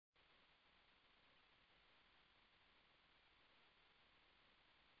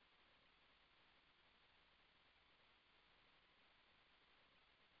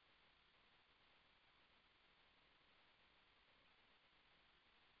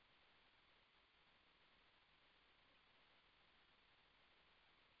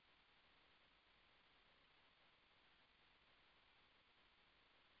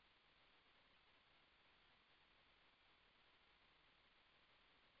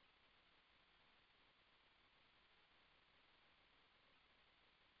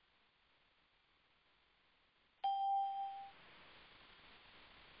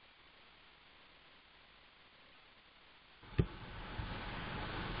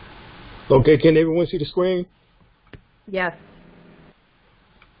Okay, can everyone see the screen? Yes.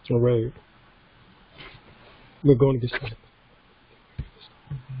 All right. We're going to get started.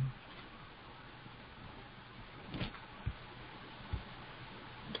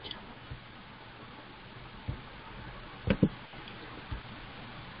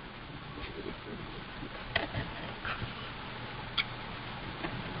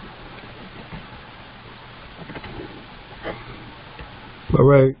 All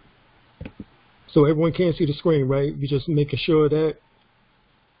right. So everyone can see the screen, right? We're just making sure that.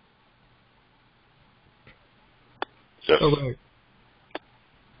 Yes. All right.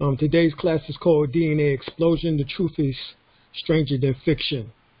 Today's class is called DNA Explosion. The truth is stranger than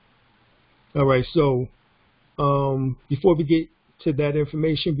fiction. All right. So before we get to that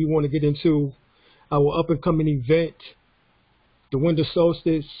information, we want to get into our up-and-coming event, the winter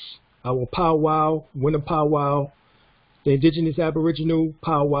solstice, our powwow, winter powwow, the Indigenous Aboriginal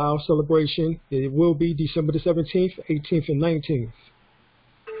powwow celebration. It will be December the 17th, 18th, and 19th.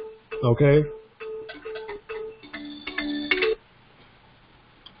 Okay?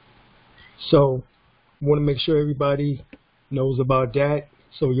 So, I want to make sure everybody knows about that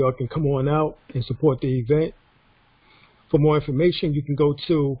so y'all can come on out and support the event. For more information, you can go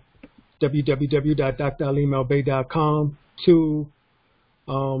to www.dralimel-bey.com to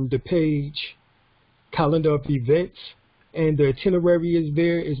the page calendar of events, and the itinerary is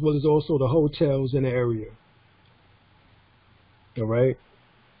there as well as also the hotels in the area. All right.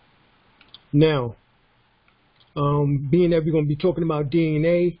 Now, being that we're going to be talking about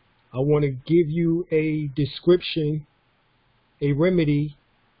DNA, I want to give you a description, a remedy,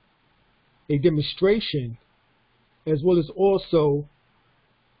 a demonstration, as well as also,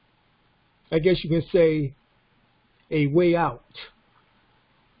 I guess you can say, a way out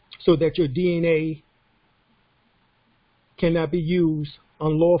so that your DNA cannot be used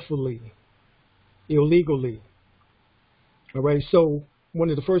unlawfully, illegally. All right, so one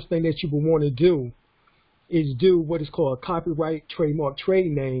of the first things that you will want to do is do what is called a copyright, trademark,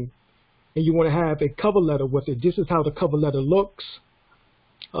 trade name, and you want to have a cover letter with it. This is how the cover letter looks.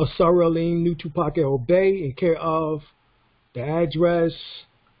 Alim El-Bey, in care of the address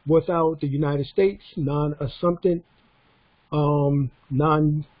without the United States, non-assumptive,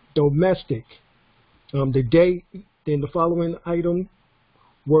 non-domestic. The date, then the following item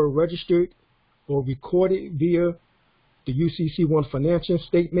were registered or recorded via the UCC1 financial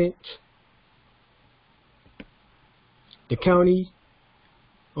statement, the county,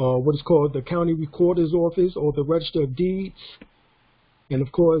 what is called the county recorder's office or the register of deeds, and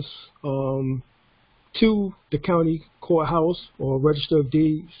of course to the county courthouse or register of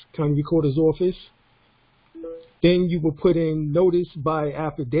deeds, county recorder's office. Then you will put in notice by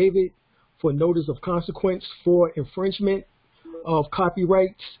affidavit for notice of consequence for infringement of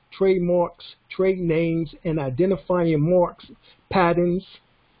copyrights, trademarks, trade names, and identifying marks, patents,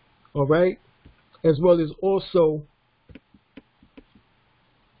 all right, as well as also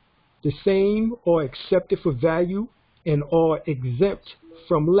the same or accepted for value and are exempt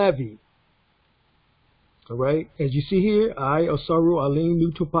from levy. All right, as you see here, I,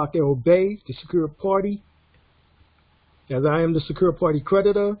 Alim El-Bey, the secured party, as I am the secured party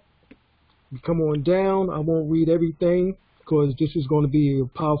creditor. You come on down. I won't read everything because this is going to be a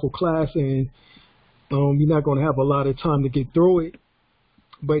powerful class and you're not going to have a lot of time to get through it.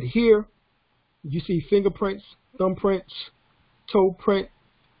 But here you see fingerprints, thumbprints, toe print,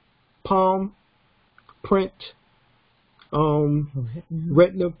 palm print,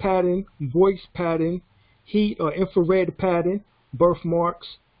 retina pattern, voice pattern, heat or infrared pattern,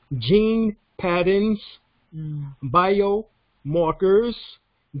 birthmarks, gene patterns, bio markers,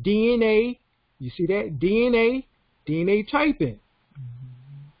 DNA, you see that? DNA typing,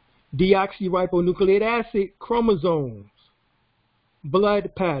 deoxyribonucleic acid chromosomes,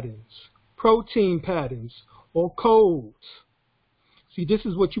 blood patterns, protein patterns, or codes. See, this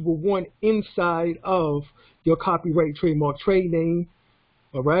is what you will want inside of your copyright, trademark, trade name,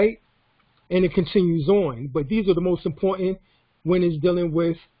 all right? And it continues on. But these are the most important when it's dealing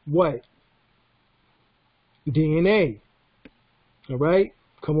with what? DNA, all right?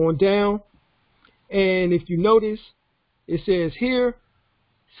 Come on down. And if you notice, it says here,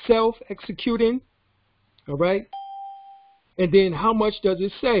 self-executing, all right? And then how much does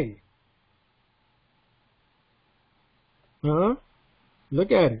it say?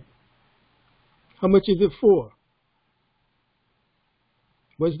 Look at it. How much is it for?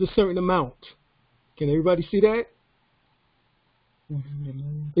 What's the certain amount? Can everybody see that?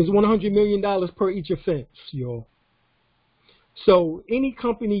 It's $100 million per each offense, y'all. So any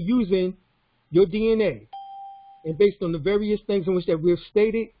company using your DNA, and based on the various things in which that we've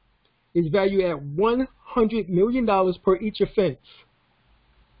stated, is valued at $100 million per each offense.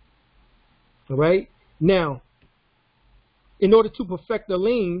 All right? Now, in order to perfect the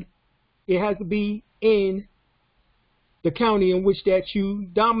lien, it has to be in the county in which that you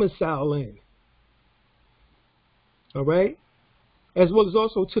domicile in. All right? As well as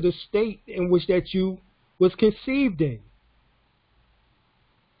also to the state in which that you was conceived in.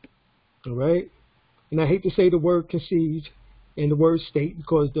 All right? And I hate to say the word conceived and the word state,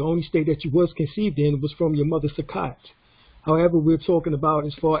 because the only state that you was conceived in was from your mother Sakat. However, we're talking about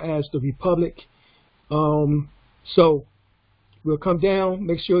as far as the republic. So we'll come down,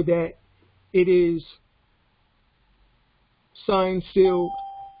 make sure that it is signed, sealed,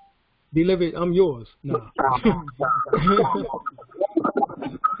 delivered. I'm yours. Nah.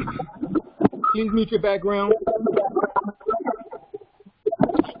 Please mute your background.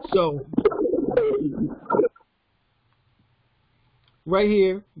 So right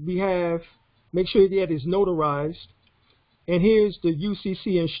here we have, make sure that it's notarized. And here's the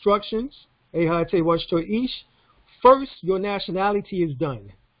UCC instructions. First, your nationality is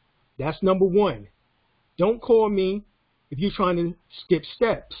done. That's number one. Don't call me if you're trying to skip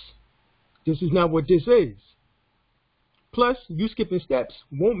steps. This is not what this is. Plus, you skipping steps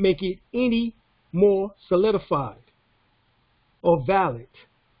won't make it any more solidified or valid.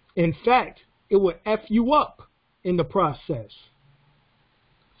 In fact, it will F you up in the process.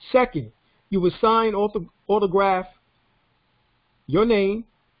 Second, you will sign, autograph your name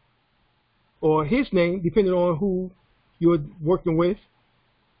or his name, depending on who you're working with,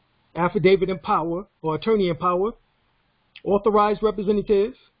 affidavit in power or attorney in power, authorized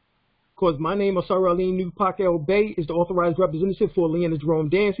representative, because my name, Alim El-Bey, is the authorized representative for Leonard Jerome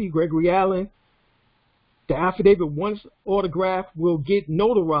Dancy, Gregory Allen. The affidavit, once autographed, will get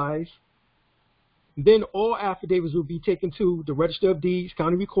notarized. Then all affidavits will be taken to the Register of Deeds,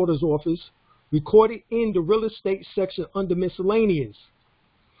 County Recorder's Office, recorded in the real estate section under miscellaneous.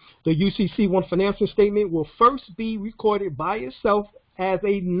 The UCC one financial statement will first be recorded by itself as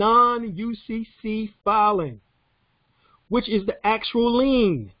a non-UCC filing, which is the actual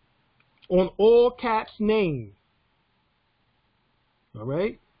lien on all caps name. All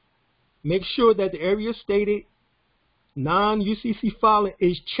right? Make sure that the area stated non-UCC filing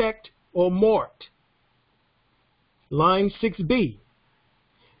is checked or marked. Line 6B.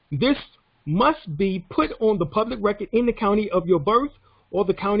 This must be put on the public record in the county of your birth or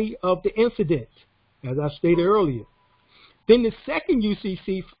the county of the incident, as I stated earlier. Then the second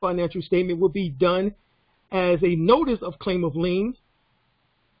UCC financial statement will be done as a notice of claim of lien.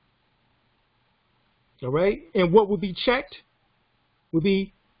 All right, and what will be checked will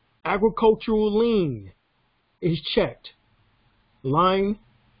be agricultural lien is checked. Line,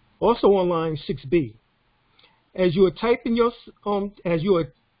 also on line 6B. As you are typing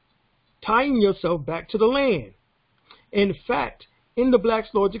tying yourself back to the land. In fact, in the Black's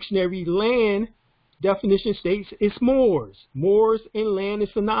Law Dictionary, land definition states it's moors. Moors and land is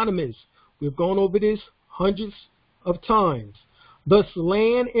synonymous. We've gone over this hundreds of times. Thus,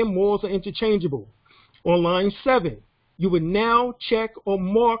 land and moors are interchangeable. On line 7, you would now check or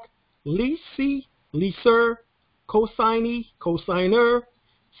mark leasee, leaser, consignee, consignor,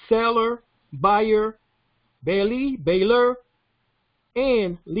 seller, buyer, bailee, bailer,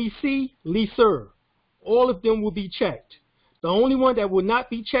 and leasee, leaser. All of them will be checked. The only one that will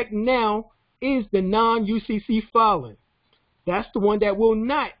not be checked now is the non-UCC filing. That's the one that will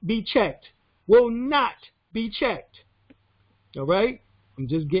not be checked. Will not be checked. All right? I'm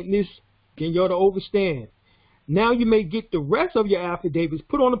just getting y'all to understand. Now you may get the rest of your affidavits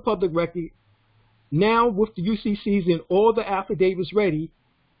put on the public record. Now with the UCCs and all the affidavits ready,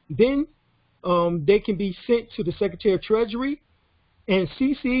 then they can be sent to the Secretary of Treasury and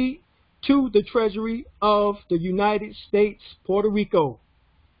CC to the Treasury of the United States, Puerto Rico.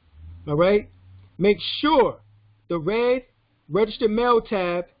 All right? Make sure the red registered mail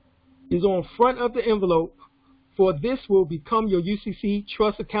tab is on front of the envelope, for this will become your UCC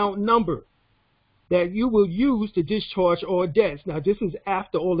trust account number that you will use to discharge all debts. Now, this is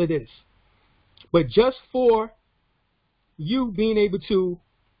after all of this. But just for you being able to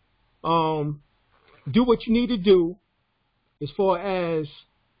do what you need to do as far as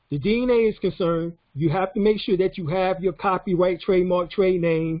the DNA is concerned, you have to make sure that you have your copyright, trademark, trade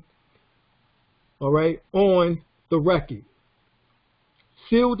name, all right, on the record.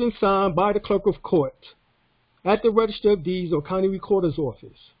 Sealed and signed by the clerk of court at the Register of Deeds or County Recorder's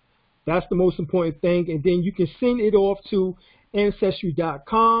Office. That's the most important thing. And then you can send it off to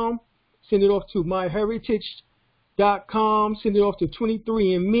Ancestry.com, send it off to MyHeritage.com, send it off to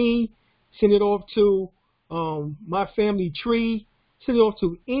 23andMe, send it off to My Family Tree, send it off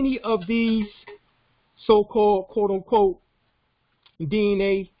to any of these so-called, quote-unquote,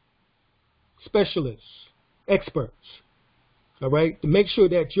 DNA specialists, experts, all right, to make sure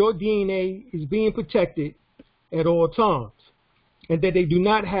that your DNA is being protected at all times, and that they do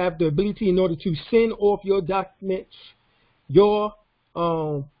not have the ability in order to send off your documents, your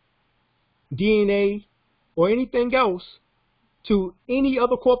DNA, or anything else to any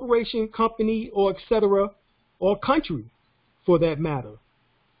other corporation, company, or etc., or country, for that matter.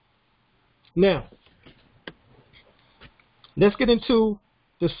 Now, let's get into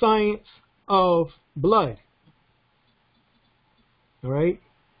the science of blood. All right,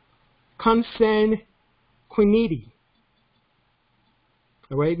 consanguinity.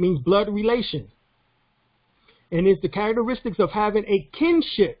 All right, means blood relation, and it's the characteristics of having a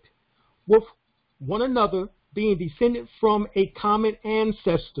kinship with one another, being descended from a common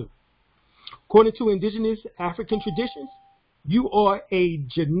ancestor. According to indigenous African traditions, you are a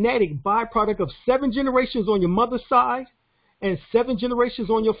genetic byproduct of 7 generations on your mother's side and 7 generations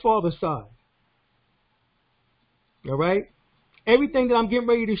on your father's side. All right? Everything that I'm getting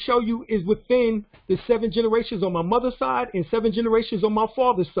ready to show you is within the 7 generations on my mother's side and 7 generations on my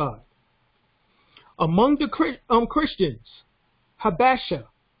father's side. Among the Christians, Habasha,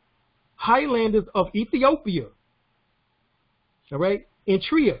 highlanders of Ethiopia, all right,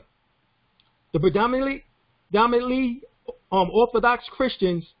 Eritrea, the predominantly Orthodox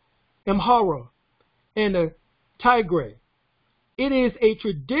Christians, Amhara, and the Tigray. It is a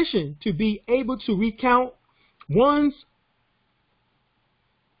tradition to be able to recount one's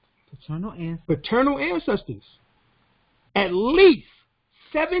paternal ancestors at least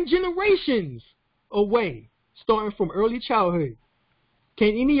 7 generations away, starting from early childhood.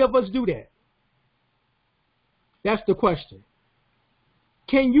 Can any of us do that? That's the question.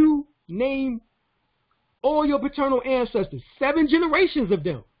 Can you name all your paternal ancestors, 7 generations of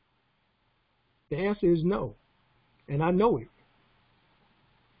them? The answer is no, and I know it.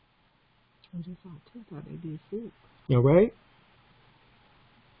 All right?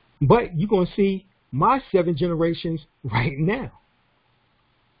 But you're going to see my 7 generations right now.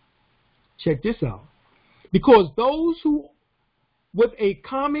 Check this out. Because those who with a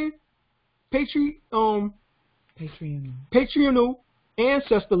common patrilineal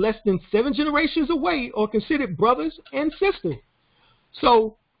ancestor less than 7 generations away are considered brothers and sisters.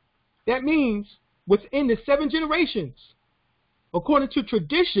 So that means within the 7 generations, according to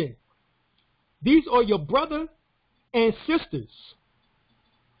tradition, these are your brother and sisters.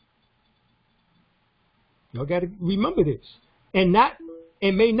 Y'all got to remember this. And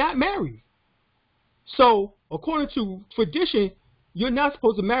may not marry. So according to tradition, you're not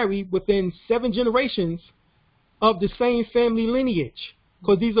supposed to marry within 7 generations of the same family lineage,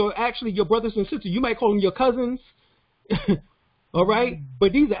 because these are actually your brothers and sisters. You might call them your cousins, all right?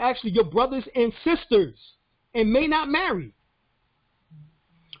 But these are actually your brothers and sisters and may not marry.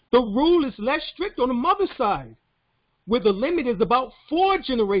 The rule is less strict on the mother's side, where the limit is about 4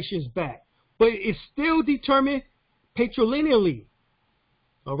 generations back, but it's still determined patrilineally,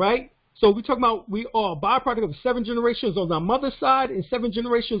 all right? So we're talking about we are a byproduct of 7 generations on our mother's side and 7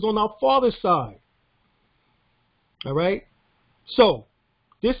 generations on our father's side. All right? So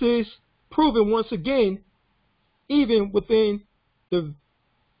this is proven once again, even within the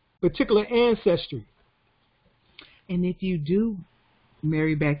particular ancestry. And if you do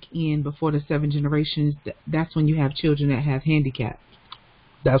marry back in before the 7 generations, that's when you have children that have handicaps.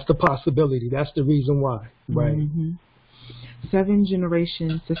 That's the possibility. That's the reason why. Right. Mm-hmm. 7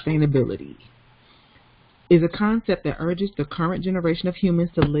 generation sustainability is a concept that urges the current generation of humans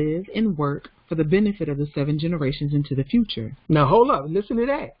to live and work for the benefit of the 7 generations into the future. Now hold up, listen to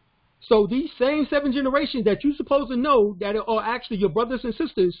that. So these same 7 generations that you're supposed to know that are actually your brothers and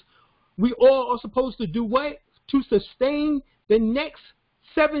sisters, we all are supposed to do what? To sustain the next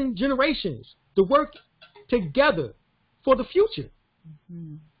 7 generations, to work together for the future.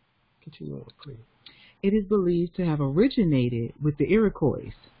 Mm-hmm. Continue on, please. It is believed to have originated with the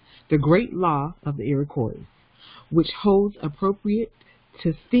Iroquois, the great law of the Iroquois, which holds appropriate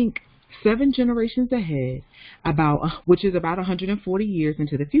to think 7 generations ahead, which is about 140 years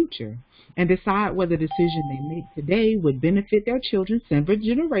into the future, and decide whether the decision they make today would benefit their children 7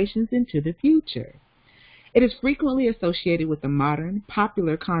 generations into the future. It is frequently associated with the modern,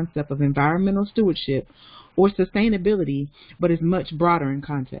 popular concept of environmental stewardship or sustainability, but is much broader in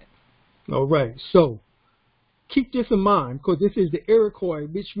context. All right, so keep this in mind, because this is the Iroquois,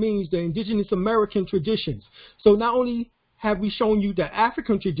 which means the indigenous American traditions. So not only have we shown you the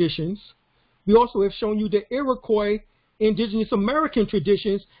African traditions, we also have shown you the Iroquois indigenous American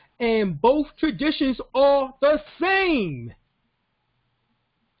traditions, and both traditions are the same.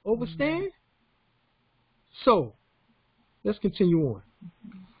 Understand? So, let's continue on.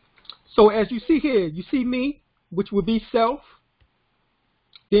 So, as you see here, you see me, which would be self,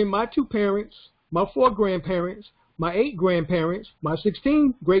 then my 2 parents, my 4 grandparents, my 8 grandparents, my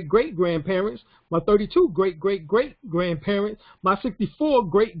 16 great-great-grandparents, my 32 great-great-great-grandparents, my 64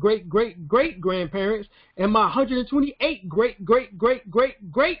 great-great-great-great-grandparents, and my 128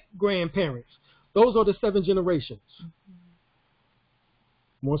 great-great-great-great-great-grandparents. Those are the 7 generations.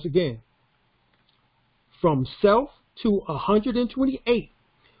 Once again, from self to 128.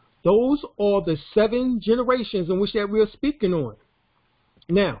 Those are the 7 generations in which that we are speaking on.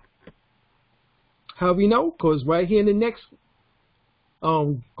 Now, how we know? Because right here in the next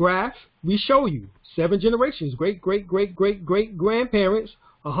graph, we show you 7 generations, great-great-great-great-great-grandparents,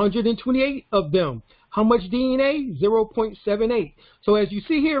 128 of them. How much DNA? 0.78. So as you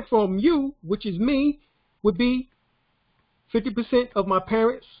see here from you, which is me, would be 50% of my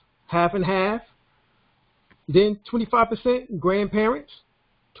parents, half and half. Then 25% grandparents,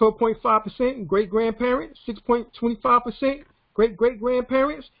 12.5% great-grandparents, 6.25%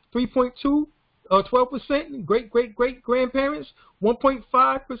 great-great-grandparents, 12% great-great-great-grandparents,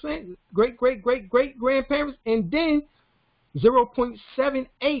 1.5% great-great-great-great-grandparents, and then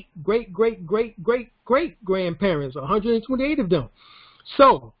 0.78 great-great-great-great-great-grandparents, 128 of them.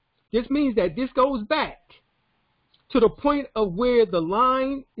 So this means that this goes back to the point of where the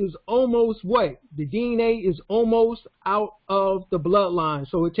line is almost what? The DNA is almost out of the bloodline.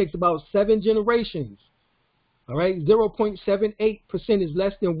 So it takes about 7 generations. All right, 0.78% is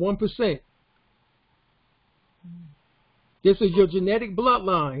less than 1%. This is your genetic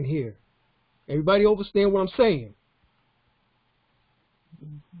bloodline here. Everybody understand what I'm saying?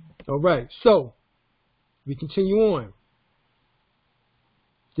 All right, so we continue on.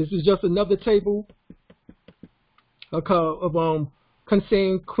 This is just another table of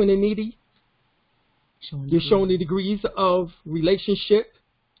consanguinity. You're showing the degrees of relationship.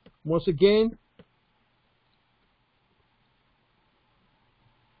 Once again,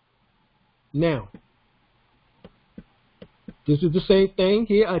 now, this is the same thing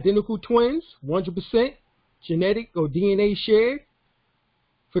here. Identical twins, 100% genetic or DNA shared.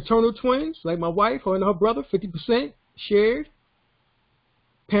 Fraternal twins, like my wife and her brother, 50% shared.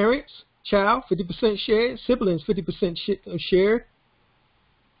 Parents, child, 50% shared. Siblings, 50% shared.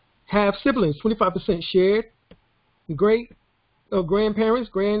 Half siblings, 25% shared. Grandparents,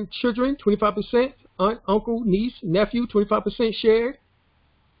 grandchildren, 25%. Aunt, uncle, niece, nephew, 25% shared.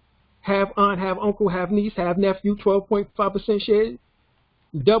 Half aunt, half uncle, half niece, half nephew, 12.5% shared.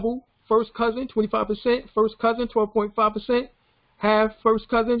 Double first cousin, 25%. First cousin, 12.5%. Half first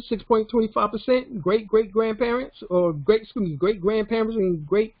cousin, 6.25%. Great-great-grandparents, or great-grandparents and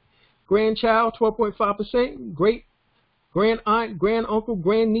great-grandchild, 12.5%. Great-grand-aunt, grand-uncle,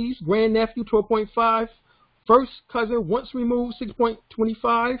 grand-niece, grand-nephew, 12.5%. First cousin, once removed,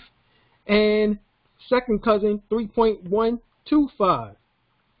 6.25%. And second cousin, 3.125%.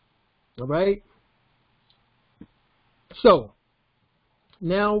 All right? So,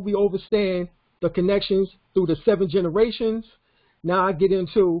 now we understand the connections through the 7 generations. Now I get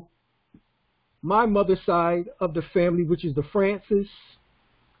into my mother's side of the family, which is the Francis,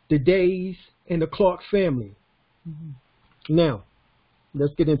 the Days, and the Clark family. Now,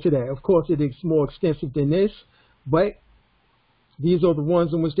 let's get into that. Of course, it is more extensive than this, but these are the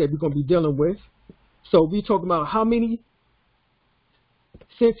ones in which that we're going to be dealing with. So we're talking about how many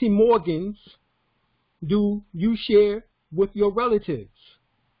centimorgans do you share with your relatives?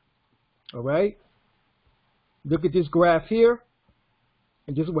 All right? Look at this graph here,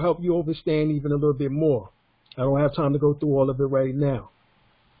 and this will help you understand even a little bit more. I don't have time to go through all of it right now.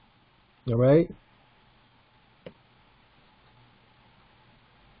 All right?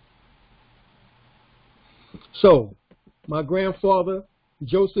 So, my grandfather,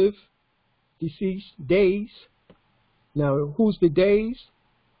 Joseph, deceased, Days. Now, who's the Days?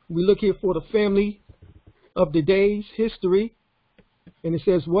 We look here for the family of the Days history, and it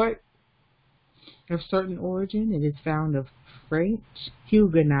says what? Of certain origin, it is found of French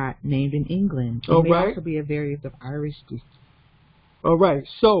Huguenot named in England. It All may right. also be a variant of Irish descent. All right,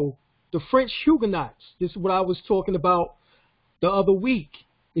 so the French Huguenots, this is what I was talking about the other week,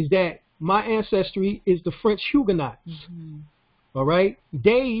 is that my ancestry is the French Huguenots. All right,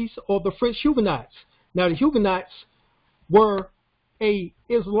 Days are the French Huguenots. Now, the Huguenots were a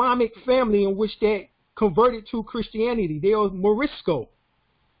Islamic family in which they converted to Christianity. They are Morisco.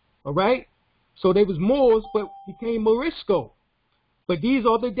 All right, so they was Moors but became Morisco. But these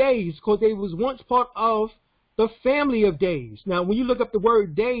are the Days because they was once part of the family of Days. Now, when you look up the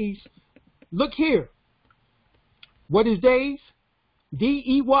word Days, look here. What is Days?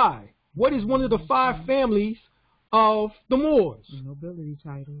 D-E-Y. What is one of the 5 families of the Moors? The nobility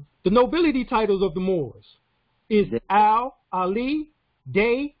titles. The nobility titles of the Moors is Al, Ali,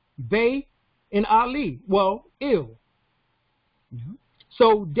 Day, Bey, and Ali. Well, Il. Mm-hmm.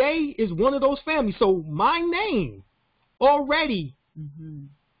 So Day is one of those families. So my name already,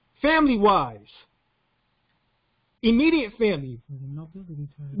 family-wise, immediate family,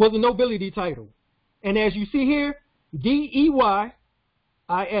 was a nobility title. And as you see here, D-E-Y-I-S.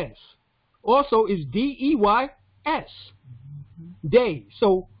 Also is D-E-Y-S. Day.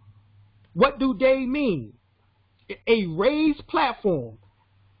 So what do day mean? A raised platform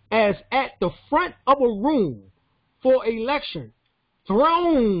as at the front of a room for a lecture.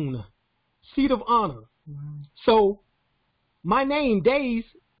 Throne. Seat of honor. Wow. So my name, Days,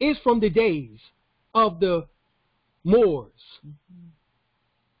 is from the days of the Moors.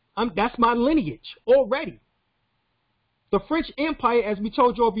 That's my lineage already. The French Empire, as we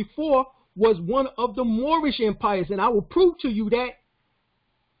told y'all before, was one of the Moorish empires, and I will prove to you that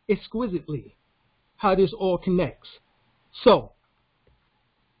exquisitely how this all connects. So,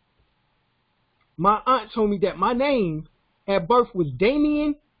 my aunt told me that my name at birth was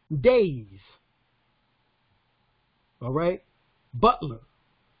Damien Days. All right? Butler.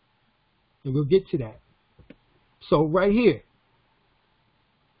 And we'll get to that. So, right here.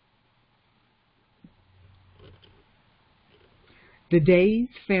 The Days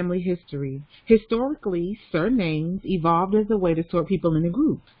family history. Historically, surnames evolved as a way to sort people into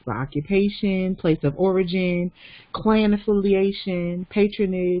groups by occupation, place of origin, clan affiliation,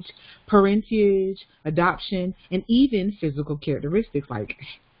 patronage, parentage, adoption, and even physical characteristics like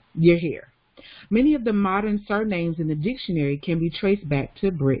your hair. Many of the modern surnames in the dictionary can be traced back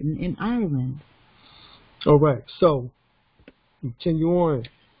to Britain and Ireland. All right, so continue on.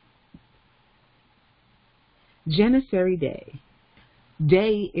 Janissary Day.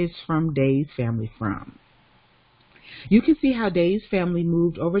 Day is from Day's family from. You can see how Day's family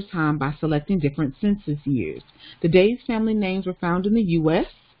moved over time by selecting different census years. The Day's family names were found in the U.S.,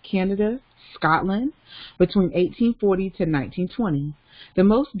 Canada, Scotland between 1840 to 1920. The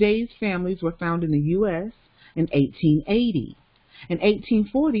most Day's families were found in the U.S. in 1880. In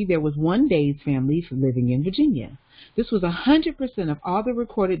 1840, there was one Day's family living in Virginia. This was 100% of all the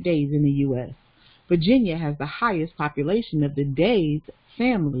recorded Days in the U.S. Virginia has the highest population of the Days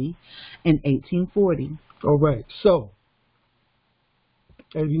family in 1840. All right, so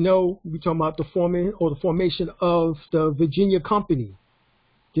as you know, we're talking about the formation of the Virginia Company.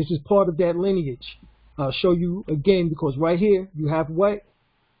 This is part of that lineage. I'll show you again because right here you have what?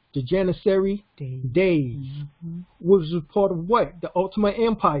 The Janissary Days. Which was part of what? The Ottoman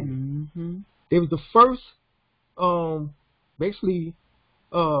Empire. They was the first, basically,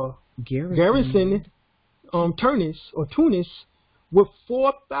 garrison Tunis with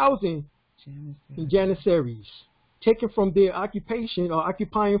 4,000 Janissaries taken from their occupation or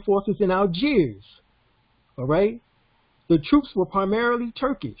occupying forces in Algiers. All right, the troops were primarily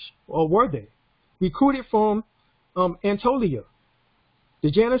Turkish, or were they? Recruited from Anatolia.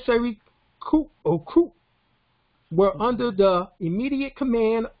 The Janissary coup were under the immediate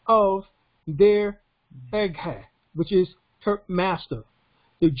command of their Egha, which is Turk master.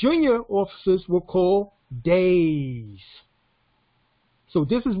 The junior officers were called Days. So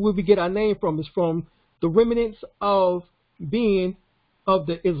this is where we get our name from. It's from the remnants of being of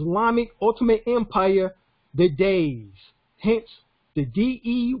the Islamic Ottoman Empire, the Days. Hence, the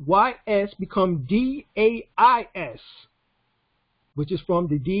D-E-Y-S become D-A-I-S, which is from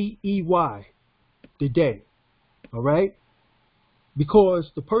the D-E-Y, the day. All right?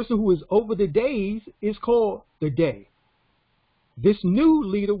 Because the person who is over the days is called the day. This new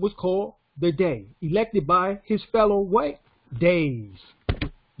leader was called the Day, elected by his fellow what? Days.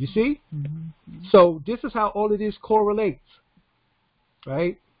 You see? So this is how all of this correlates,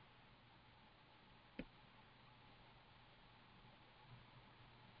 right?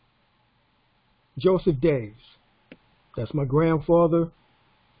 Joseph Days. That's my grandfather,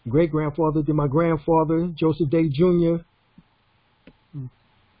 great-grandfather, then my grandfather, Joseph Day Jr.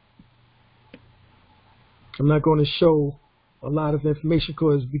 I'm not going to show a lot of information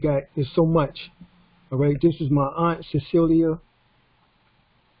because there's so much. All right, this is my aunt Cecilia.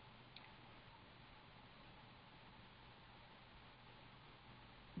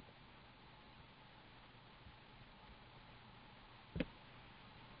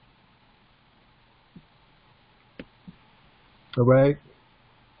 All right,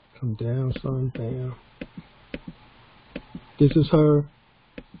 come down, son, down. This is her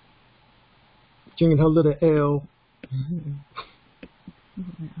drinking her little L.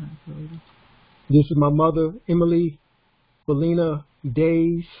 This is my mother, Emily Felina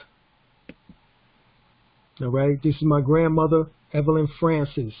Days. All right, this is my grandmother, Evelyn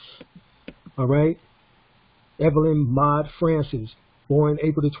Francis. All right, Evelyn Maud Francis, born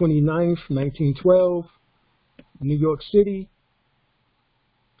April the 29th, 1912, New York City.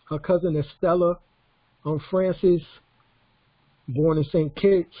 Her cousin Estella Francis, born in St.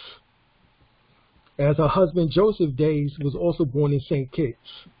 Kitts, as her husband Joseph Days was also born in St. Kitts.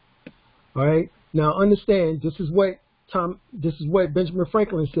 All right. Now understand, this is what Benjamin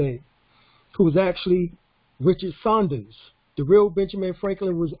Franklin said, who was actually Richard Saunders. The real Benjamin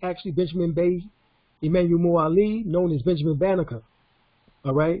Franklin was actually Benjamin Bey Emmanuel Ali, known as Benjamin Banneker.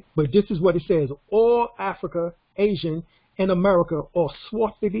 All right. But this is what it says: all Africa, Asian, and America are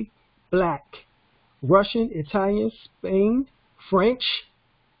swarthily black. Russian, Italian, Spain, French,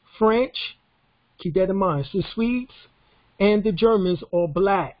 keep that in mind. So the Swedes and the Germans are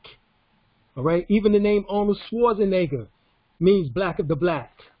black. All right. Even the name Arnold Schwarzenegger means black of the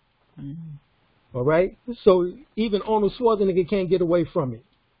black. All right. So even Arnold Schwarzenegger can't get away from it.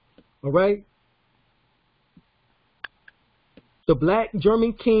 All right. The black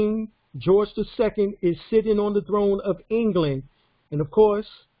German king, George II, is sitting on the throne of England. And of course,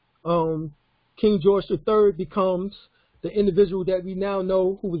 King George III becomes the individual that we now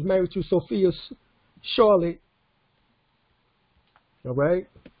know who was married to Sophia Charlotte. All right.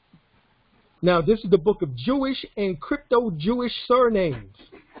 Now, this is the book of Jewish and crypto-Jewish surnames.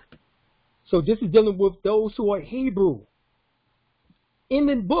 So this is dealing with those who are Hebrew. In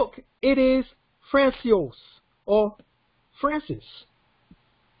the book, it is Francios or Francis.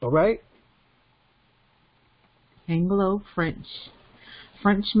 All right. Anglo-French.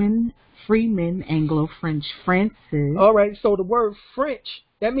 Frenchman, Freeman, Anglo-French, Francis. All right, so the word French,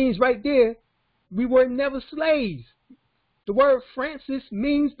 that means right there, we were never slaves. The word Francis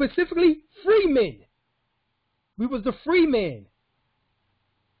means specifically freemen. We was the free man.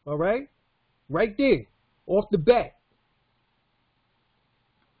 All right, right there, off the bat.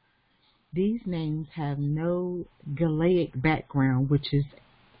 These names have no Galaic background, which is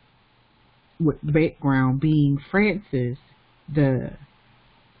with the background being Francis. The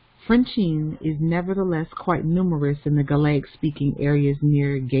Frenching is nevertheless quite numerous in the Gaelic-speaking areas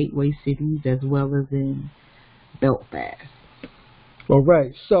near gateway cities as well as in Belfast. All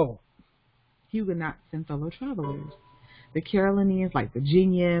right, so Huguenots and fellow travelers. The Carolinians, like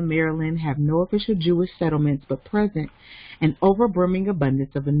Virginia and Maryland, have no official Jewish settlements but present an overbrimming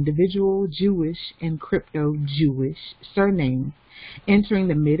abundance of individual Jewish and crypto-Jewish surnames entering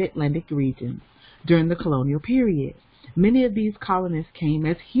the mid-Atlantic region during the colonial period. Many of these colonists came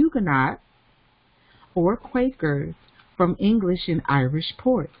as Huguenots or Quakers from English and Irish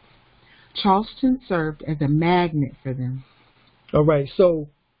ports. Charleston served as a magnet for them. All right, so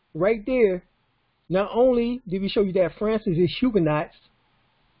right there, not only did we show you that Francis is Huguenots,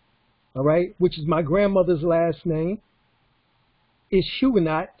 all right, which is my grandmother's last name, is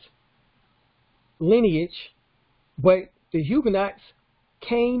Huguenot lineage, but the Huguenots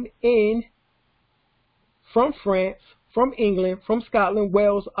came in from France, from England, from Scotland,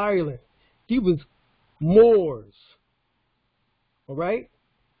 Wales, Ireland. These was Moors. All right?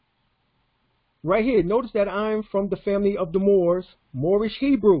 Right here, notice that I'm from the family of the Moors, Moorish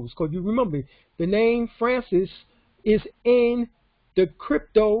Hebrews, because you remember, the name Francis is in the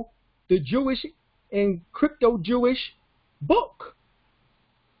Jewish and crypto-Jewish book.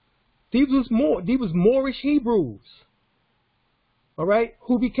 These was Moorish Hebrews. All right,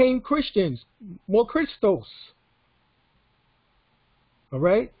 who became Christians, more Christos. All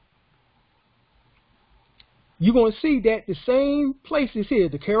right, you're going to see that the same places here,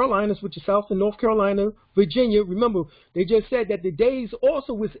 the Carolinas, which is South and North Carolina, Virginia. Remember, they just said that the Days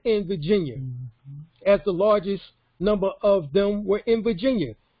also was in Virginia, as the largest number of them were in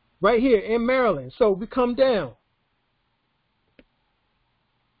Virginia, right here in Maryland. So we come down.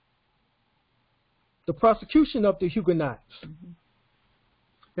 The prosecution of the Huguenots.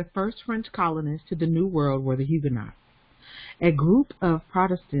 The first French colonists to the New World were the Huguenots, a group of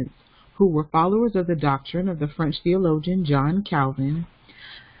Protestants who were followers of the doctrine of the French theologian John Calvin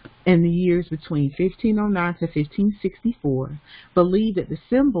in the years between 1509 to 1564, believed that the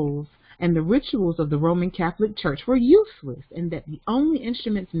symbols and the rituals of the Roman Catholic Church were useless and that the only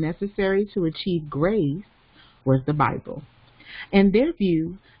instruments necessary to achieve grace was the Bible. In their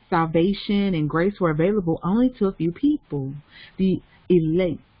view, salvation and grace were available only to a few people, the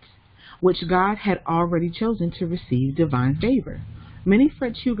elect, which God had already chosen to receive divine favor. Many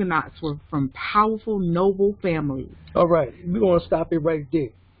French Huguenots were from powerful, noble families. All right, we're going to stop it right there.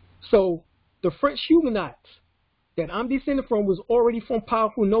 So the French Huguenots that I'm descended from was already from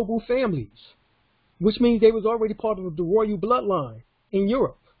powerful, noble families. which means they was already part of the royal bloodline in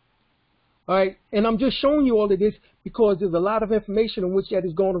Europe. All right, and I'm just showing you all of this because there's a lot of information in which that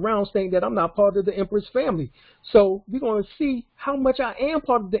is going around saying that I'm not part of the Empress family. So we're going to see how much I am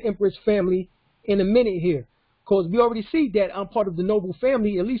part of the Empress family in a minute here, because we already see that I'm part of the noble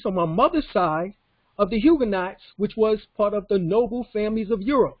family, at least on my mother's side, of the Huguenots, which was part of the noble families of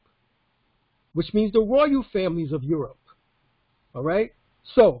Europe, which means the royal families of Europe. All right,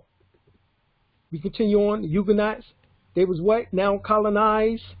 so we continue on. The Huguenots, they was what? Now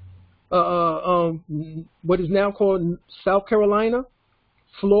colonized what is now called South Carolina,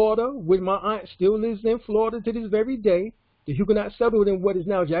 Florida, which my aunt still lives in Florida to this very day. The Huguenots settled in what is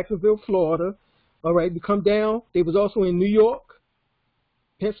now Jacksonville, Florida. All right, we come down. They was also in New York,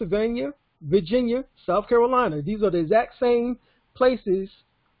 Pennsylvania, Virginia, South Carolina. These are the exact same places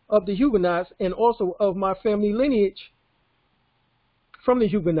of the Huguenots and also of my family lineage from the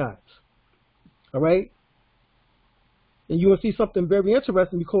Huguenots. All right. And you will see something very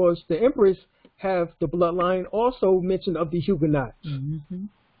interesting because the Empress have the bloodline also mentioned of the Huguenots. Mm-hmm.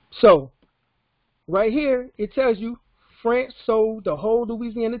 So, right here, it tells you France sold the whole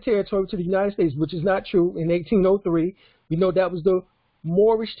Louisiana territory to the United States, which is not true. In 1803, we know that was the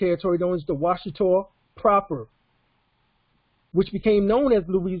Moorish territory known as the Washita proper, which became known as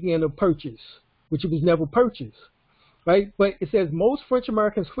Louisiana Purchase, which it was never purchased. Right? But it says most French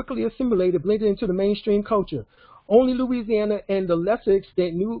Americans quickly assimilated, blended into the mainstream culture. Only Louisiana and the lesser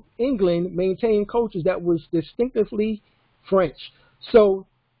extent New England maintained cultures that was distinctively French. So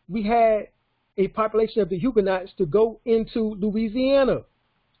we had a population of the Huguenots to go into Louisiana.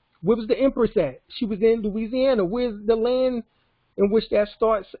 Where was the Empress at? She was in Louisiana. Where's the land in which that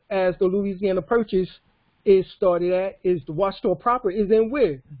starts as the Louisiana Purchase is started at, is the Washita proper, is in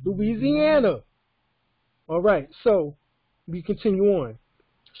where? Louisiana. All right, so we continue on.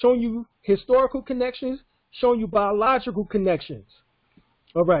 Showing you historical connections, showing you biological connections.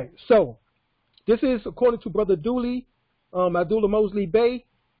 All right, so this is according to Brother Dooley, Abdullah Mosley Bey,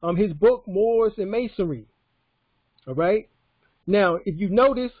 his book, Moors and Masonry. All right, now if you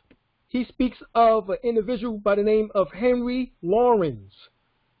notice, he speaks of an individual by the name of Henry Lawrence.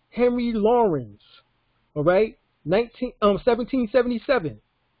 Henry Lawrence, all right, 1777,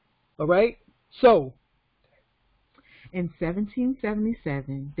 all right, so. In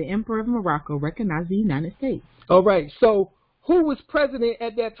 1777, the Emperor of Morocco recognized the United States. All right, so who was president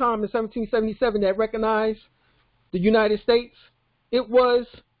at that time in 1777 that recognized the United States? It was,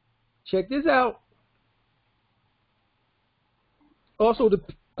 check this out, also the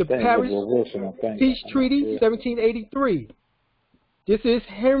Paris Peace Treaty, 1783. This is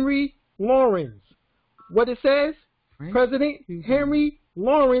Henry Lawrence. What it says, President Henry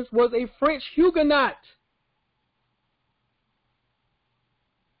Lawrence was a French Huguenot.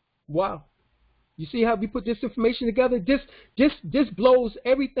 Wow. You see how we put this information together? This blows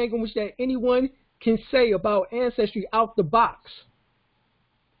everything in which that anyone can say about ancestry out the box.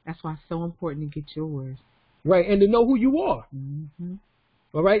 That's why it's so important to get yours. Right, and to know who you are. Mm-hmm.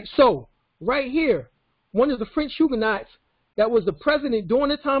 All right, so right here, one of the French Huguenots that was the president during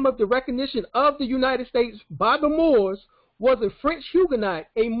the time of the recognition of the United States by the Moors was a French Huguenot,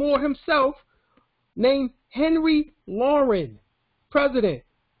 a Moor himself, named Henry Lawrence, president.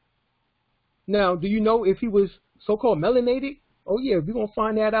 Now, do you know if he was so-called melanated? Oh, yeah, we're going to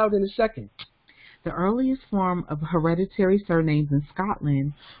find that out in a second. The earliest form of hereditary surnames in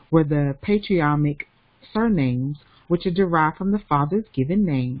Scotland were the patronymic surnames, which are derived from the father's given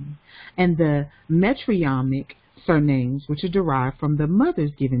name, and the metronymic surnames, which are derived from the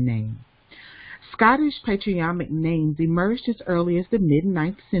mother's given name. Scottish patronymic names emerged as early as the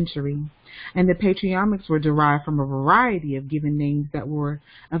mid-9th century, and the patronymics were derived from a variety of given names that were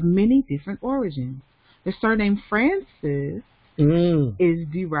of many different origins. The surname Francis is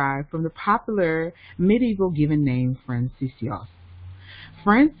derived from the popular medieval given name Francisius.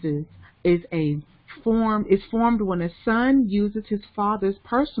 Francis is formed when a son uses his father's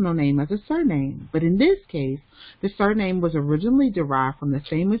personal name as a surname. But in this case, the surname was originally derived from the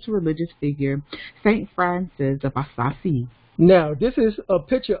famous religious figure Saint Francis of Assisi. Now, this is a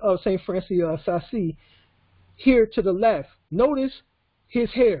picture of Saint Francis of Assisi here to the left. Notice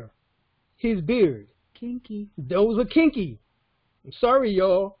his hair, his beard. Kinky. Those are kinky. I'm sorry,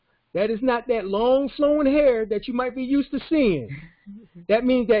 y'all. That is not that long flowing hair that you might be used to seeing. That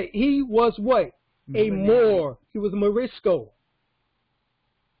means that he was what? A Moor. He was Morisco.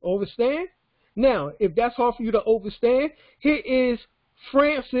 Understand? Now, if that's hard for you to understand, here is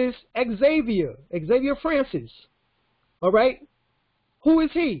Francis Xavier. Xavier Francis. All right? Who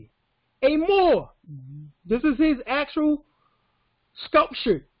is he? A Moor. This is his actual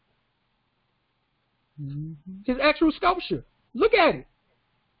sculpture. His actual sculpture. Look at it.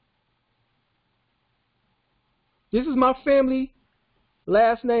 This is my family,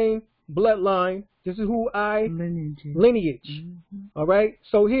 last name, bloodline. This is who I lineage. All right.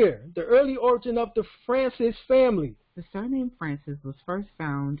 So here, the early origin of the Francis family. The surname Francis was first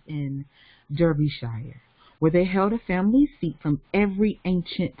found in Derbyshire, where they held a family seat from every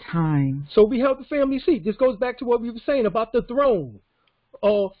ancient time. So we held the family seat. This goes back to what we were saying about the throne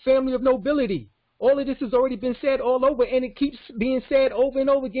or family of nobility. All of this has already been said all over, and it keeps being said over and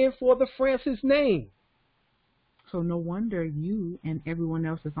over again for the Francis name. So no wonder you and everyone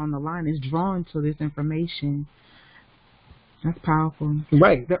else that's on the line is drawn to this information. That's powerful.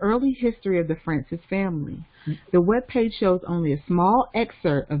 Right. The early history of the Francis family. The webpage shows only a small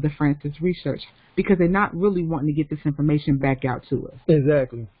excerpt of the Francis research because they're not really wanting to get this information back out to us.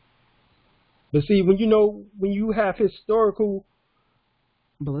 Exactly. But see, when you have historical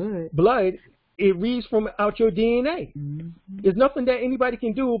blood, it reads from out your DNA. There's nothing that anybody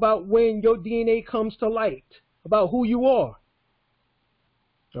can do about when your DNA comes to light, about who you are.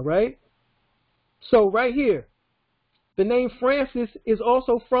 All right? So right here, the name Francis is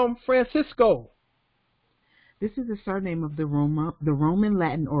also from Francisco. This is a surname of the Roman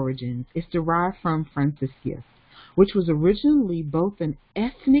Latin origins. It's derived from Franciscus, which was originally both an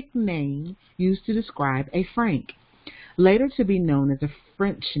ethnic name used to describe a Frank, later to be known as a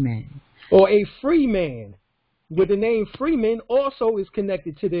Frenchman. Or a free man, where the name Freeman also is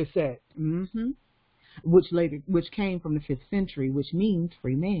connected to this act. Which came from the 5th century, which means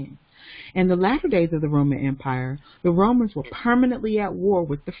free man. In the latter days of the Roman Empire, the Romans were permanently at war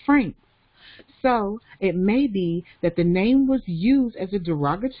with the Franks. So it may be that the name was used as a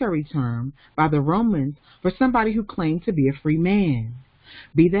derogatory term by the Romans for somebody who claimed to be a free man.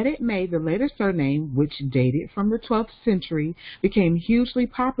 Be that it may, the later surname, which dated from the 12th century, became hugely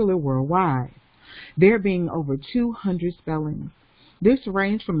popular worldwide, there being over 200 spellings. This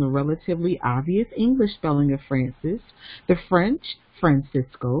ranged from the relatively obvious English spelling of Francis, the French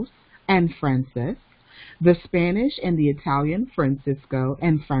Franciscos and Frances, the Spanish and the Italian Francisco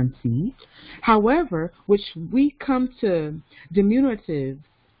and Francis. However, which we come to diminutives,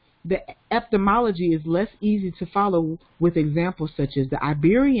 the etymology is less easy to follow with examples such as the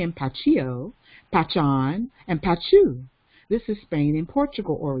Iberian Pacho, Pachon, and Pachu. This is Spain and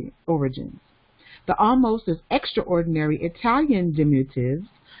Portugal origins. The almost as extraordinary Italian diminutives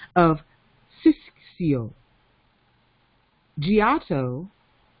of Ciscio, Giotto,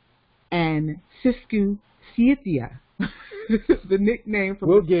 and Ciscucietia, the nickname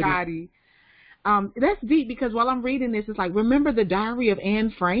from Scotty. That's deep because while I'm reading this, it's like, remember the Diary of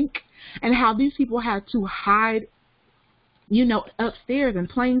Anne Frank and how these people had to hide, upstairs in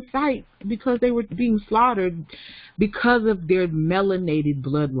plain sight because they were being slaughtered because of their melanated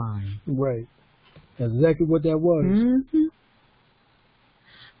bloodline. Right. That's exactly what that was.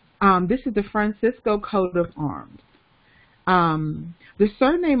 This is the Francisco coat of arms. The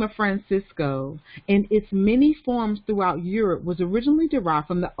surname of Francisco, in its many forms throughout Europe, was originally derived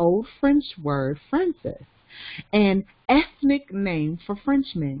from the Old French word Francis, an ethnic name for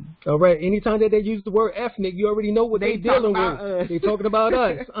Frenchmen. All right. Anytime that they use the word ethnic, you already know what they're dealing with. They're talking about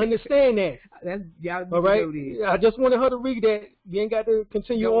us. Understand that. That's y'all. All right. I just wanted her to read that. You ain't got to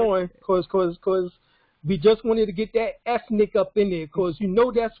continue on because we just wanted to get that ethnic up in there because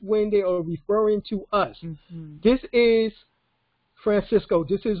that's when they are referring to us. This is Francisco.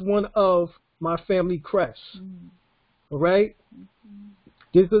 This is one of my family crests. All right?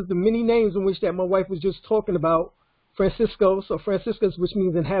 This is the many names in which that my wife was just talking about. Francisco, so Franciscus, which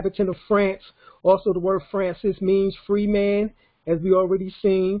means inhabitant of France. Also the word Francis means free man, as we already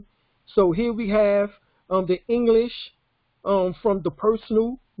seen. So here we have the English from the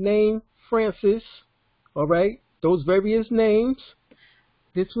personal name Francis. All right? Those various names.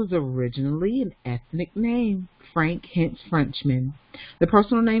 This was originally an ethnic name, Frank, hence Frenchman. The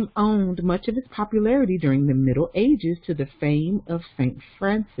personal name owed much of its popularity during the Middle Ages to the fame of Saint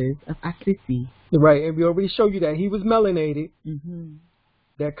Francis of Assisi. Right, and we already showed you that he was melanated.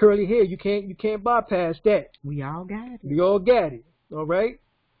 That curly hair, you can't bypass that. We all got it. We all got it. All right.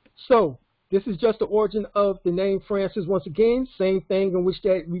 So this is just the origin of the name Francis. Once again, same thing in which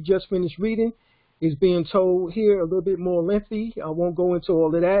that we just finished reading is being told here a little bit more lengthy. I won't go into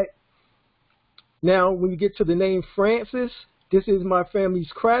all of that. Now, when you get to the name Francis, this is my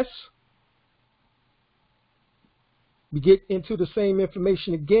family's crest. We get into the same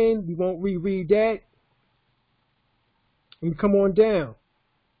information again. We won't reread that. And we come on down.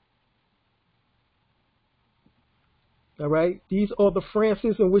 All right. These are the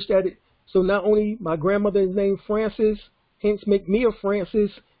Francis in which that. So not only my grandmother is named Francis, hence make me a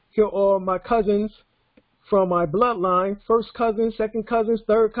Francis. Here are my cousins from my bloodline, first cousins, second cousins,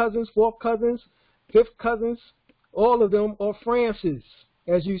 third cousins, fourth cousins, fifth cousins, all of them are Francis,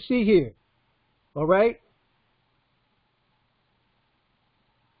 as you see here. All right?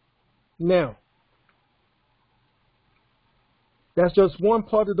 Now, that's just one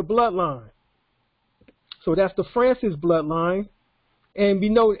part of the bloodline. So that's the Francis bloodline. And we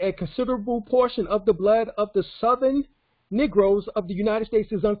know a considerable portion of the blood of the southern Negroes of the United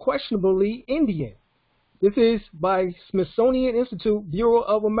States is unquestionably Indian. This is by Smithsonian Institute, Bureau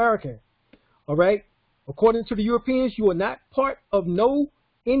of America. All right? According to the Europeans, you are not part of no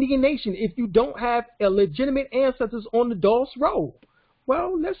Indian nation if you don't have a legitimate ancestors on the Dawes Road.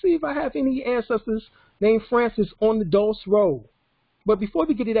 Well, let's see if I have any ancestors named Francis on the Dawes Road. But before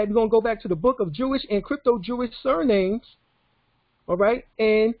we get to that, we're going to go back to the book of Jewish and crypto-Jewish surnames. All right?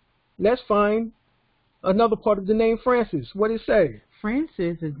 And let's find another part of the name Francis. What does it say?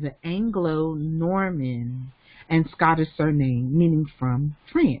 Francis is the Anglo-Norman and Scottish surname, meaning from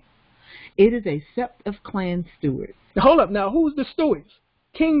France. It is a sept of clan Stuart. Now, hold up. Now, who's the Stuarts?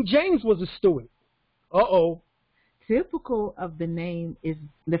 King James was a Stuart. Uh-oh. Typical of the name is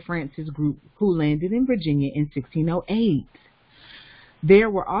the Francis group, who landed in Virginia in 1608. There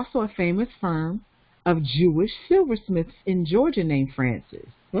were also a famous firm of Jewish silversmiths in Georgia named Francis,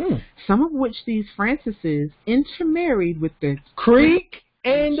 some of which these Francises intermarried with the Creek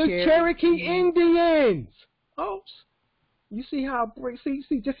and the Cherokee Indians. Oh, you see how,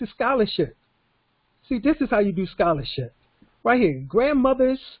 see, this is scholarship. See, this is how you do scholarship. Right here,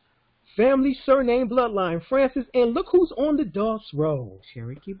 grandmother's family surname bloodline, Francis, and look who's on the Dawes Road.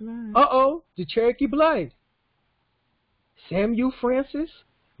 Cherokee blood. Uh-oh, the Cherokee blood. Samuel Francis,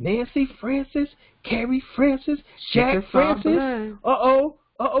 Nancy Francis, Carrie Francis, Jack Francis. Uh-oh,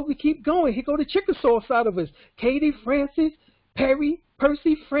 we keep going. Here go the Chickasaw side of us. Katie Francis,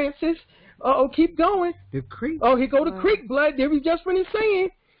 Percy Francis. Uh-oh, keep going. The Creek. Oh, here go the Creek blood. There we just finished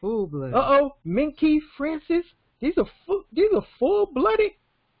saying. Full blood. Uh-oh, Minky Francis. These are full-blooded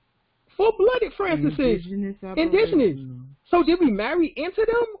Francises. Indigenous. So did we marry into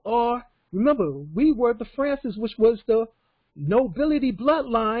them? Or, remember, we were the Francis, which was the nobility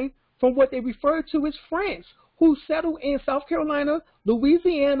bloodline from what they referred to as France, who settled in South Carolina,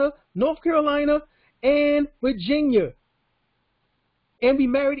 Louisiana, North Carolina, and Virginia. And we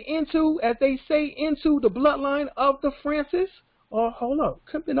married into, as they say, into the bloodline of the Francis. Or, hold up,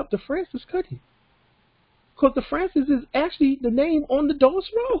 couldn't been up to Francis, could he? Because the Francis is actually the name on the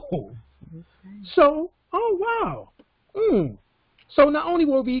Dawes Road. So, oh, wow. So not only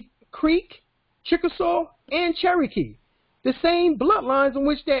will we Creek, Chickasaw, and Cherokee, the same bloodlines in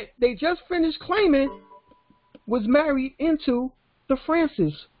which that they just finished claiming was married into the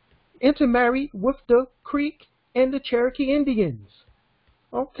Francis, intermarried with the Creek and the Cherokee Indians.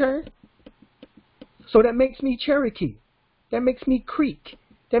 Okay. So that makes me Cherokee. That makes me Creek.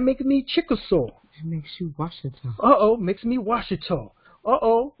 That makes me Chickasaw. That makes you Washita. Uh-oh, makes me Washita.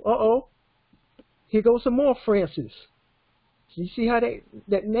 Uh-oh. Here goes some more Francis. You see how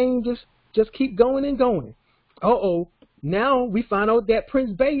that name just keep going and going. Uh-oh. Now we find out that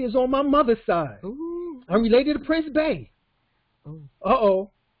Prince Bey is on my mother's side. Ooh. I'm related to Prince Bey. Oh.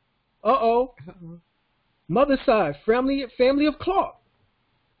 Uh-oh. Mother's side, family of Clark.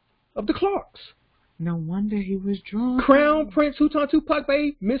 Of the Clarks. No wonder he was drunk. Crown Prince Houghton Tupac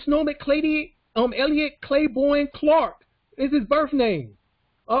Bey, misnomer Elliot Claiborne Clark is his birth name.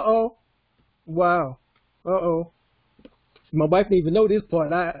 Uh-oh. Wow. Uh-oh. My wife didn't even know this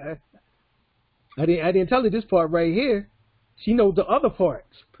part. I didn't tell her this part right here. She knows the other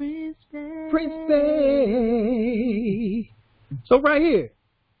parts. Prince Bey. Prince Bey. So right here,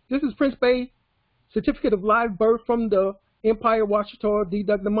 this is Prince Bey, certificate of live birth from the Empire Washita de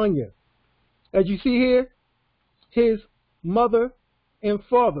Dugnamunya. As you see here, his mother and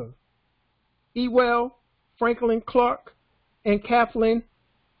father, Ewell Franklin Clark and Kathleen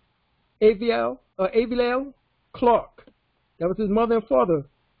Aviel Clark. That was his mother and father.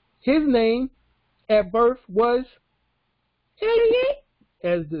 His name at birth was Elliot,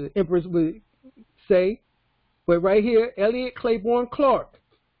 as the empress would say. But right here, Elliot Claiborne Clark.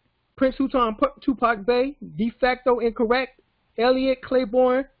 Prince Houghton Tupac Bey, de facto incorrect. Elliot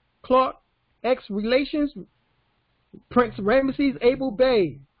Claiborne Clark, ex-relations, Prince Ramesses Abel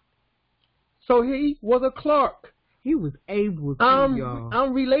Bey. So he was a Clark. He was able to, y'all.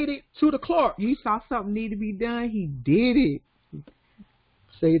 I'm related to the Clark. You saw something need to be done, he did it.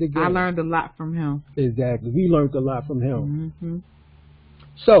 Say it again. I learned a lot from him. Exactly. We learned a lot from him. Mm-hmm.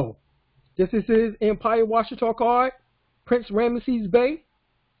 So, this is his Empire Washita card. Prince Ramesses Bey.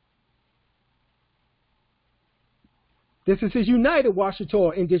 This is his United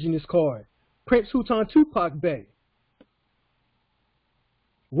Washita Indigenous card. Prince Sultan Tupac Bey.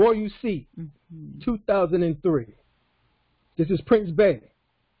 Royal Seat, 2003. This is Prince Bey,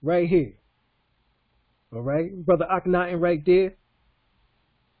 right here. All right, Brother Akhenaten right there.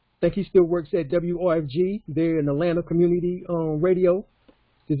 I think he still works at WRFG there in Atlanta Community Radio.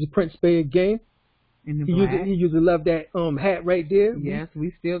 This is Prince Bey again. In the He black. usually love that hat right there. Yes,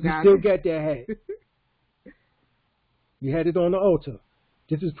 we still got still it. got that hat. We had it on the altar.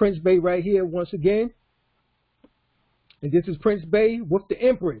 This is Prince Bey right here once again. And this is Prince Bey with the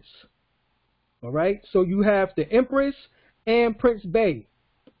Empress. All right, so you have the Empress and Prince Bey.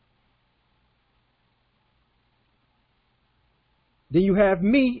 Then you have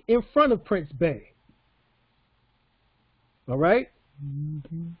me in front of Prince Bey. All right?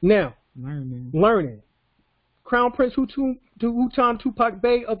 Now, learning. Crown Prince Sultan Tupac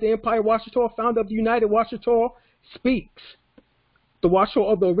Bey of the Empire Washita, founder of the United Washita, speaks. The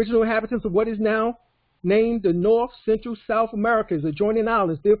Washita of the original inhabitants of what is now named the North, Central, South Americas, adjoining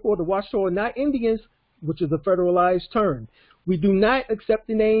islands. Therefore, the Washita are not Indians, which is a federalized term. We do not accept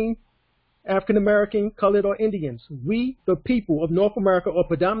the name African American, colored, or Indians. We, the people of North America, are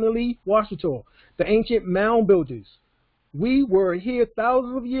predominantly Washita, the ancient mound builders. We were here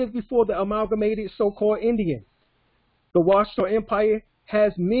thousands of years before the amalgamated so-called Indian. The Washita Empire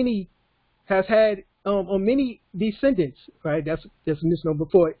has had many descendants. Right, that's a misnomer.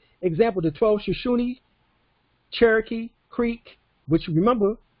 For example, the 12 Shoshone, Cherokee, Creek, which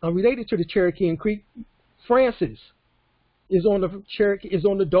remember are related to the Cherokee and Creek. Francis is on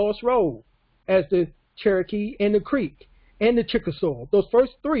the Dawes Road as the Cherokee and the Creek and the Chickasaw. Those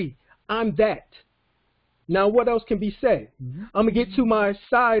first three, I'm that. Now, what else can be said? I'm going to get to my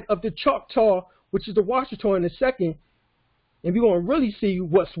side of the Choctaw, which is the Washita, in a second, and we're going to really see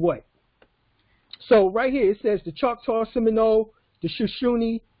what's what. So right here, it says the Choctaw, Seminole, the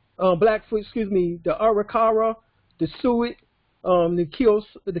Shoshone, Blackfoot, the Arikara, the Sioux,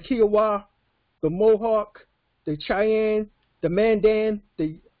 the Kiowa, the Mohawk, the Cheyenne, the Mandan,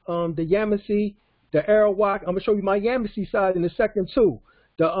 the Yamasee, the Arawak. I'm going to show you my Yamasee side in a second, too.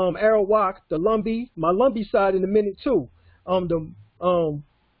 The Arawak, the Lumbee, my Lumbee side in a minute, too. The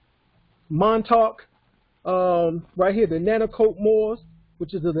Montauk, right here, the Nanacoke Moors,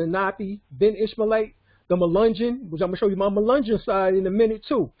 which is the Lenape, Ben Ishmaelite, the Melungeon, which I'm going to show you my Melungeon side in a minute,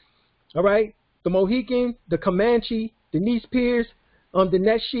 too. All right? The Mohican, the Comanche, the Nez Perce, the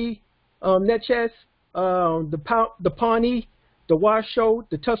Neche, Neches, the Pawnee, the Washoe,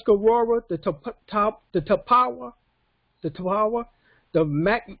 the Tuscarora, the Tapawa, the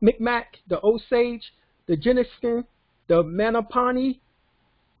Micmac, the Osage, the Genesee, the Manapani,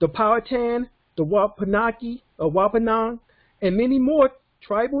 the Powhatan, the Wapanaki, Wapanang, and many more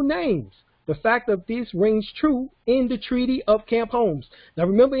tribal names. The fact of this rings true in the Treaty of Camp Holmes. Now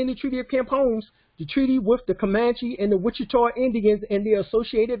remember, in the Treaty of Camp Holmes, the treaty with the Comanche and the Wichita Indians and their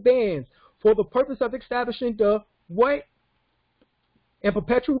associated bands for the purpose of establishing the what? And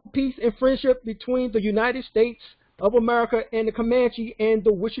perpetual peace and friendship between the United States of America and the Comanche and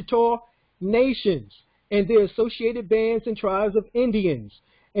the Wichita nations and their associated bands and tribes of Indians.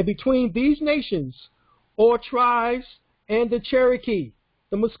 And between these nations or tribes and the Cherokee,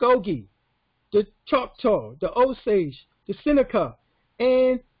 the Muskogee, the Choctaw, the Osage, the Seneca,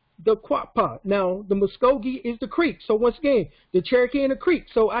 and the Quapaw. Now, the Muskogee is the Creek. So once again, the Cherokee and the Creek.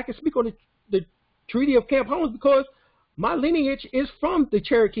 So I can speak on the Treaty of Camp Holmes because my lineage is from the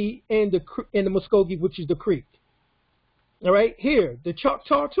Cherokee and the Muskogee, which is the Creek. All right, here, the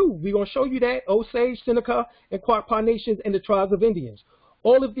Choctaw too. We're going to show you that. Osage, Seneca, and Quapaw nations and the tribes of Indians.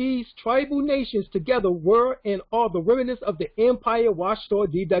 All of these tribal nations together were and are the remnants of the Empire Washita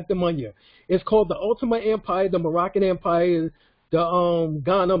Didactamunya. It's called the Ultimate Empire, the Moroccan Empire, the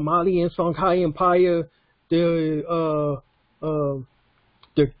Ghana, Mali, and Songhai Empire, the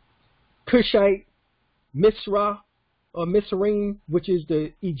Kushite, Misra, or Misraim, which is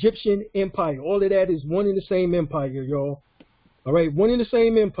the Egyptian Empire. All of that is one and the same empire, y'all. All right, one and the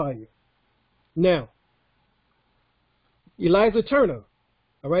same empire. Now, Eliza Turner.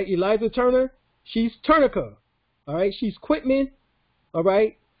 All right, Eliza Turner, she's Turnica. All right, she's Quitman. All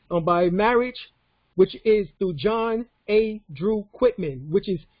right, by marriage, which is through John A. Drew Quitman, which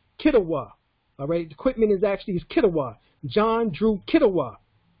is Kitawa. All right, the Quitman is actually Kitawa. John Drew Kitawa.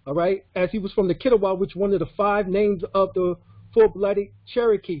 All right, as he was from the Kitawa, which one of the 5 names of the full-blooded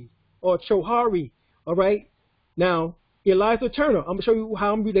Cherokee or Chohari. All right, now Eliza Turner. I'm gonna show you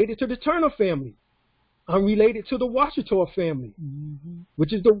how I'm related to the Turner family. I'm related to the Washita family,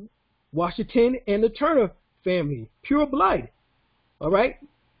 which is the Washington and the Turner family, pure blood. All right,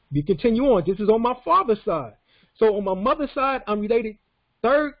 we continue on. This is on my father's side. So on my mother's side, I'm related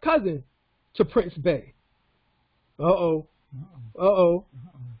 3rd cousin to Prince Bey. Uh-oh. Uh-oh.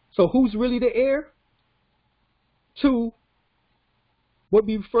 So who's really the heir to what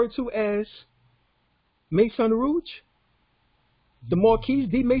we refer to as Maison Rouge? The Marquis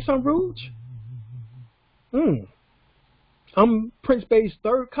de Maison Rouge? I'm Prince Bey's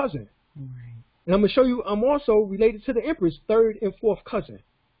third cousin. Right. And I'm going to show you, I'm also related to the Empress, third and fourth cousin.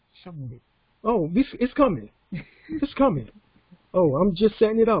 Show me. Oh, it's coming. It's coming. Oh, I'm just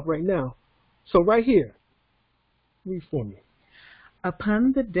setting it up right now. So right here, read for me.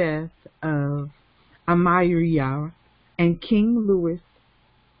 Upon the death of Amayriar and King Louis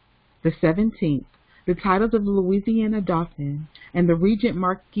XVII, the titles of Louisiana Dauphin and the Regent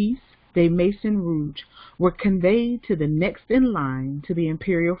Marquis de Maison Rouge were conveyed to the next in line to the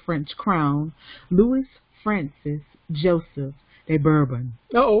imperial French crown, Louis Francis Joseph de Bourbon.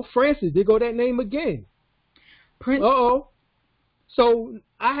 Uh-oh, Francis, there go that name again. Prince. Uh-oh. So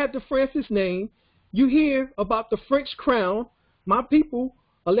I have the Francis name. You hear about the French crown. My people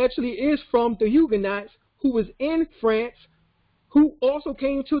allegedly is from the Huguenots who was in France, who also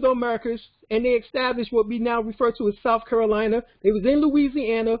came to the Americas, and they established what we now refer to as South Carolina. They was in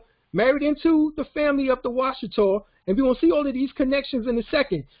Louisiana, married into the family of the Washita, and we're going to see all of these connections in a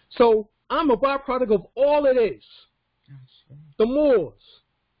second. So I'm a byproduct of all of this. The Moors.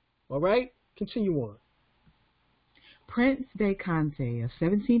 All right? Continue on. Prince de Conte of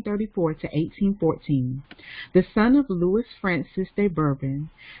 1734 to 1814, the son of Louis Francis de Bourbon,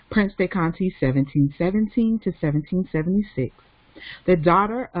 Prince de Conte 1717 to 1776, the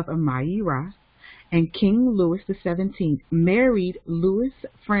daughter of Amayra and King Louis XVII, married Louis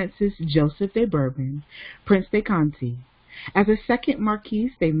Francis Joseph de Bourbon, Prince de Conte. As a second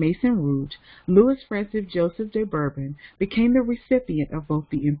Marquis de Maison Rouge, Louis Francis Joseph de Bourbon became the recipient of both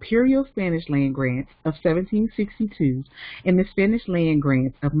the Imperial Spanish Land Grants of 1762 and the Spanish Land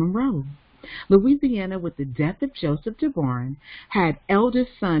Grants of Monroe. Louisiana, with the death of Joseph de Bourbon, had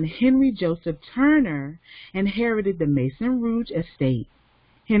eldest son Henry Joseph Turner inherited the Maison Rouge estate.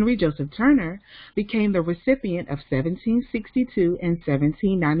 Henry Joseph Turner became the recipient of 1762 and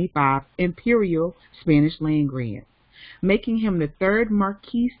 1795 Imperial Spanish Land Grants, making him the third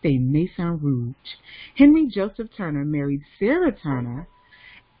Marquis de Maison Rouge. Henry Joseph Turner married Sarah Turner,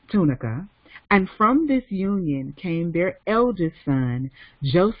 Tunica, and from this union came their eldest son,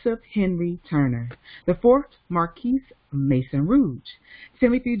 Joseph Henry Turner, the fourth Marquis of Maison Rouge.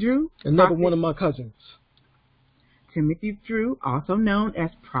 Timothy Drew, another one of my cousins. Timothy Drew, also known as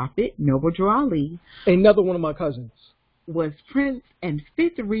Prophet Noble Drew Ali, another one of my cousins, was Prince and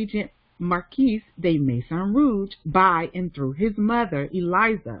fifth Regent Marquis de Maison Rouge by and through his mother,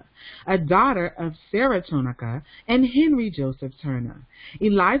 Eliza, a daughter of Sarah Tunica and Henry Joseph Turner.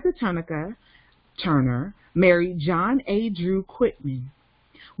 Eliza Turner married John A. Drew Quitman,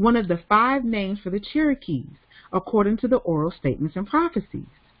 one of the 5 names for the Cherokees, according to the oral statements and prophecies.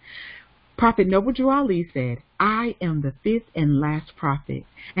 Prophet Noble Drew Ali said, "I am the 5th and last prophet,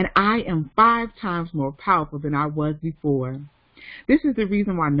 and I am 5 times more powerful than I was before." This is the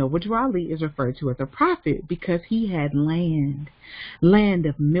reason why Noble Drew Ali is referred to as a prophet, because he had land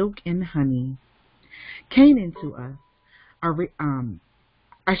of milk and honey. Canaan to us,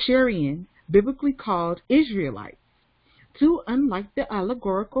 Asherian, biblically called Israelites. 2, unlike the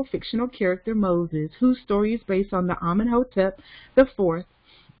allegorical fictional character Moses, whose story is based on the Amenhotep IV,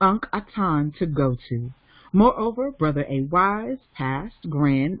 Atan to go to. Moreover, Brother A. Wise, past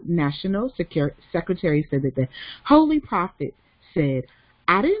Grand National Secretary, said that the Holy Prophet said,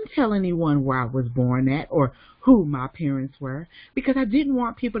 "I didn't tell anyone where I was born at or who my parents were, because I didn't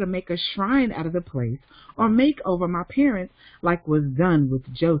want people to make a shrine out of the place or make over my parents like was done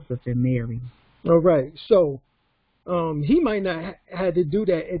with Joseph and Mary." All right, so he might not have had to do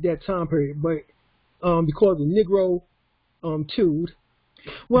that at that time period, but because the Negro tude.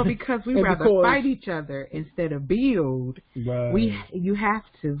 Well, because we rather fight each other instead of build. Right. You have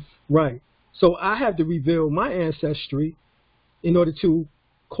to. Right. So I have to reveal my ancestry in order to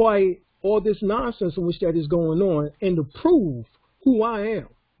quiet all this nonsense in which that is going on and to prove who I am.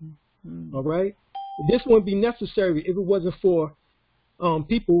 Mm-hmm. All right? This wouldn't be necessary if it wasn't for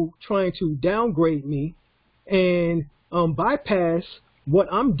people trying to downgrade me and bypass what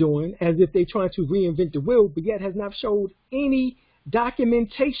I'm doing as if they're trying to reinvent the wheel, but yet has not showed any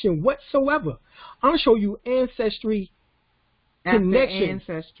documentation whatsoever. I'm going to show you ancestry connections,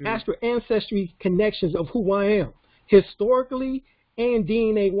 ancestry connections of who I am, historically and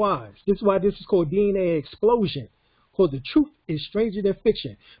DNA wise. This is why this is called DNA explosion, because the truth is stranger than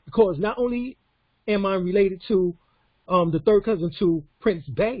fiction. Because not only am I related to the third cousin to Prince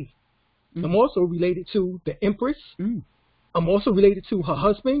Bey, I'm also related to the Empress, I'm also related to her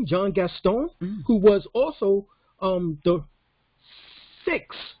husband, John Gaston, who was also the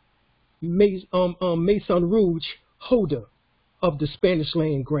 6th Maison Rouge holder of the Spanish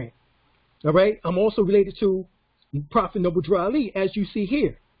land grant. All right. I'm also related to Prophet Noble Drew Ali, as you see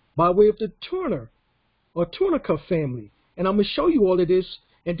here, by way of the Turner or Tunica family. And I'm going to show you all of this.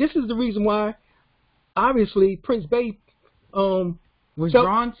 And this is the reason why, obviously, Prince Bey was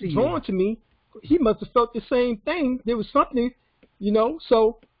drawn to me. He must have felt the same thing. There was something, you know.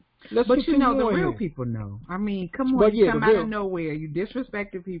 So let's But you know, the real here. people know. I mean, come on, you come out of nowhere. You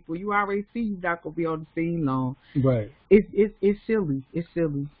disrespected people. You already see you're not gonna be on the scene long. Right. It's silly. It's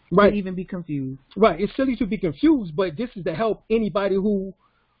silly. Right. To even be confused. Right. It's silly to be confused, but this is to help anybody who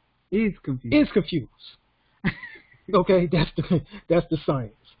is confused. Okay, that's the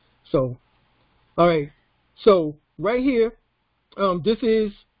science. So, all right. So right here, this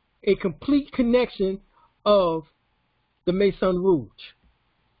is a complete connection of the Maison Rouge.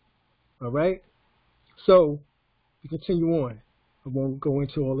 All right. So we continue on. I won't go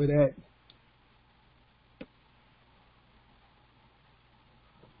into all of that.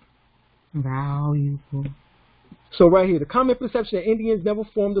 Valuable. So right here, the common perception that Indians never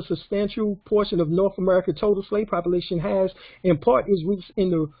formed a substantial portion of North America's total slave population has, in part, its roots in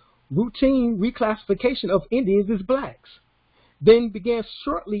the routine reclassification of Indians as blacks. Then began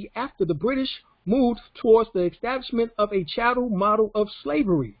shortly after the British moved towards the establishment of a chattel model of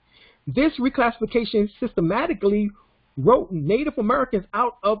slavery. This reclassification systematically wrote Native Americans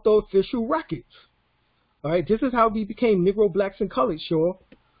out of the official records. All right, this is how we became Negro, blacks, and colored, sure.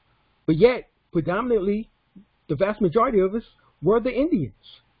 But yet, predominantly, the vast majority of us were the Indians.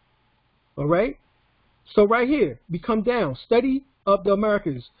 All right? So right here, we come down. Study of the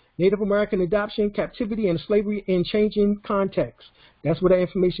Americas. Native American adoption, captivity, and slavery in changing context. That's where that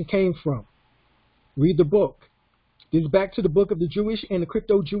information came from. Read the book. This is back to the book of the Jewish and the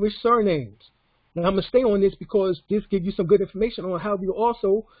crypto-Jewish surnames. Now, I'm going to stay on this because this gives you some good information on how we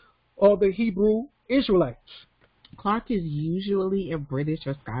also are the Hebrew Israelites. Clark is usually a British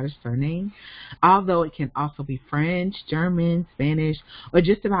or Scottish surname, although it can also be French, German, Spanish, or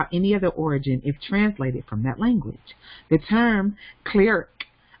just about any other origin if translated from that language. The term cleric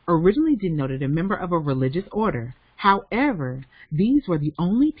originally denoted a member of a religious order. However, these were the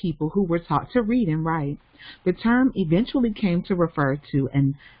only people who were taught to read and write. The term eventually came to refer to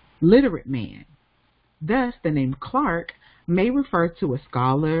an literate man. Thus, the name Clark may refer to a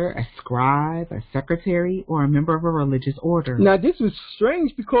scholar, a scribe, a secretary, or a member of a religious order. Now, this is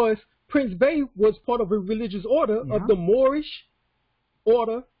strange because Prince Bey was part of a religious order of the Moorish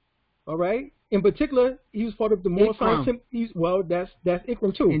order, all right? In particular, he was part of the Moorish science. Well, that's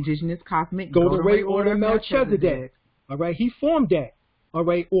Ikram too. Indigenous Cosmic Golden Ray Order Melchizedek. All right, he formed that, all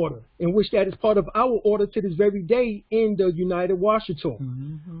right, order, in which that is part of our order to this very day in the United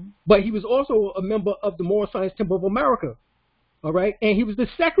Washington. But he was also a member of the Moorish Science Temple of America. All right, and he was the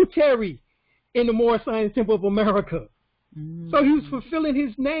secretary in the Moorish Science Temple of America. So he was fulfilling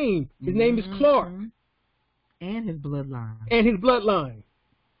his name. His name is Clark. And his bloodline.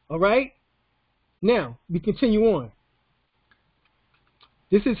 All right? Now, we continue on.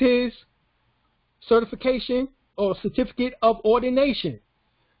 This is his certification or certificate of ordination.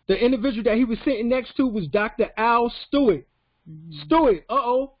 The individual that he was sitting next to was Dr. Al Stewart. Stewart,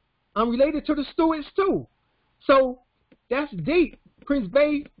 I'm related to the Stewarts too. So, that's deep. Prince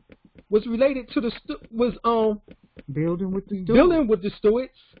Bey was related to building with the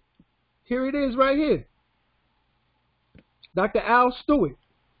Stewarts. Here it is right here. Dr. Al Stewart.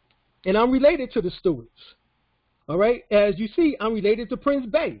 And I'm related to the Stewarts. All right? As you see, I'm related to Prince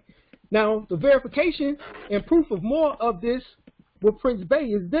Bey. Now, the verification and proof of more of this with Prince Bey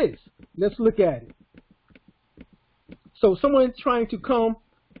is this. Let's look at it. So someone trying to come,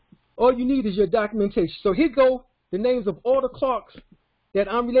 all you need is your documentation. So here go the names of all the Clarks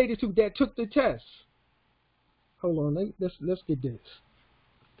that I'm related to that took the test. Hold on, let's get this.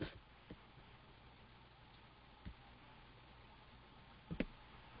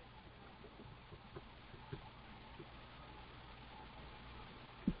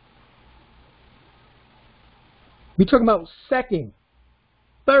 We're talking about second,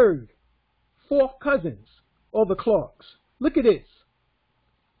 third, fourth cousins of the Clarks. Look at this.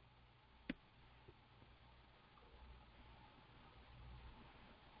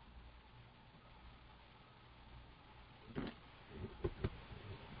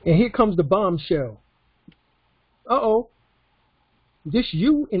 And here comes the bombshell. This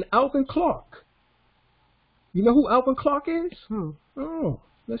you and Alvin Clark. You know who Alvin Clark is? Oh,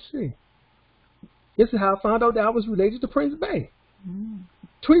 let's see. This is how I found out that I was related to Prince Bey.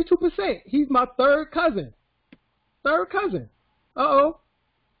 22%. He's my third cousin. Third cousin. Uh-oh.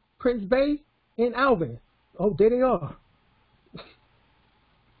 Prince Bey and Alvin. Oh, there they are.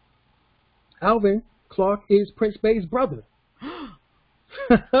 Alvin Clark is Prince Bey's brother.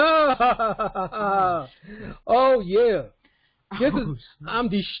 Oh, yeah. I'm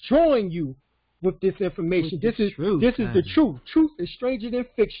destroying you with this information. This is the truth. Truth is stranger than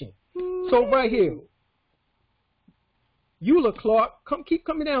fiction. So right here, Eula Clark, keep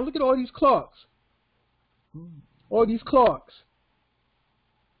coming down. Look at all these Clarks. All these Clarks.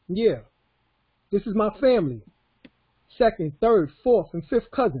 Yeah. This is my family. Second, third, fourth, and fifth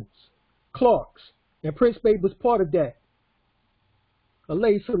cousins. Clarks. And Prince Bey was part of that.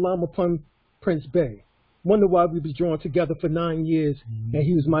 Alayhi salam upon Prince Bey. Wonder why we was drawn together for 9 years, and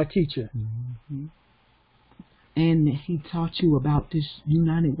he was my teacher. And he taught you about this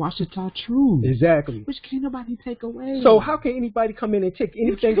United Washita truth. Exactly. Which can't nobody take away. So how can anybody come in and take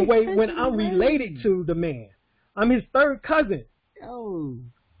anything away when I'm related to the man? I'm his third cousin. Oh.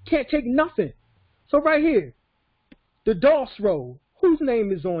 Can't take nothing. So right here, the Doss Road. Whose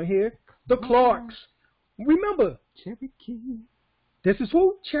name is on here? The Clarks. Remember. Cherokee. This is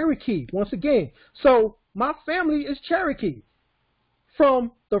who? Cherokee. Once again. So my family is Cherokee.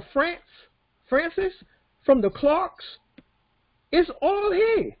 From the Francis, from the Clarks, it's all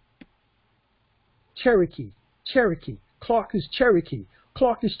here. Cherokee. Clark is Cherokee.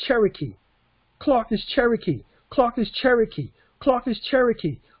 Clark is Cherokee. Clark is Cherokee. Clark is Cherokee. Clark is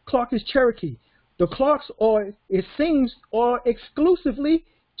Cherokee. Clark is Cherokee. The Clarks are, it seems, are exclusively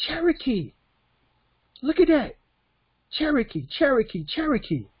Cherokee. Look at that. Cherokee.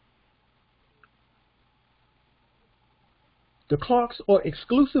 The Clarks are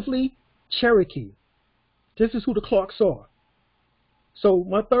exclusively Cherokee. This is who the Clarks are. So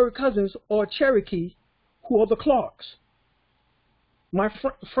my third cousins are Cherokee, who are the Clarks. My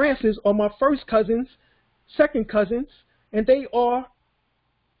Francis are my first cousins, second cousins, and they are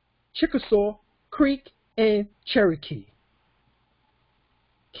Chickasaw, Creek, and Cherokee.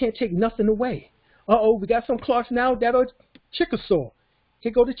 Can't take nothing away. Uh-oh, we got some Clarks now that are Chickasaw.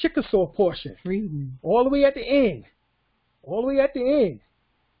 Here go the Chickasaw portion. Freedom. All the way at the end. All the way at the end.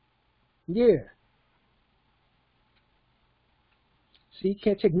 Yeah. See,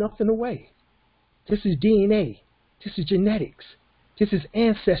 can't take nothing away. This is DNA. This is genetics. This is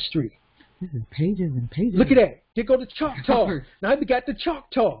ancestry. This is pages and pages. Look at that. Here go the Choctaw. Now we got the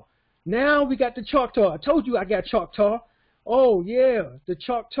Choctaw. I told you I got Choctaw. Oh, yeah. The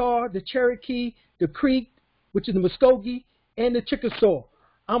Choctaw, the Cherokee, the Creek, which is the Muskogee, and the Chickasaw.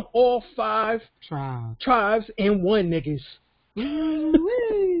 I'm all 5 tribes in one, niggas.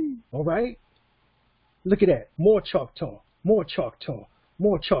 All right? Look at that. More Choctaw.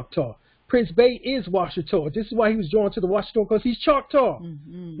 Prince Bey is Washita. This is why he was drawn to the Washita, because he's Choctaw.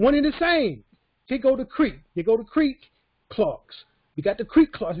 One and the same. Here go the Creek. Clarks. We got the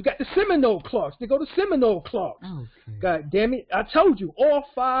Creek Clarks. We got the Seminole Clarks. They go to Seminole Clarks. Okay. God damn it. I told you, all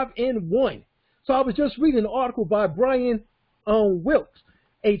 5 in one. So I was just reading an article by Brian Wilkes,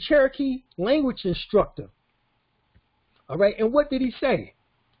 a Cherokee language instructor. All right, and what did he say?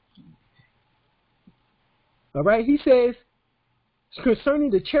 All right, he says,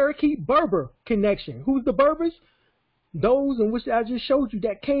 concerning the Cherokee Berber connection. Who's the Berbers? Those in which I just showed you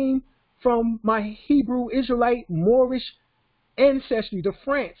that came from my Hebrew Israelite Moorish ancestry, the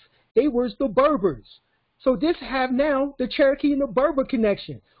France. They were the Berbers. So this have now the Cherokee and the Berber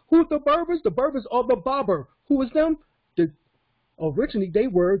connection. Who's the Berbers? The Berbers are the Berber. Who was them? Originally they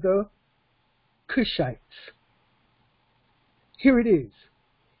were the Cushites. Here it is.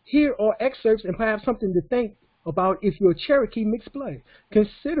 Here are excerpts and perhaps something to think about if you're Cherokee mixed blood,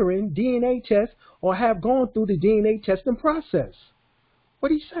 considering DNA tests or have gone through the DNA testing process. What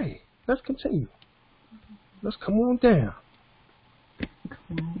do you say? Let's continue. Let's come on down.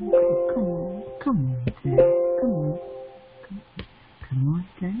 Come on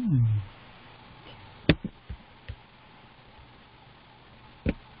down.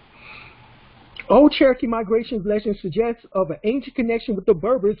 Old Cherokee migration legend suggests of an ancient connection with the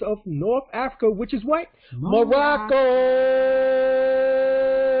Berbers of North Africa, which is what? Morocco.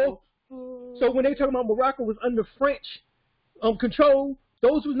 So when they talk about Morocco was under French control,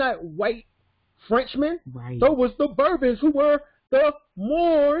 those were not white Frenchmen. Right. Those was the Berbers, who were the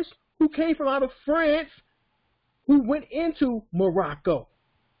Moors who came from out of France, who went into Morocco.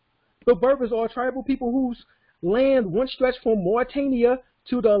 The Berbers are tribal people whose land once stretched from Mauritania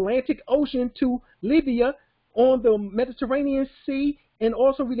to the Atlantic Ocean to Libya on the Mediterranean Sea, and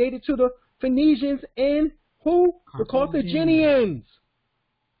also related to the Phoenicians and who? The Carthaginians.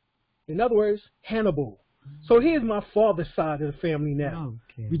 In other words, Hannibal. So here's my father's side of the family now.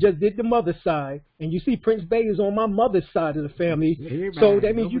 Okay. We just did the mother's side, and you see Prince Bey is on my mother's side of the family. Everybody. So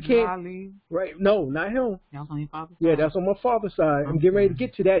that means you Nobody can't. Ali. Right? No, not him. That's on your father's Yeah, side? that's on my father's side. I'm getting ready to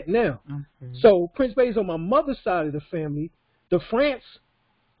get to that now. Okay. So Prince Bey is on my mother's side of the family. The France,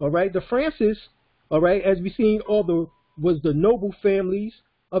 all right, the Francis, all right, as we seen, was the noble families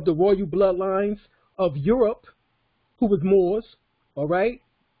of the royal bloodlines of Europe, who was Moors, all right,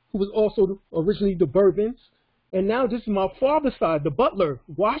 who was also originally the Bourbons. And now this is my father's side, the Butler,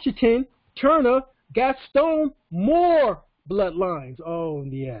 Washington, Turner, Gaston, Moore bloodlines. Oh,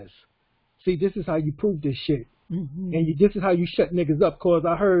 yes. See, this is how you prove this shit. Mm-hmm. And this is how you shut niggas up, because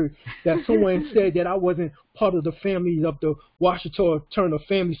I heard that someone said that I wasn't part of the families of the Washington Turner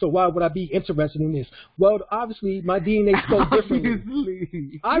family, so why would I be interested in this? Well, obviously, my DNA spoke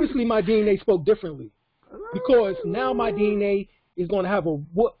differently. Obviously, my DNA spoke differently, because now my DNA is going to have a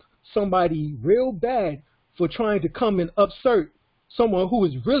whoop somebody real bad for trying to come and assert someone who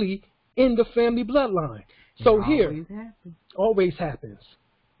is really in the family bloodline. So here, always happens.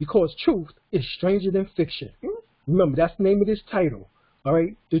 Because truth is stranger than fiction. Remember, that's the name of this title. All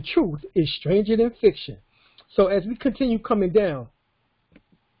right? The truth is stranger than fiction. So as we continue coming down,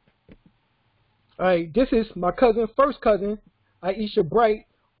 all right, this is my cousin, first cousin, Aisha Bright,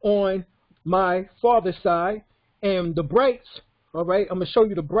 on my father's side. And the Brights, all right, I'm going to show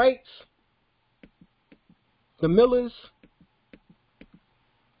you the Brights, the Millers,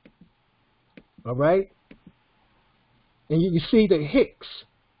 all right? And you can see the Hicks.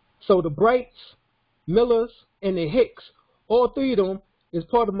 So the Brights, Millers, and the Hicks, all three of them is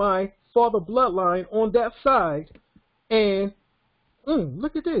part of my father bloodline on that side. And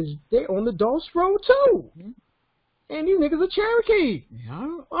look at this. They're on the Dulce Road too. And these niggas are Cherokee.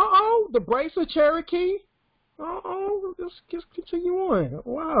 Yeah. Uh-oh. The Brights are Cherokee. Uh-oh. Let's just continue on.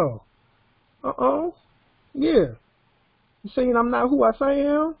 Wow. Uh-oh. Yeah. You saying I'm not who I say I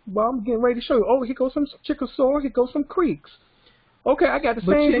am? Well, I'm getting ready to show you. Oh, here goes some Chickasaw. Here goes some Creeks. Okay, I got the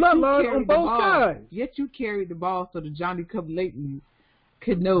same bloodline on both sides. Yet you carried the ball so the Johnny Come Lately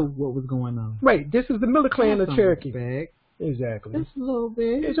could know what was going on. Right, this is the Miller clan of Cherokee. Respect. Exactly. Just a little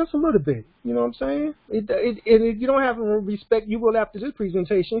bit. It's just a little bit. You know what I'm saying? And if you don't have respect, you will after this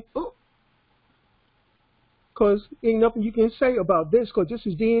presentation. Because ain't nothing you can say about this, because this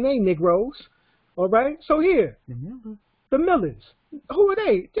is DNA, Negroes. All right? So here, the Millers. Who are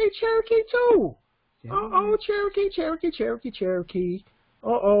they? They Cherokee too. Uh-oh, Cherokee.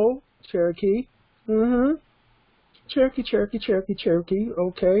 Uh-oh, Cherokee. Cherokee.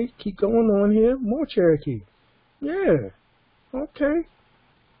 Okay, keep going on here. More Cherokee. Yeah. Okay.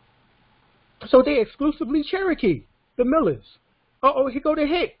 So they exclusively Cherokee, the Millers. Uh-oh, here go the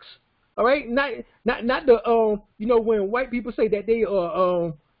Hicks. All right? Not the, you know, when white people say that they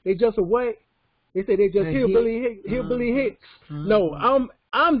just a what? They say they just hillbilly Hicks. No,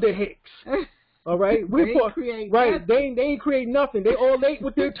 I'm the Hicks. All right, they ain't create nothing. They all late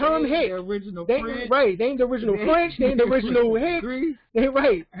with their term Hicks. The original French. Right, they ain't the original French. They ain't the original Hicks. We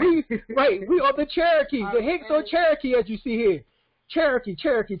are the Cherokee. The Hicks are Cherokee, as you see here. Cherokee.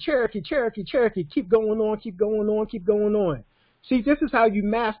 Keep going on. See, this is how you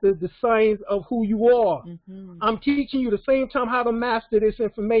master the science of who you are. I'm teaching you the same time how to master this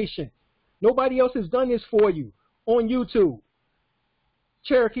information. Nobody else has done this for you on YouTube.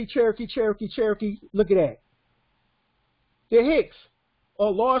 Cherokee. Look at that. The Hicks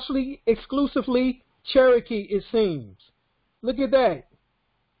are largely, exclusively Cherokee, it seems. Look at that.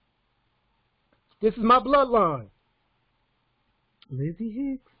 This is my bloodline. Lizzie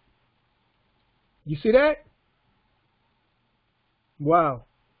Hicks. You see that? Wow.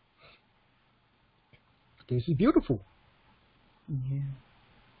 This is beautiful. Yeah.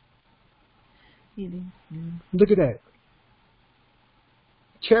 Look at that.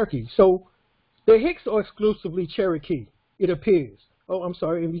 Cherokee. So the Hicks are exclusively Cherokee, it appears. Oh, I'm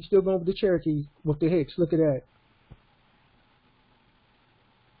sorry. And we're still going with the Cherokee with the Hicks. Look at that.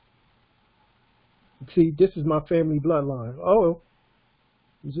 See, this is my family bloodline. Oh,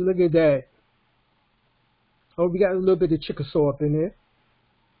 look at that. Oh, we got a little bit of Chickasaw up in there.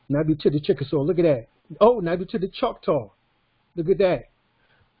 Now be to the Chickasaw. Look at that. Oh, now be to the Choctaw. Look at that.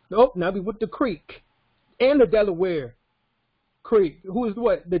 Oh, now be with the Creek and the Delaware Creek. Who is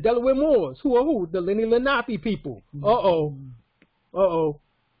what? The Delaware Moors. Who are who? The Lenni Lenape people. Uh-oh.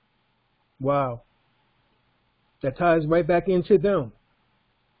 Wow. That ties right back into them.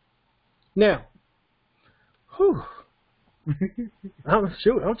 Now,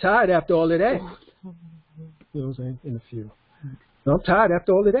 I'm tired after all of that. You know what I'm saying? In a few. I'm tired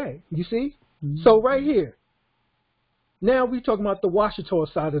after all of that. You see? So right here. Now we're talking about the Washington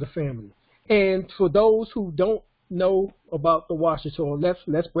side of the family. And for those who don't know about the Washita,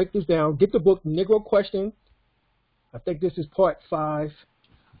 let's break this down. Get the book Negro Question. I think this is part 5.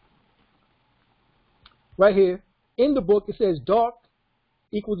 Right here. In the book, it says dark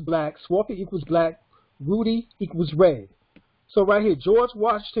equals black, swarthy equals black, ruddy equals red. So right here, George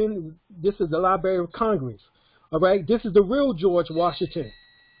Washington, this is the Library of Congress. All right, this is the real George Washington.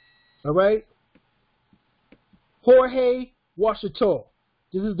 All right, Jorge Washita.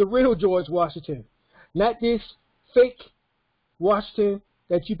 This is the real George Washington, not this fake Washington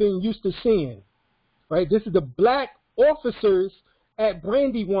that you've been used to seeing. Right, this is the black officers at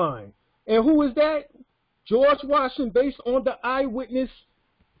Brandywine. And who is that? George Washington, based on the eyewitness,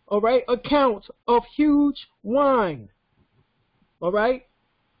 all right, account of huge wine. All right,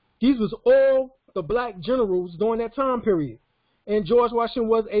 these was all the black generals during that time period, and George Washington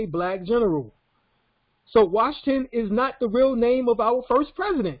was a black general. So Washington is not the real name of our first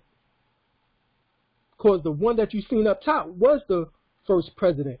president, because the one that you seen up top was the first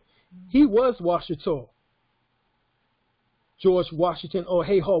president. He was Washita, George Washington, or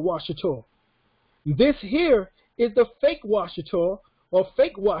Haha Washita. This here is the fake Washita, or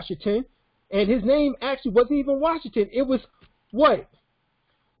fake Washington, and his name actually wasn't even Washington. It was what?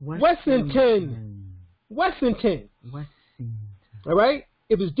 Wessington. All right?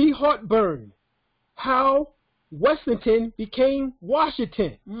 It was D. Hartburn. How Wessington became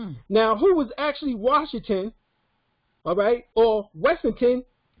Washington. Now, who was actually Washington, all right, or Wessington,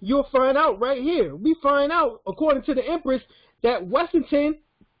 you'll find out right here. We find out, according to the Empress, that Wessington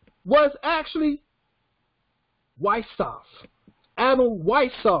was actually Weissoff, Adam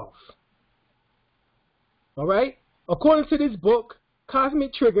Weissoff. All right? According to this book,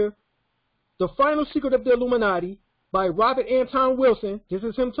 Cosmic Trigger, The Final Secret of the Illuminati, by Robert Anton Wilson, this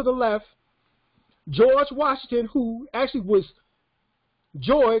is him to the left, George Washington, who actually was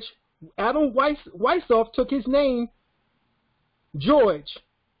George, Adam Weissoff took his name, George,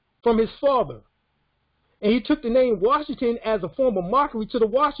 from his father. And he took the name Washington as a form of mockery to the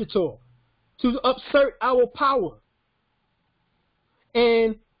Washita, to assert our power.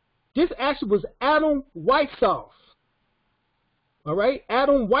 And this actually was Adam Weissoff. All right,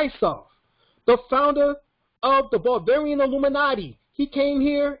 Adam Weissoff, the founder of the Bavarian Illuminati. He came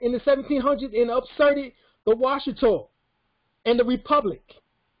here in the 1700s and asserted the Washita and the Republic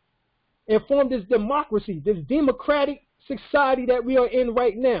and formed this democracy, this democratic society that we are in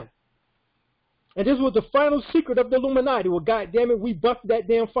right now. And this was the final secret of the Illuminati. Well, goddammit, we busted that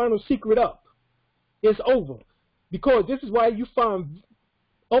damn final secret up. It's over. Because this is why you find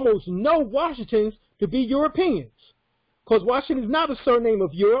almost no Washingtons to be Europeans. Because Washington is not a surname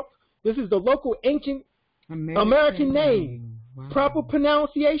of Europe. This is the local ancient American name. Wow. Proper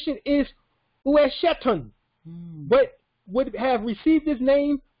pronunciation is Ueshetan. But would have received his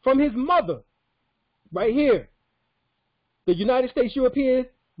name from his mother. Right here. The United States European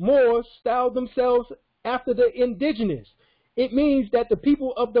Moors styled themselves after the indigenous. It means that the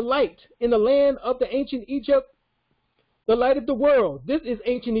people of the light in the land of the ancient Egypt, the light of the world. This is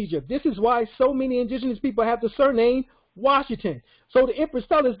ancient Egypt. This is why so many indigenous people have the surname Washington. So the Empress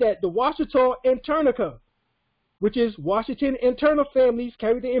tells us that the Washita and Ternica, which is Washington and Turner families,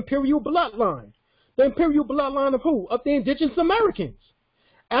 carry the imperial bloodline. The imperial bloodline of who? Of the indigenous Americans.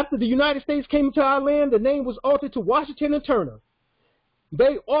 After the United States came into our land, the name was altered to Washington and Turner.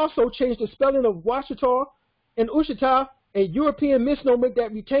 They also changed the spelling of Washita and Ushita, a European misnomer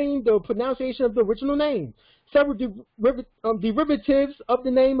that retained the pronunciation of the original name. Several derivatives of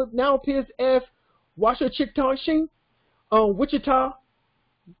the name now appears as Washachitashing, Wichita,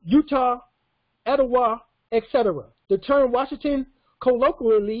 Utah, Etowah, etc. The term Washington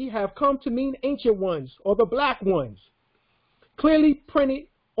colloquially have come to mean ancient ones or the black ones. Clearly printed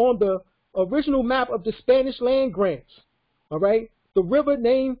on the original map of the Spanish land grants. All right, the river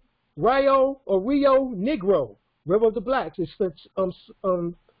named Rio or Rio Negro, River of the Blacks, is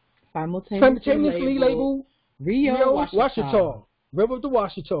simultaneously labeled Rio Washita, River of the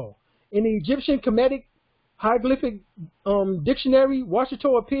Washita. In the Egyptian Kemetic hieroglyphic dictionary,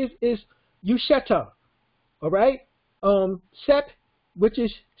 Washita appears as Usheta. All right, Sep, which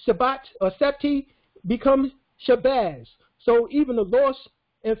is Shabbat or Septi, becomes Shabazz. So even the lost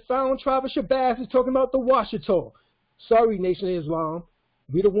and found tribe of Shabazz is talking about the Washita. Sorry, Nation of Islam,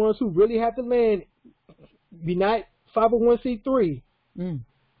 we the ones who really have the land. We not 501c3.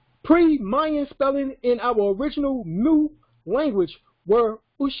 Pre-Mayan spelling in our original Mu language were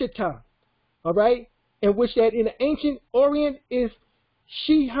Ushita, all right, and which that in the ancient Orient is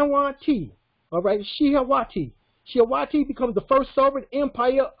Shihawati, all right, Shihawati. Shihawati becomes the first sovereign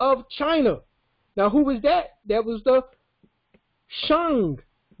empire of China. Now, who was that? That was the Shang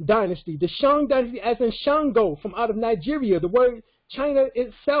dynasty. The Shang dynasty, as in Shango, from out of Nigeria. The word China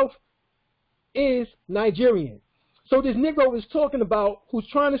itself is Nigerian. So this Negro is talking about who's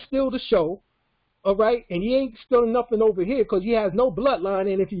trying to steal the show, all right? And he ain't stealing nothing over here because he has no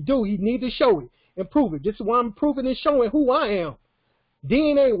bloodline, and if he do, he need to show it and prove it. This is why I'm proving and showing who I am,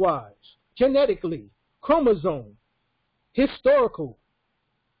 DNA-wise, genetically, chromosome, historical,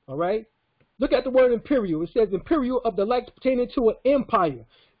 all right? Look at the word imperial. It says imperial of the likes pertaining to an empire.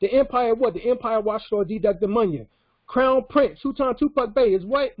 The empire what? The empire Washington D. Munyon. Crown Prince, Sultan Tupac Bey is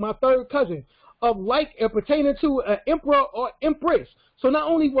what? My third cousin. Of like pertaining to an emperor or empress. So not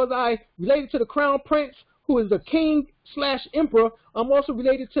only was I related to the Crown Prince, who is the king/emperor, I'm also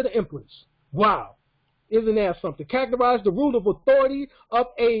related to the empress. Wow. Isn't that something? Characterize the rule of authority of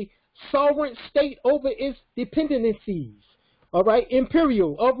a sovereign state over its dependencies. All right.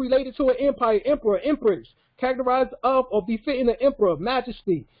 Imperial, of related to an empire, emperor, empress. Characterized of or befitting the emperor,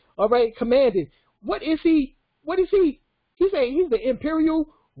 majesty. All right. Commanded. What is he? What is he? He's saying he's the imperial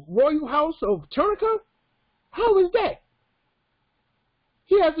royal house of Turnica? How is that?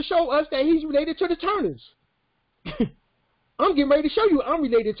 He has to show us that he's related to the Turners. I'm getting ready to show you I'm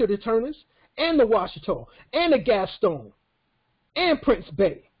related to the Turners and the Washita and the Gaston and Prince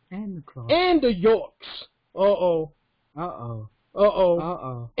Bey and the Clark and the Yorks. Uh-oh. Uh-oh. Uh-oh.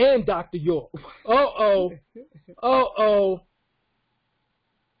 Uh-oh. And Dr. York. Uh-oh. Uh-oh.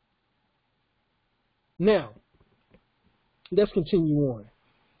 Now, let's continue on.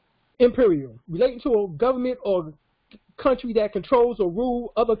 Imperial, relating to a government or country that controls or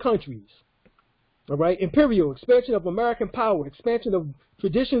rule other countries. All right. Imperial, expansion of American power, expansion of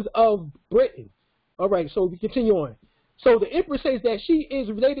traditions of Britain. All right. So we continue on. So the Empress says that she is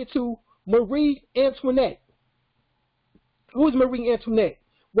related to Marie Antoinette. Who is Marie Antoinette?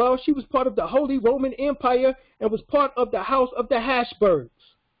 Well, she was part of the Holy Roman Empire and was part of the House of the Habsburgs.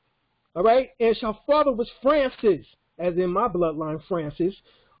 All right. And her father was Francis, as in my bloodline, Francis,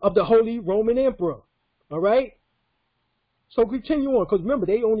 of the Holy Roman Emperor. All right? So continue on, because remember,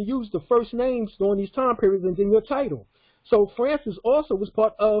 they only use the first names during these time periods and then your title. So Francis also was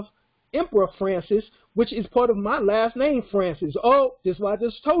part of Emperor Francis, which is part of my last name, Francis. Oh, this is why I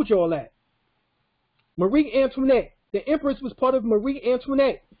just told you all that. Marie Antoinette. The Empress was part of Marie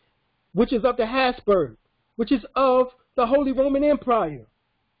Antoinette, which is of the Habsburg, which is of the Holy Roman Empire.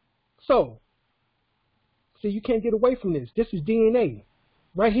 So, see, you can't get away from this. This is DNA.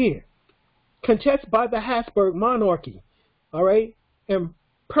 Right here. Contested by the Habsburg monarchy. All right. And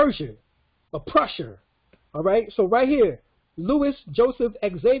Persia. Or Prussia. All right. So right here. Louis Joseph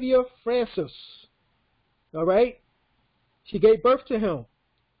Xavier Francis. All right. She gave birth to him.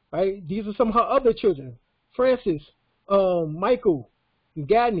 All right. These are some of her other children. Francis. Michael.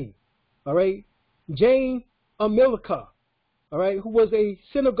 Gadney. All right. Jane Amilcar. All right, who was a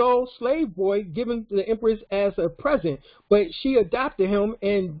Senegal slave boy given to the Empress as a present, but she adopted him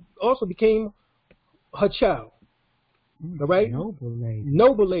and also became her child. All right, noble lady.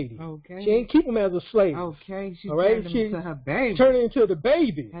 Noble lady. Okay. She ain't keep him as a slave. Okay, she all right? turned him into her baby. Turned him into the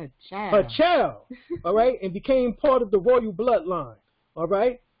baby. Her child. Her child. All right, and became part of the royal bloodline. All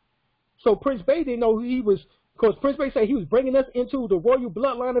right. So Prince Bey didn't know who he was, because Prince Bey said he was bringing us into the royal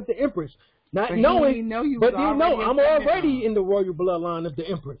bloodline of the Empress. Not knowing, but didn't know I'm already in the royal bloodline of the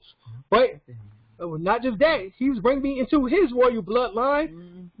Empress. But not just that, he was bringing me into his royal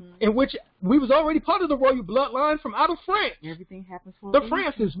bloodline, in which we was already part of the royal bloodline from out of France. Everything happens for the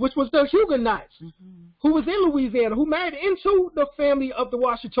Francis, which was the Huguenots, who was in Louisiana, who married into the family of the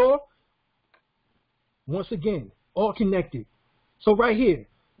Washita. Once again, all connected. So right here,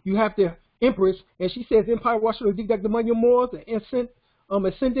 you have the Empress, and she says Empire Washita Dig the Munyon Moors, the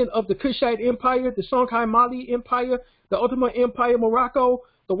ascendant of the Kushite Empire, the Songhai Mali Empire, the Ottoman Empire, Morocco,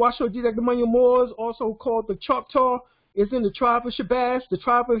 the Washita Dig the Munyon Moors, also called the Choctaw, is in the tribe of Shabazz, the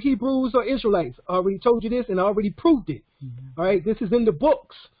tribe of Hebrews or Israelites. I already told you this and I already proved it. All right, this is in the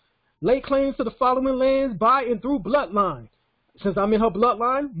books. Lay claims to the following lands by and through bloodline. Since I'm in her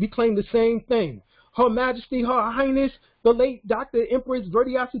bloodline, we claim the same thing. Her Majesty, Her Highness, the late Dr. Empress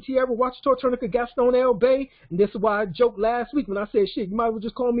Verdiasi Tierra, Washita Turnica Gaston El-Bey. And this is why I joked last week when I said, shit, you might as well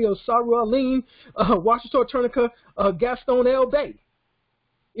just call me Osaru Alim, Washita Turnica Gaston El-Bey.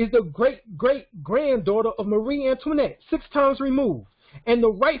 Is the great-great-granddaughter of Marie Antoinette, 6 times removed, and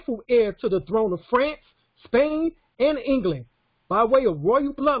the rightful heir to the throne of France, Spain, and England by way of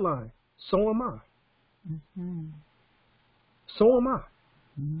royal bloodline. So am I. So am I.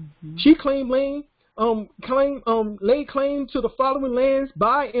 She laid claim to the following lands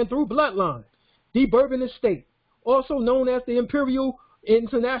by and through bloodline. The Bourbon Estate, also known as the Imperial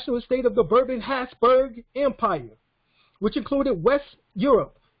International Estate of the Bourbon Habsburg Empire, which included West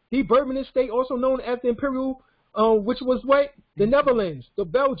Europe, The Bourbon state, also known as the Imperial, which was what? The Netherlands, the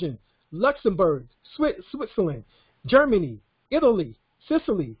Belgium, Luxembourg, Switzerland, Germany, Italy,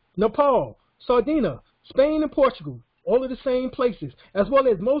 Sicily, Nepal, Sardinia, Spain, and Portugal. All of the same places, as well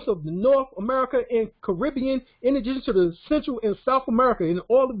as most of the North America and Caribbean, in addition to the Central and South America, and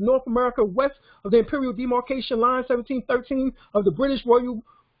all of North America west of the Imperial Demarcation Line 1713 of the British Royal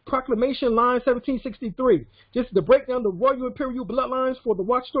Proclamation Line 1763. This is the breakdown of the Royal Imperial bloodlines for the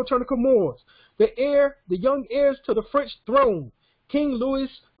Washington Turnica Moors. The young heirs to the French throne. King Louis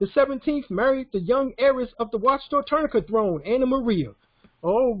XVII married the young heiress of the Washington Turnica throne, Anna Maria.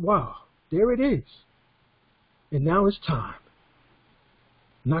 Oh, wow. There it is. And now it's time.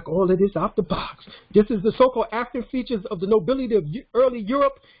 Knock all of this out the box. This is the so-called African features of the nobility of early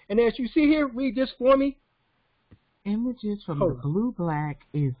Europe. And as you see here, read this for me. Images from the blue-black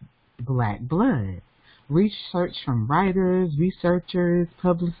is black blood. Research from writers, researchers,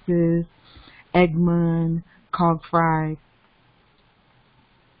 publicists, Egmont, Cogfry.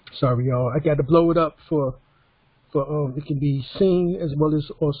 Sorry, y'all. I got to blow it up for it can be seen as well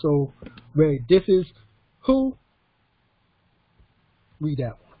as also read. This is who? Read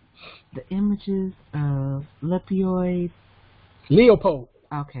that one. The images of Leopold. Leopold.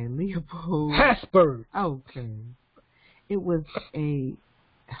 Okay, Leopold. Habsburg. Okay. It was a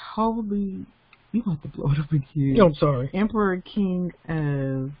holy. You have to blow it up again. I'm sorry. Emperor King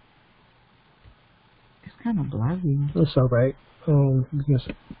of. It's kind of blurry. That's all right. You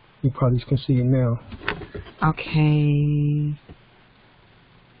probably can see it now. Okay.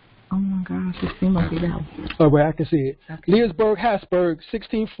 Oh my gosh, it seems like it out. All right, I can see it. Okay. Leopold Habsburg,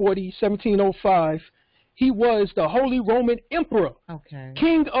 1640, 1705. He was the Holy Roman Emperor, okay,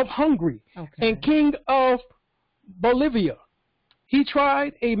 King of Hungary, okay, and King of Bolivia. He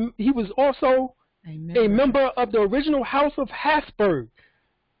was also a member of the original House of Habsburg,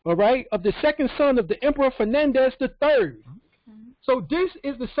 all right, of the second son of the Emperor Fernandez III. Okay. So this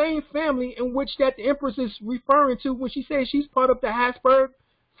is the same family in which that the Empress is referring to when she says she's part of the Habsburg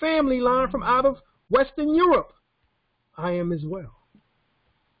family line from out of Western Europe. I am as well.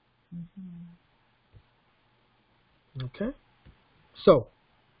 Okay. So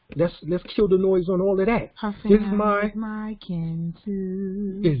let's kill the noise on all of that. This is my kin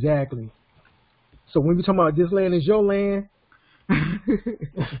too. Exactly. So when we talking about this land is your land,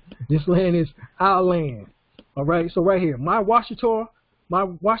 this land is our land. All right. So right here, my Washington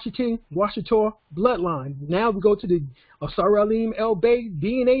bloodline. Now we go to the Alim El-Bey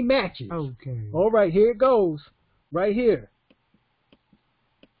DNA matches. Okay. All right, here it goes. Right here.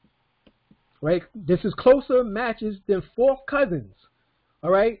 Right. This is closer matches than fourth cousins.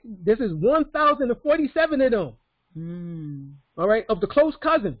 All right. This is 1,047 of them. All right, of the close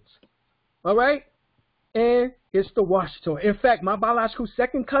cousins. All right. And it's the Washington. In fact, my biological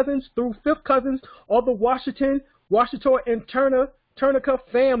second cousins through fifth cousins are the Washington and Turnica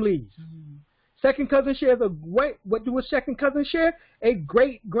families. Second cousin shares what do a second cousin share? A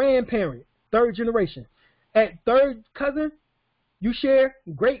great grandparent, third generation. At third cousin, you share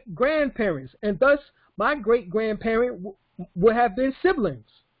great grandparents, and thus my great grandparent would have been siblings.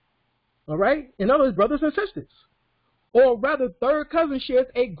 All right, in other words, brothers and sisters. Or rather, third cousin shares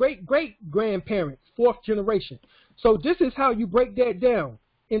a great grandparent, fourth generation. So this is how you break that down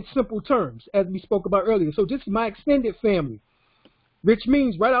in simple terms, as we spoke about earlier. So this is my extended family, which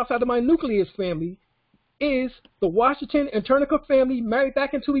means right outside of my nucleus family is the Washington and Turnica family married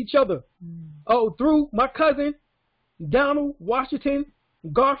back into each other. Oh, through my cousin Donald Washington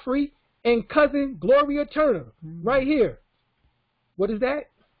Godfrey and cousin Gloria Turner, right here. What is that?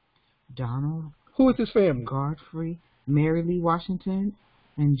 Donald. Who is his family? Godfrey, Mary Lee Washington,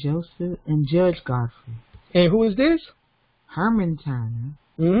 and Joseph and Judge Godfrey. And who is this? Herman Turner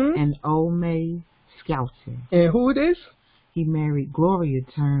and Old May Skelton. And who it is? He married Gloria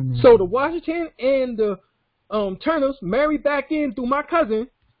Turner. So the Washington and the Turners married back in through my cousin.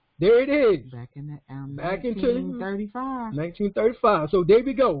 There it is. Back in the back 1935. 1935. So there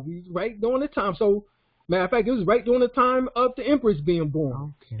we go. We right during the time. So matter of fact, it was right during the time of the Empress being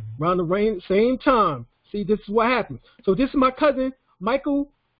born. Okay. Around the same time. See, this is what happened. So this is my cousin Michael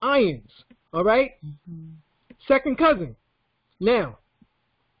Irons. All right. Second cousin. Now,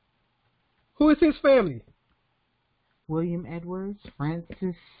 who is his family? William Edwards,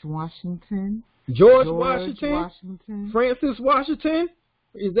 Francis Washington, George Washington, Francis Washington,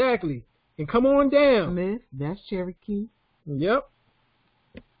 exactly. And come on down. Smith, that's Cherokee. Yep.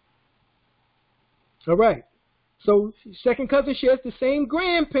 All right. So second cousin shares the same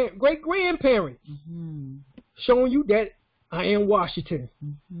great grandparent, showing you that I am Washington.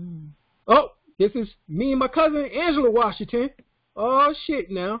 Oh, this is me and my cousin Angela Washington. Oh,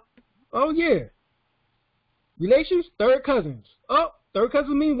 shit now. Oh, yeah. Relations, third cousins. Oh, third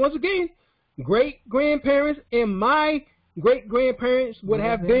cousins mean, once again, great-grandparents and my great-grandparents would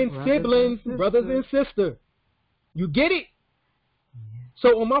have been siblings, brothers and sisters. You get it?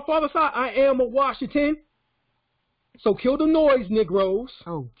 So on my father's side, I am a Washington. So kill the noise, Negroes.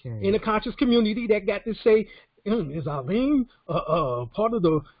 Okay. In the conscious community that got to say, is Alim part of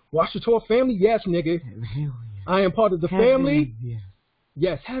the Washington family? Yes, nigga. Yeah. I am part of the family. Yes.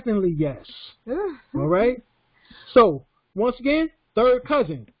 Yes, heavenly, yes. All right? So, once again, third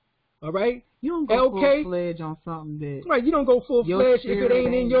cousin. All right? You don't go full-fledged on something that... Right, you don't go full-fledged if it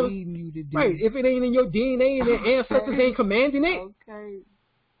ain't in your... Right, if it ain't in your DNA and your ancestors ain't commanding it. Okay.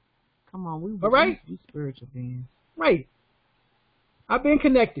 Come on, we spiritual beings. Right. I've been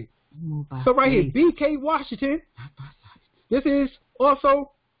connected. So right here, B.K. Washington. This is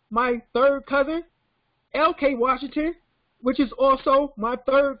also my third cousin, L.K. Washington, which is also my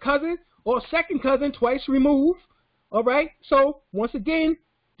third cousin or second cousin twice removed. All right. So once again,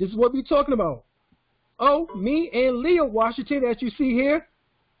 this is what we're talking about. Oh, me and Leah Washington, as you see here,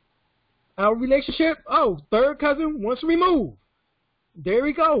 our relationship. Oh, third cousin once removed. There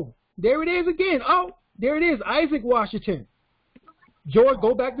we go. There it is again. Oh, there it is. Isaac Washington. George,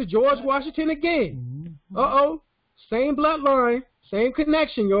 go back to George Washington again. Uh-oh. Same bloodline, same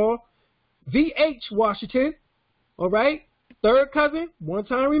connection, y'all. V.H. Washington. All right. Third cousin, one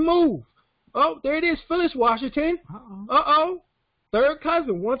time removed. Oh, there it is. Phyllis Washington. Uh-oh. Third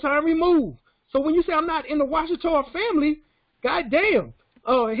cousin, one time removed. So when you say I'm not in the Washington family, goddamn.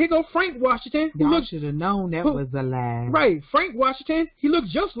 Oh, here go Frank Washington. Y'all should have known that was a lie. Right. Frank Washington, he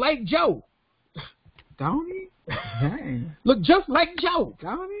looks just like Joe. Don't he? Dang. Look just like Joe.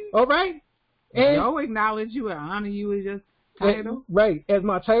 Don't he? All right. And Joe acknowledge you and honor you as your title. Right. As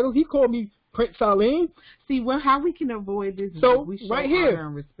my title. He called me Prince Alim. See, well, how we can avoid this is we show right here, honor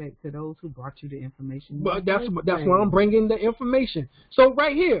and respect to those who brought you the information. Well, that's why I'm bringing the information. So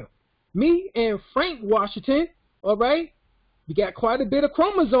right here, me and Frank Washington, all right, we got quite a bit of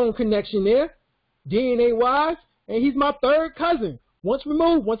chromosome connection there, DNA-wise, and he's my third cousin. Once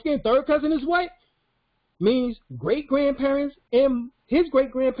removed, once again, third cousin is what? Means great-grandparents and his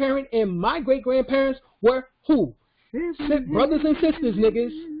great-grandparent and my great-grandparents were who? Brothers and sisters,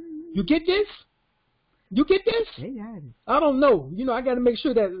 niggas. You get this? You get this? I don't know. You know, I got to make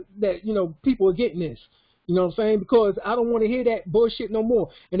sure that you know, people are getting this. You know what I'm saying? Because I don't want to hear that bullshit no more.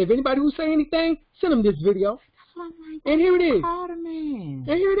 And if anybody who say anything, send them this video. And here it is. And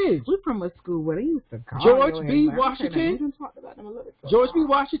here it is. We're from a school where they used to call George B. Washington. George B.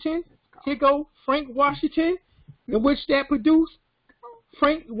 Washington. Here go Frank Washington, in which that produced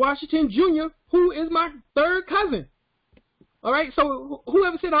Frank Washington Jr., who is my third cousin. All right, so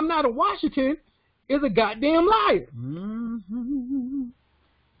whoever said I'm not a Washington is a goddamn liar.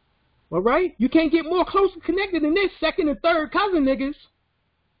 All right, you can't get more closely connected than this second and third cousin niggas.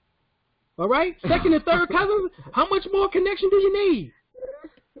 All right, second and third cousins, how much more connection do you need?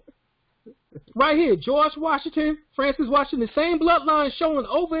 Right here, George Washington, Francis Washington, the same bloodline showing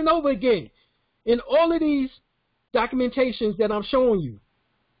over and over again in all of these documentations that I'm showing you.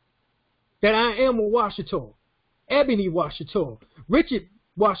 That I am a Washington, Ebony Washington, Richard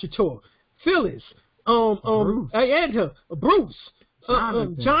Washington, Phyllis, Bruce,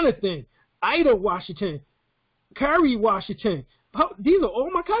 Jonathan, Ida Washington, Curry Washington. These are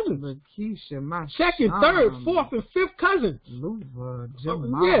all my cousins. Lakeisha, my second, third, fourth, and fifth cousins. Luva,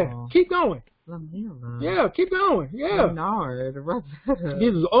 yeah, keep going. Lamila. Yeah, keep going. Yeah.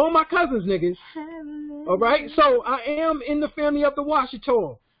 These are all my cousins, niggas. All right, so I am in the family of the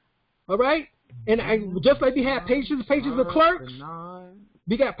Washington. All right, and I just like we have pages of clerks.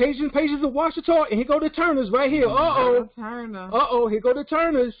 We got pages of Washington, and here go the Turners right here. Here go the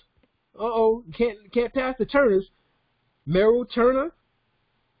Turners. Can't pass the Turners. Merrill Turner.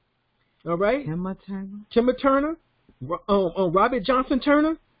 All right. Timma Turner. Robert Johnson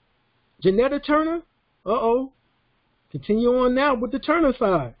Turner. Janetta Turner. Continue on now with the Turner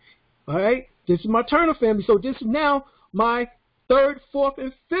side. All right. This is my Turner family. So this is now my third, fourth,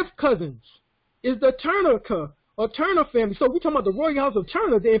 and fifth cousins. Is the Turner family. So we're talking about the Royal House of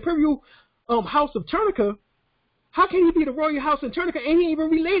Turner, the Imperial House of Turner. How can he be the Royal House of Turner and he ain't even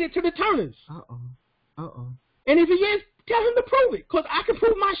related to the Turners? And if he is, tell him to prove it, because I can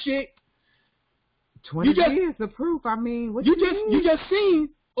prove my shit. 20 years of proof. I mean, what you just seen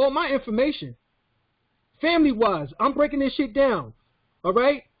all my information. Family-wise, I'm breaking this shit down. All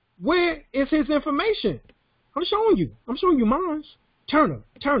right? Where is his information? I'm showing you. I'm showing you mine. Turner.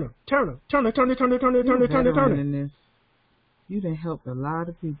 You done helped a lot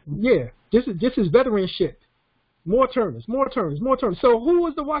of people. Yeah. This is veteranship. More Turners, more Turners, more Turners. So who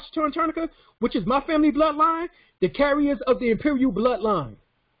was the Washington Turner, which is my family bloodline? The carriers of the imperial bloodline.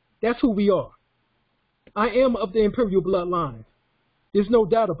 That's who we are. I am of the imperial bloodline. There's no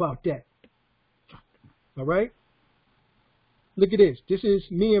doubt about that. All right? Look at this. This is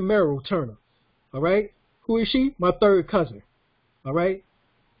me and Meryl Turner. All right? Who is she? My third cousin. All right?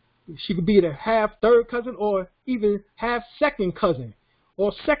 She could be the half third cousin or even half second cousin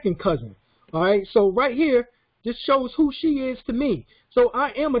or second cousin. All right? So right here, this shows who she is to me. So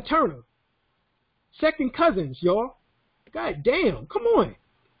I am a Turner. Second cousins, y'all. God damn. Come on.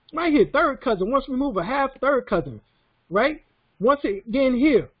 Right here, third cousin. Once removed, a half third cousin. Right? Once again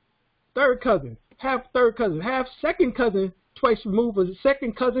here, third cousin, half third cousin, half second cousin, twice removed, a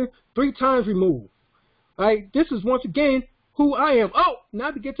second cousin, 3 times removed. All right? This is once again who I am. Oh, now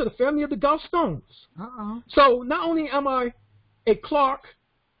to get to the family of the Galstones. So not only am I a Clark,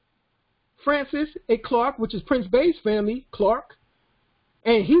 Francis A. Clark, which is Prince Bey's family, Clark,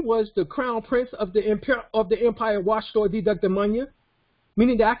 and he was the crown prince of the empire Washington D.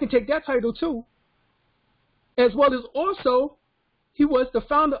 meaning that I can take that title too, as well as also he was the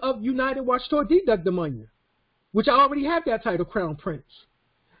founder of United Washington D. which I already have that title, crown prince.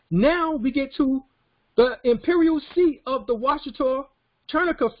 Now we get to the imperial seat of the Washington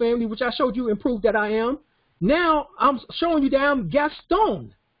Turner family, which I showed you and proved that I am. Now I'm showing you that I'm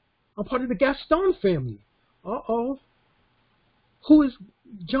Gaston. I'm part of the Gaston family. Uh-oh. Who is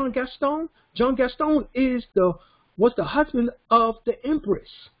John Gaston? John Gaston was the husband of the Empress.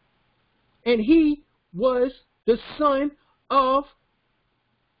 And he was the son of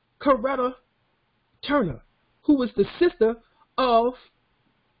Khadirah Turner, who was the sister of,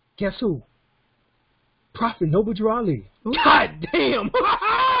 guess who? Prophet Noble Drew Ali. God damn!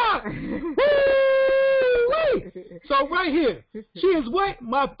 So right here, she is what?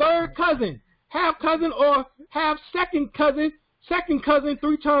 My third cousin, half cousin or half second cousin,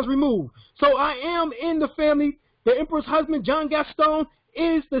 3 times removed. So I am in the family. The Emperor's husband, John Gaston,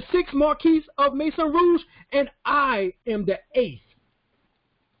 is the 6th Marquis of Maison Rouge, and I am the 8th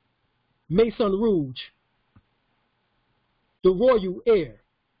Maison Rouge, the royal heir,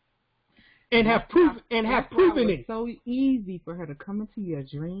 and have proven it. So easy for her to come into your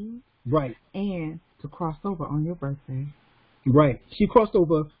dreams, right, and to cross over on your birthday. Right. She crossed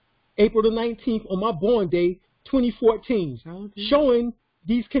over April the 19th on my born day, 2014, showing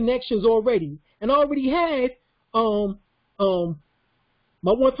these connections already. And I already had my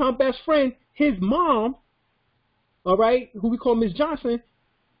one-time best friend, his mom, all right, who we call Miss Johnson.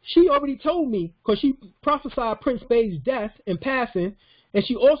 She already told me, because she prophesied Prince Bey's death and passing, and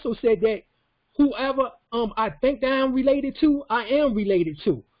she also said that whoever I think that I'm related to, I am related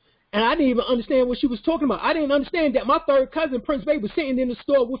to. And I didn't even understand what she was talking about. I didn't understand that my third cousin, Prince Bey, was sitting in the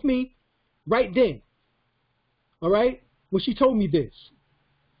store with me right then. All right? When she told me this,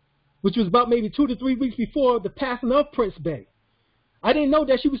 which was about maybe 2 to 3 weeks before the passing of Prince Bey. I didn't know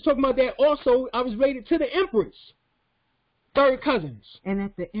that she was talking about that also. I was related to the Empress. Third cousins. And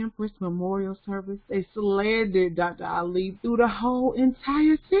at the Empress Memorial Service, they slandered Dr. Ali through the whole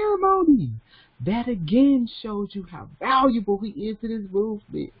entire ceremony. That again shows you how valuable he is to this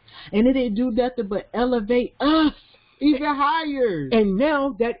movement. And it didn't do nothing but elevate us even higher. And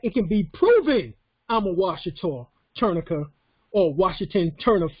now that it can be proven I'm a Washington Turner or Washington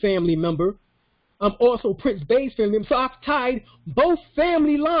Turner family member, I'm also Prince Bey's family member. So I've tied both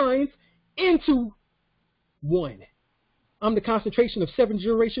family lines into one. I'm the concentration of 7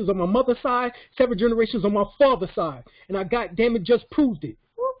 generations on my mother's side, 7 generations on my father's side. And I goddamn just proved it.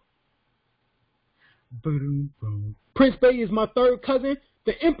 Prince Bey is my third cousin.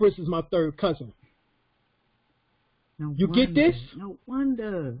 The Empress is my third cousin. Get this? No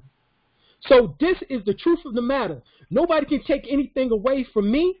wonder. So this is the truth of the matter. Nobody can take anything away from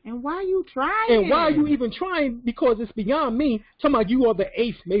me. And why are you trying? And why are you even trying? Because it's beyond me. Talking about you are the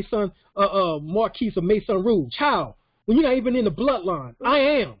 8th Maison, Marquis of Maison Rouge. How? When you're not even in the bloodline. I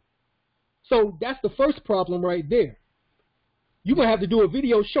am. So that's the first problem right there. You're going to have to do a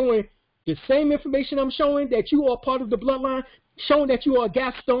video showing the same information I'm showing, that you are part of the bloodline, showing that you are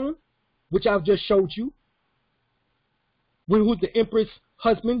Gaston, which I've just showed you. Who's the Empress'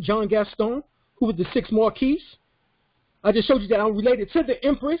 husband, John Gaston, who was the 6th Marquis. I just showed you that I'm related to the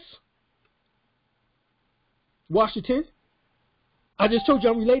Empress, Washington. I just told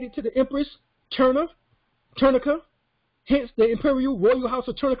you I'm related to the Empress, Turner. Hence, the Imperial Royal House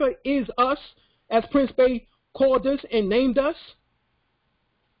of Turner is us, as Prince Bey called us and named us.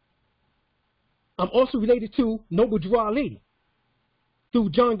 I'm also related to Noble Drew Ali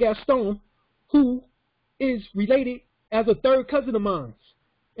through John Gaston, who is related as a 3rd cousin of mine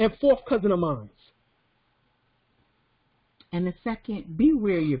and 4th cousin of mine. And the second, be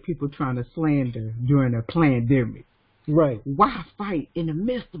wary of people trying to slander during a pandemic. Right. Why fight in the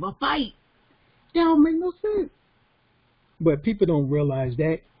midst of a fight? That don't make no sense. But people don't realize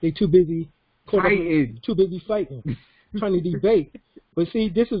that. They too busy Fighting. Trying to debate. But see,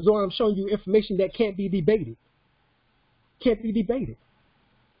 this is why I'm showing you information that can't be debated. Can't be debated.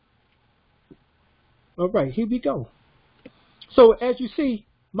 All right, here we go. So as you see,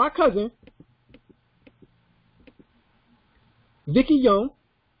 my cousin, Vicky Young,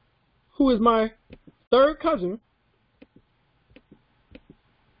 who is my third cousin,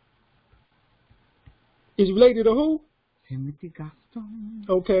 is related to who? Timothy Gaston.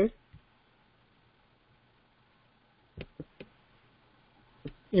 Okay.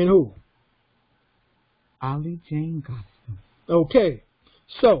 And who? Ollie Jane Gaston. Okay.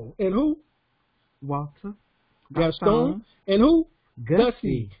 So, and who? Walter Gaston. And who?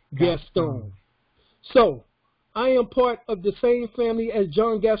 Gussie Gaston. So, I am part of the same family as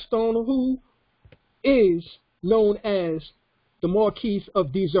John Gaston, who is known as the Marquis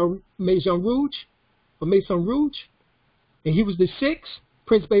of Maison Rouge, or Maison Rouge. And he was the 6th,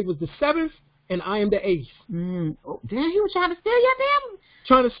 Prince Bay was the 7th, and I am the 8th. Oh, damn, he was trying to steal your damn.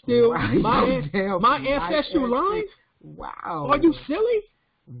 Trying to steal Wow. my ancestral line? Wow. Are you silly?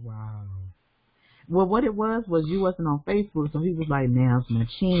 Wow. Well, what it was you wasn't on Facebook, so he was like, now's my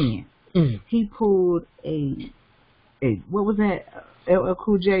chance. He pulled a what was that? LL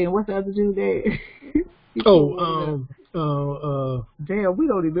Cool J, and what's the other dude there? Damn, we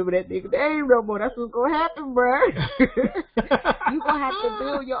don't remember that nigga name no more. That's what's gonna happen, bro. You gonna have to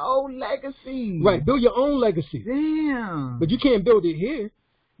build your own legacy. Right, build your own legacy. Damn. But you can't build it here.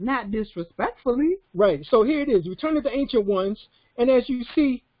 Not disrespectfully. Right, so here it is. Return of the Ancient Ones. And as you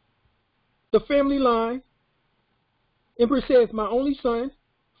see, the family line, Emperor says, my only son,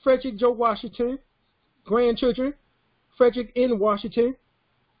 Frederick Joe Washington, grandchildren, Frederick N. Washington,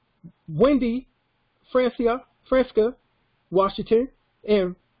 Wendy Francesca Washington,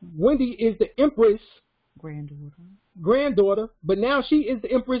 and Wendy is the Empress granddaughter, but now she is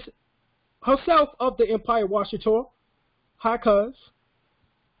the Empress herself of the Empire Washington, high cuz,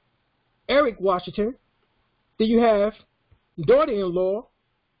 Eric Washington. Then you have daughter-in-law,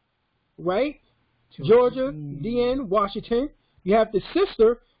 right? Georgia Deanne Washington. You have the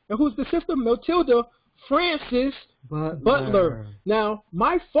sister, and who's the sister? Matilda Francis Butler. Now,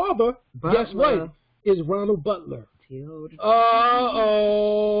 my father, guess what, is Ronald Butler. Uh-oh.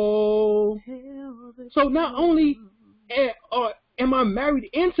 So not only am I married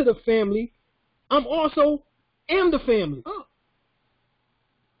into the family, I'm also am the family.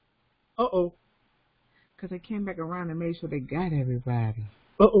 Uh-oh. Because they came back around and made sure they got everybody.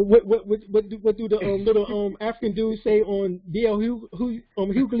 What do the little African dudes say on D.L.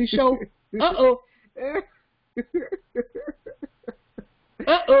 Hughley's show? Uh-oh.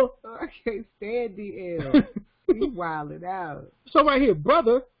 Uh-oh. I can't stand D.L. He wilding out. So right here,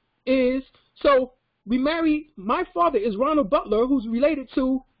 brother is, so we married, my father is Ronald Butler, who's related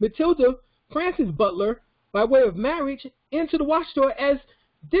to Matilda Francis Butler by way of marriage into the Washington, as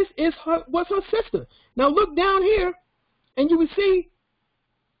this is was her sister. Now look down here, and you will see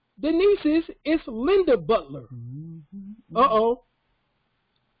the nieces is Linda Butler. Uh-oh.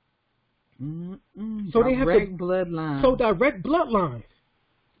 So they have direct bloodline. So direct bloodline.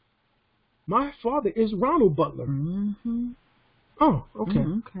 My father is Ronald Butler. Oh, okay.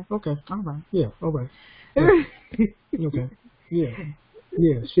 Okay. All right. Yeah, all right. Yeah. Okay. Yeah.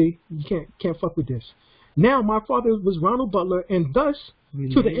 Yeah, see, you can't fuck with this. Now my father was Ronald Butler, and thus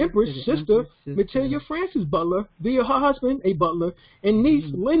to the Empress sister, Matilda Francis Butler, via her husband, a Butler, and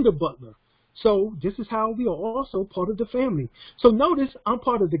niece, Linda Butler. So this is how we are also part of the family. So notice I'm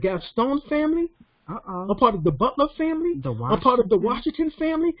part of the Gaston family. I'm part of the Butler family. I'm part of the Washington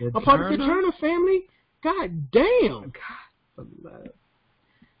family. I'm part of the Turner family. God damn.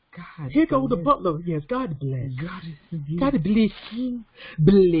 God. Here goes the Butler. Yes, God bless. God bless you.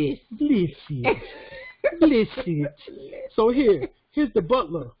 Bless. Bless it. Bless it. So here's the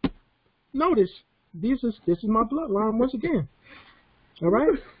Butler. Notice this is my bloodline once again. All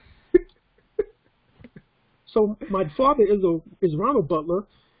right. So my father is Ronald Butler,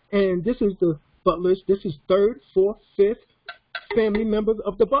 and this is the Butlers. This is 3rd, 4th, 5th family members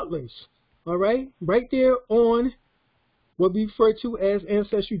of the Butlers. All right, right there on what we refer to as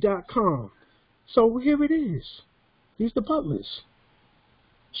Ancestry.com. So here it is. These are the Butlers.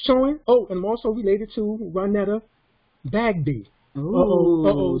 Showing, and I'm also related to Ronetta Bagby.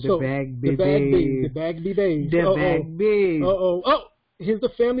 The Bagby babe. The Bagby babe. The Bagby. Here's the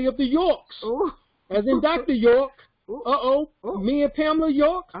family of the Yorks. As in Dr. York. Me and Pamela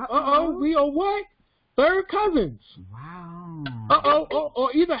York. We are what? 3rd cousins. Wow.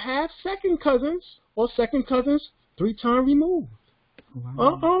 Or either half second cousins or second cousins 3 times removed.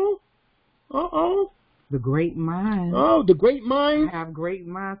 Wow. The great minds. Oh, the great minds. Have great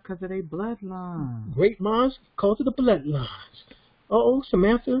minds because of their bloodline. Great minds because of the bloodlines.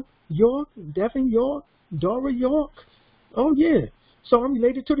 Samantha York, Devin York, Dora York. Oh, yeah. So I'm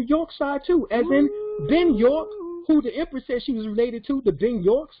related to the York side, too, as in Ben York, who the Empress said she was related to, the Ben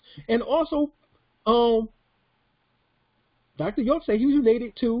Yorks. And also, Dr. York said he was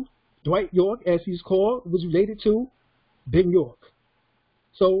related to Dwight York, as he's called, was related to Ben York.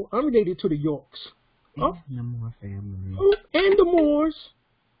 So I'm related to the Yorks. And the Moore family. And the Moores,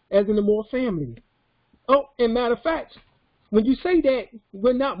 as in the Moore family. And matter of fact, when you say that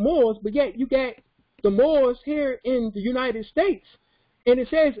we're not Moors, but yet you got the Moors here in the United States, and it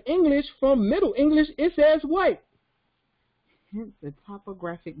says English from Middle English, it says white. Hence the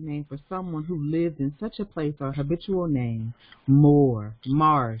topographic name for someone who lived in such a place or habitual name: moor,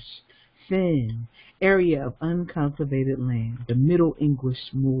 marsh, fen, area of uncultivated land, the Middle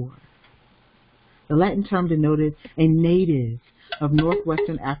English moor. The Latin term denoted a native of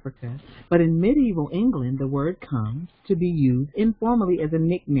northwestern Africa, but in medieval England the word comes to be used informally as a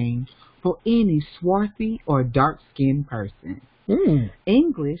nickname for any swarthy or dark-skinned person.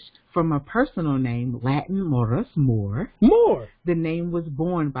 English from a personal name, Latin morus, Moor. The name was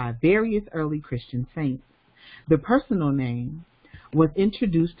borne by various early Christian saints. The personal name was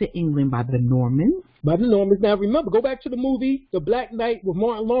introduced to England by the Normans. Now remember, go back to the movie The Black Knight with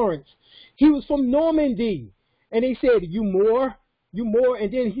Martin Lawrence. He was from Normandy. And they said, you Moor. And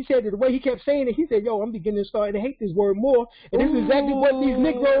then he said, the way he kept saying it, he said, yo, I'm beginning to start to hate this word Moor. And this is exactly what these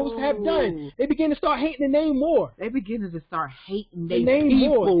Negroes have done. They begin to start hating the name Moor. They begin to start hating the name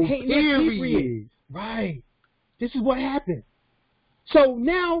Moor. Hating period. Right. This is what happened. So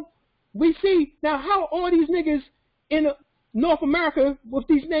now we see, how all these niggas in North America with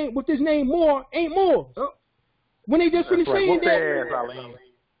this name Moor ain't Moors. When they just finished saying that.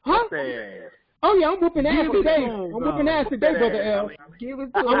 Huh? Oh, yeah, I'm whooping ass today. I'm whooping ass today, Brother L. I'm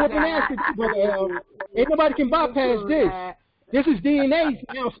whooping ass today, Brother L. Ain't nobody can bypass this. This is DNA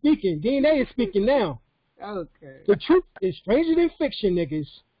now speaking. DNA is speaking now. Okay. The truth is stranger than fiction, niggas.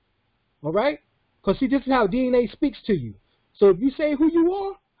 All right? Because, see, this is how DNA speaks to you. So if you say who you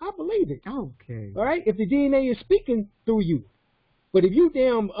are, I believe it. Okay. All right? If the DNA is speaking through you. But if you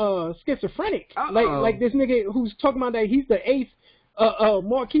damn schizophrenic, like this nigga who's talking about that he's the 8th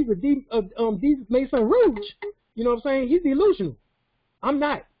Marquis of D. Mason Rouge, you know what I'm saying? He's delusional. I'm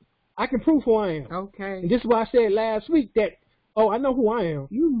not. I can prove who I am. Okay. And this is why I said last week that, I know who I am.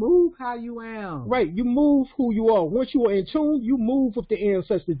 You move how you am. Right. You move who you are. Once you are in tune, you move with the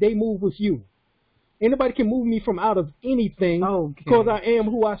ancestors. They move with you. Anybody can move me from out of anything because I am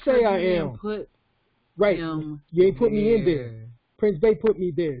who I say I am. Right. You ain't put me in there. Prince Bey put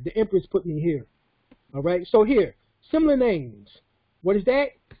me there. The Empress put me here. All right. So here, similar names. What is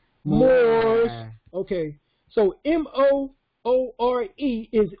that? Moors. Okay. So M-O-O-R-E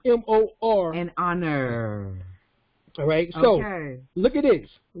is M-O-R. An honor. All right. So look at this.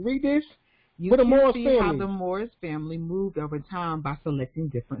 Read this. You can see how the Moors family moved over time by selecting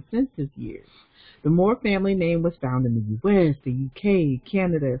different census years. The Moore family name was found in the U.S., the U.K.,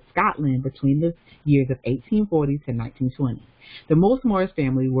 Canada, Scotland between the years of 1840 to 1920. The most Moors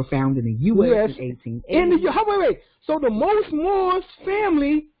family were found in the U.S. in 1880. Wait. So the most Moors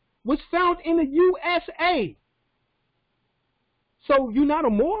family was found in the USA. So you're not a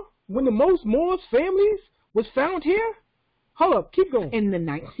Moor? When the most Moors families was found here? Hold up, keep going. In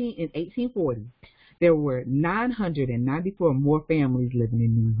 1840, there were 994 Moor families living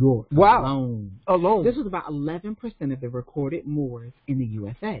in New York alone. This was about 11% of the recorded Moors in the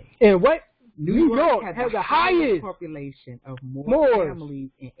USA. And what? New York has the highest population of Moor families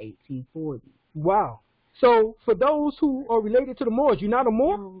in 1840. Wow. So for those who are related to the Moors, you're not a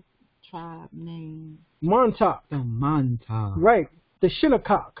Moor? Tribe name. Montauk. The Montauk. Right. The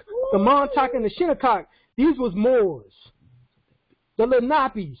Shinnecock. The Montauk and the Shinnecock, these was Moors. The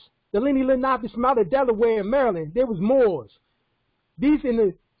Lenapes, the Lenni Lenapes from out of Delaware and Maryland, they was Moors. These in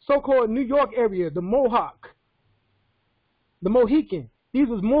the so-called New York area, the Mohawk, the Mohican, these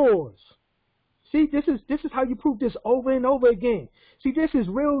was Moors. See, this is how you prove this over and over again. See, this is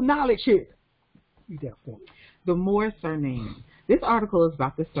real knowledge here. Read that for me. The Moor surname. This article is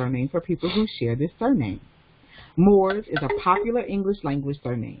about the surname for people who share this surname. Moors is a popular English language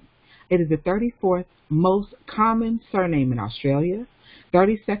surname. It is the 34th most common surname in Australia,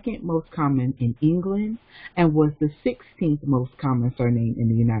 32nd most common in England, and was the 16th most common surname in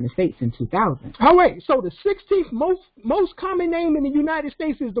the United States in 2000. Oh, wait. So the 16th most common name in the United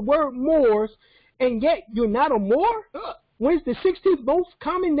States is the word Moors, and yet you're not a Moor? When's the 16th most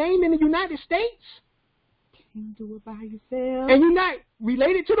common name in the United States? Can't do it by yourself. And you're not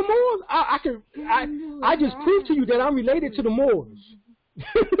related to the Moors? I just proved to you that I'm related to the Moors.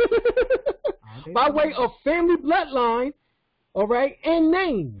 By way of family bloodline, all right, and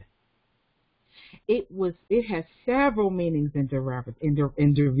name. It has several meanings and deviations,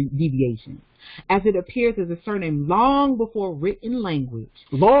 as it appears as a surname long before written language.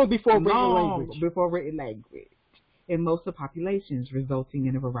 Long before written language. In most of populations, resulting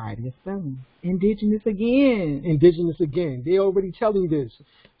in a variety of spellings. Indigenous again. They already telling you this.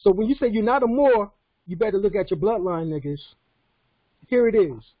 So when you say you're not a Moor, you better look at your bloodline, niggas. Here it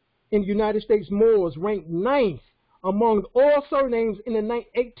is. In the United States, Moors ranked 9th among all surnames in the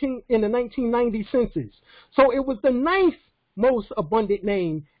 1990 census. So it was the 9th most abundant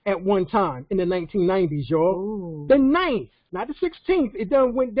name at one time in the 1990s, y'all. Ooh. The 9th, not the 16th. It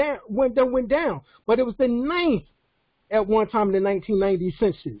done went down, but it was the 9th at one time in the 1990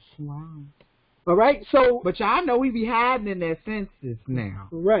 census. Wow. All right, so but y'all know we be hiding in that census now.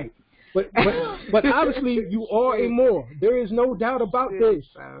 Right. But obviously you are a Moor. There is no doubt about this.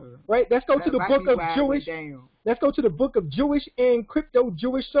 Right? Let's go to the book of Jewish. Let's go to the book of Jewish and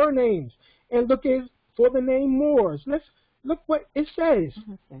crypto-Jewish surnames and look for the name Moors. Let's look what it says.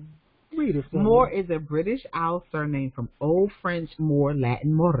 Read it for me. Moor is a British Isle surname from Old French Moor,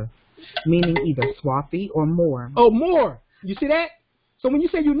 Latin Mora, meaning either swarthy or Moor. Oh, Moor. You see that? So when you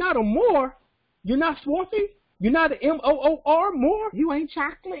say you're not a Moor, you're not swarthy? You're not an M-O-O-R, Moor? You ain't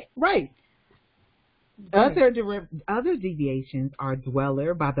chocolate. Right. Other deviations are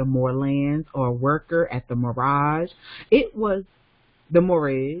dweller by the moorlands or worker at the moorage. It was the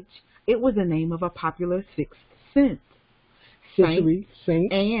moorage. It was the name of a popular 6th saint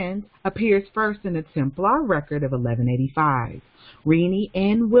and appears first in the Templar record of 1185. Rennie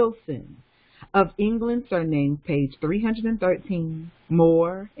Ann Wilson of England, surname page 313.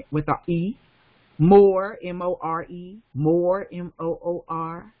 Moor with a E. Moor, M-O-R-E. Moor,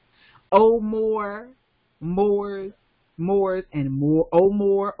 M-O-O-R. O Moor, Moors, and Moor. O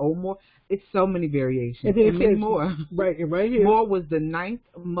Moor. It's so many variations. And then and many more. Right here. Moor was the 9th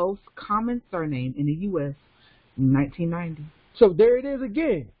most common surname in the U.S. in 1990. So there it is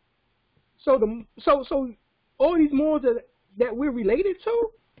again. So all these Moors that we're related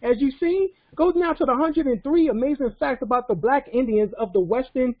to, as you see, goes now to the 103 amazing facts about the black Indians of the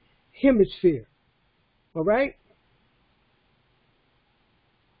Western Hemisphere. All right?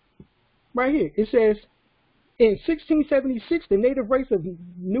 Right here. It says, in 1676, the native race of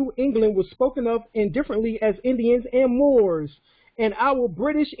New England was spoken of indifferently as Indians and Moors. And our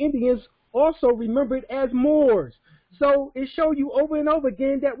British Indians also remembered as Moors. So it showed you over and over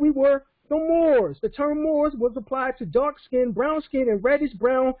again that we were the Moors. The term Moors was applied to dark-skinned, brown-skinned, and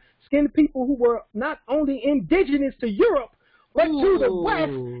reddish-brown-skinned people who were not only indigenous to Europe, but to the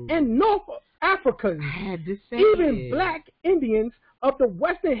West and North Africa. Even black Indians of the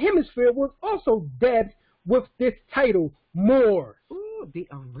Western Hemisphere was also dubbed with this title, Moors. Ooh, the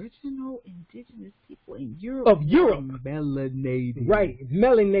original indigenous people in Europe. Of Europe. Melanated. Right,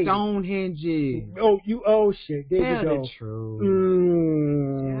 melanated. Stonehenges. Oh shit, there you go. That's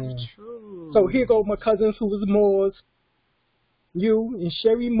true. That's true. So here go my cousins who was Moors. You and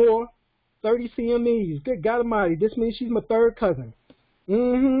Sherry Moore, 30 CMEs. Good God Almighty, this means she's my 3rd cousin.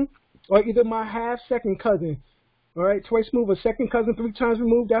 Or either my half-second cousin. All right, Troy Smooth, a 2nd cousin 3 times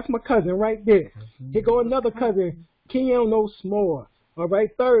removed. That's my cousin right there. Here go another cousin, Keanu S'more. All right,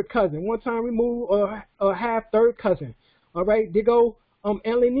 3rd cousin, 1 time removed, or half 3rd cousin. All right, there go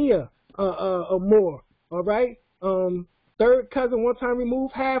Elenia Moore. All right, 3rd cousin, 1 time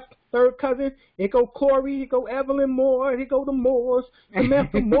removed, half 3rd cousin. Here go Corey. Here go Evelyn Moore. Here go the Moors.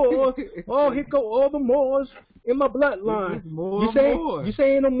 Samantha Moore. Oh, here go all the Moors in my bloodline. You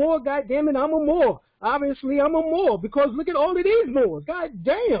saying a Moor? God damn it, I'm a Moor. Obviously, I'm a Moor because look at all of these Moors. God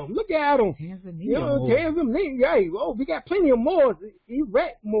damn, look at them. Tanzania. Oh, we got plenty of Moors.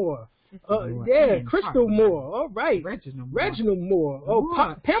 Erect Moore. Crystal Moore. All right. Reginald Moore.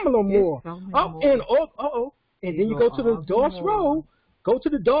 Oh, Pamela Moore. And then you go to the Doss Road. Go to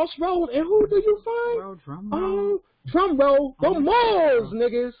the Doss Road, and who do you find? Drum roll. The Moors,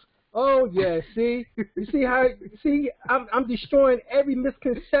 niggas. Oh yeah, see, you see how I'm destroying every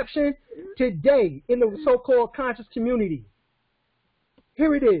misconception today in the so-called conscious community.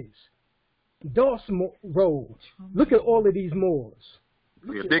 Here it is, Doss Road. Look at all of these Moors.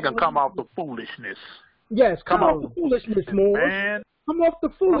 If they can come off the foolishness. Yes, come off the foolishness, Moors. Man. Come off the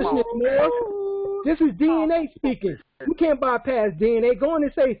foolishness, Moors. This is DNA speaking. You can't bypass DNA. Go in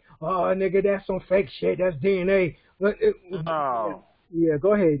and say, "Oh, nigga, that's some fake shit. That's DNA." No. Yeah,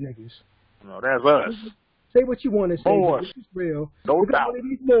 go ahead, niggas. No, that's us. Say what you want to say. Moors. This is real. No Look at doubt. one of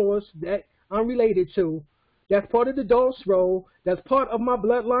these Moors that I'm related to. That's part of the Dulce Roll. That's part of my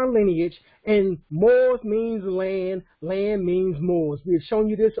bloodline lineage. And Moors means land. Land means Moors. We've shown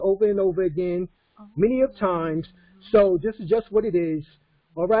you this over and over again, many of times. So this is just what it is.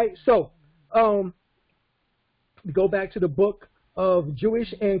 All right. So we go back to the book of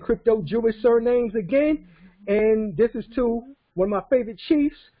Jewish and crypto-Jewish surnames again. And this is to one of my favorite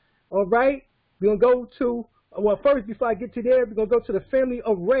chiefs. All right. We're going to go to, well, first, before I get to there, we're going to go to the family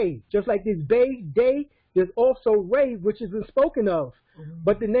of Ray. Just like this Bey, Day, there's also Ray, which has been spoken of.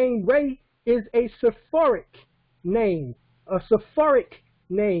 But the name Ray is a Sephardic name. A Sephardic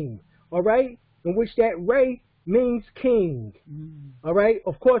name. All right. In which that Ray means king. All right.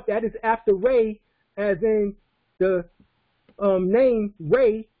 Of course, that is after Ray, as in the name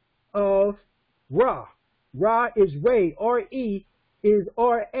Ray of Ra. Ra is Ray. R-E is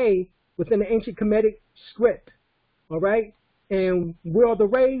R-A within the ancient Kemetic script. All right. And where are the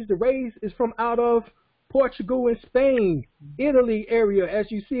Rays? The Rays is from out of Portugal and Spain, Italy area.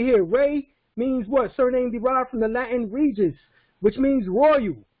 As you see here, Ray means what? Surname derived from the Latin regis, which means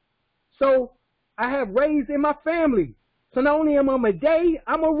royal. So I have Rays in my family. So not only am I a Day,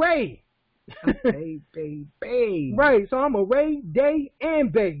 I'm a Ray. Bay. Right, so I'm a Ray, Day,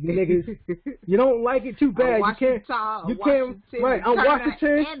 and Bay, niggas. You don't like it too bad. You can't. Right, I'm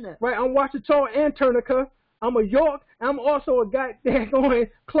Washington. Right, I'm Washington and Turnica. I'm a York. I'm also a goddamn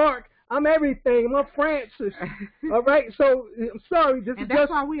Clark. I'm everything. I'm Francis. All right, so I'm sorry. This and is that's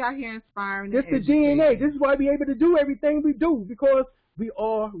just why we are here inspiring. This is the DNA. This is why we're able to do everything we do, because we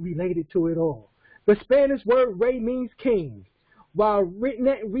are related to it all. The Spanish word Ray means king, while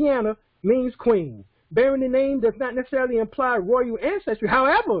Rihanna means queen. Bearing the name does not necessarily imply royal ancestry.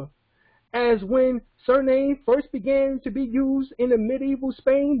 However, as when surnames first began to be used in the medieval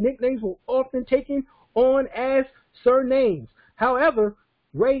Spain, nicknames were often taken on as surnames. However,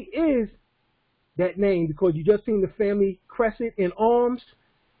 Ray is that name because you just seen the family crescent and arms.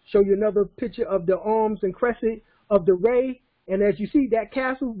 Show you another picture of the arms and crescent of the Ray. And as you see, that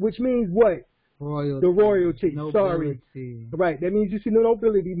castle, which means what? Royalty. The royalty. Nobility. Sorry. Right. That means you see the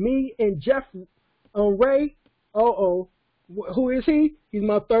nobility. Me and Jeff Ray. Who is he? He's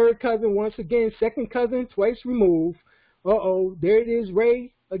my third cousin. Once again, second cousin, twice removed. There it is,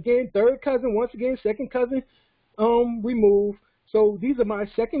 Ray. Again, third cousin. Once again, second cousin removed. So these are my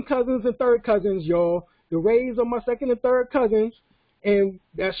second cousins and third cousins, y'all. The Rays are my second and third cousins. And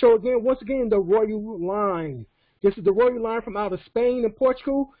that show again, once again, the royal line. This is the royal line from out of Spain and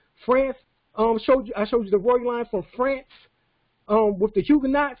Portugal. France. I showed you the royal line from France with the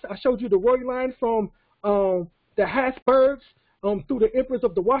Huguenots. I showed you the royal line from the Habsburgs through the emperors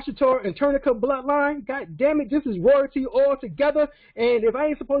of the Washington and Turnica bloodline. God damn it, this is royalty all together. And if I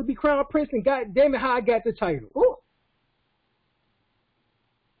ain't supposed to be crown prince, then god damn it, how I got the title. Ooh.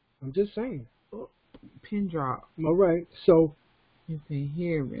 I'm just saying. Pin drop. All right, so you can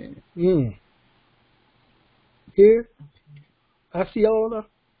hear it. Here, Osceola.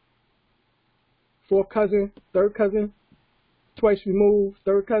 Fourth cousin, third cousin, twice removed,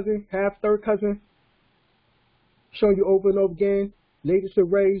 third cousin, half third cousin. Showing you over and over again. Latest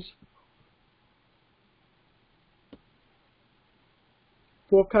arrays.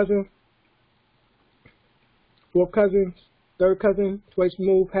 Fourth cousin, third cousin, twice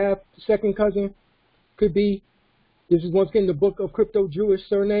removed, half second cousin. Could be. This is once again the book of crypto-Jewish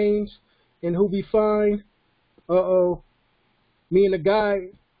surnames and who we find. Me and the guy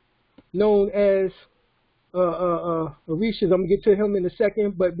known as Orishas. I'm gonna get to him in a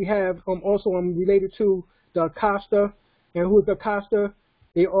second, but we have also I'm related to the Acosta. And who is the Acosta?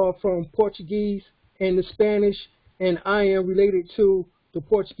 They are from Portuguese and the Spanish, and I am related to the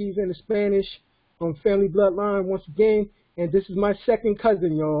Portuguese and the Spanish family bloodline once again. And this is my second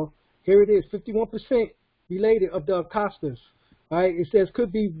cousin, y'all. Here it is, 51% related of the Acostas. All right, it says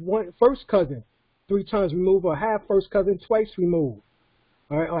could be one first cousin, 3 times removed, or half first cousin, twice removed.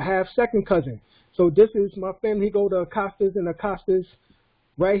 All right, or half second cousin. So this is my family. Here go the Acostas and Acostas.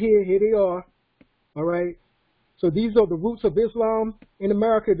 Right here, here they are. All right. So these are the roots of Islam in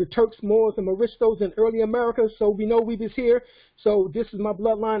America, the Turks, Moors, and Moriscos in early America. So we know we was here. So this is my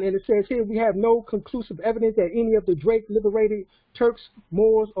bloodline, and it says here we have no conclusive evidence that any of the Drake liberated Turks,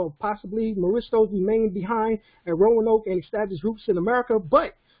 Moors, or possibly Moriscos remained behind at Roanoke and established roots in America,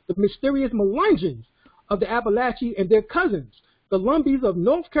 but the mysterious Melungeons of the Appalachia and their cousins, the Lumbees of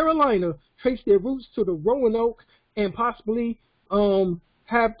North Carolina, trace their roots to the Roanoke and possibly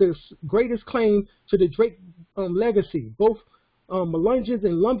have the greatest claim to the Drake legacy. Both Melungeons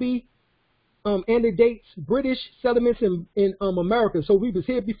and Lumbee antedates British settlements in America. So we was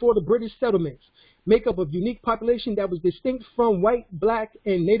here before the British settlements. make up a unique population that was distinct from white, black,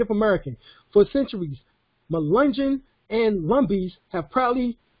 and Native American. For centuries, Melungeon and Lumbees have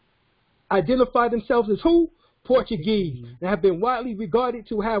proudly identified themselves as who? Portuguese. And have been widely regarded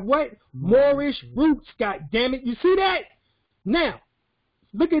to have what? Moorish roots. God damn it. You see that? Now,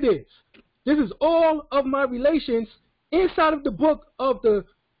 look at this. This is all of my relations inside of the book of the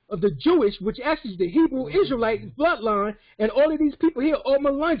Jewish, which actually is the Hebrew Israelite bloodline, and all of these people here are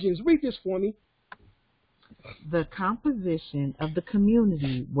Melungeons. Read this for me. The composition of the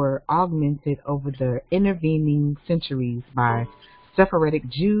community were augmented over the intervening centuries by Sephardic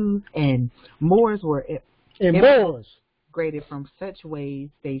Jews, and Moors were integrated from such way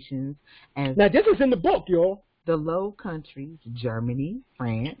stations as... Now, this is in the book, y'all. The Low Countries, Germany,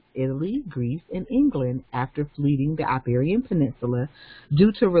 France, Italy, Greece, and England, after fleeing the Iberian Peninsula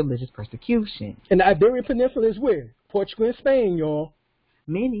due to religious persecution. And the Iberian Peninsula is where? Portugal and Spain, y'all.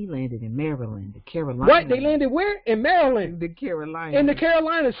 Many landed in Maryland, the Carolinas. What? They landed where? In Maryland. The Carolinas. In the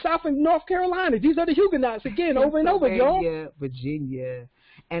Carolinas, South and North Carolina. These are the Huguenots again, over and over, y'all. Virginia,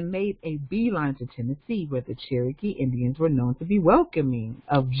 and made a beeline to Tennessee, where the Cherokee Indians were known to be welcoming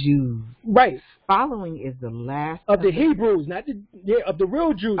of Jews. Right. Following is the last of the Hebrews, not the of the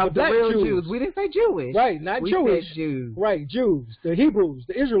real Jews, of the real Jews. We didn't say Jewish. Right, not we Jewish. Said Jews. Right, Jews, the Hebrews,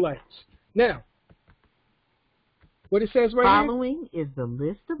 the Israelites. Now, what it says right Following is the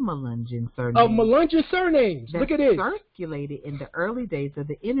list of Melungeon surnames. Of Melungeon surnames. Look at this. Circulated in the early days of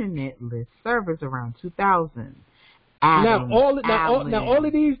the internet list servers around 2000. Now all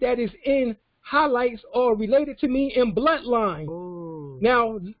of these that is in highlights are related to me in bloodline. Ooh.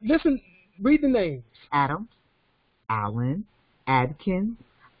 Now listen, read the names. Adams, Allen, Adkins,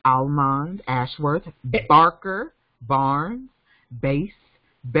 Almond, Ashworth, Barker, Barnes, Bass,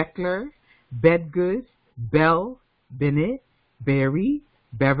 Beckler, Bedgood, Bell, Bennett, Berry,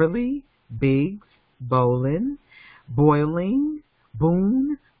 Beverly, Biggs, Bolin, Boiling,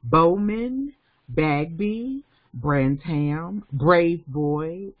 Boone, Bowman, Bagby, Brantham, Brave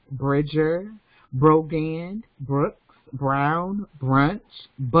Boy, Bridger, Brogand, Brooks, Brown, Brunch,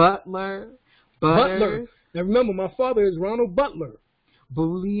 Butler. Now remember, my father is Ronald Butler.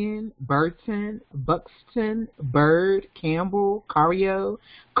 Bullion, Burton, Buxton, Bird, Campbell, Cario,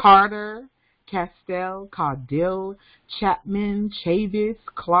 Carter, Castell, Caudill, Chapman, Chavis,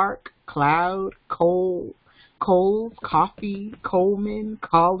 Clark, Cloud, Coles, Coffee, Coleman,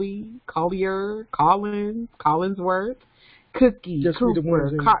 Collier, Collins, Collinsworth, Cookie,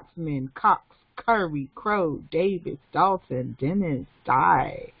 Cooper, Coxman, Cox, Curry, Crow, Davis, Dalton, Dennis,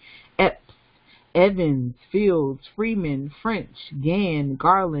 Dye, Epps, Evans, Fields, Freeman, French, Gann,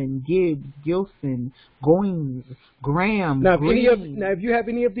 Garland, Gibbs, Gilson, Goins, Graham, Green. Now, if you have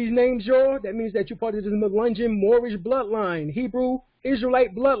any of these names, y'all, that means that you're part of the Melungeon Moorish bloodline, Hebrew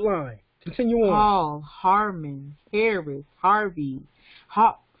Israelite bloodline. Continue on. Hall, Harmon, Harris, Harvey,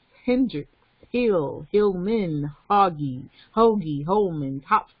 Hawks, Hendricks, Hill, Hillman, Hoagie, Holman,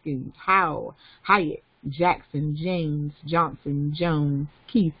 Hopkins, Howe, Hyatt, Jackson, James, Johnson, Jones,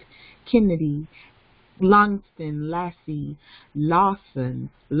 Keith, Kennedy, Langston, Lassie,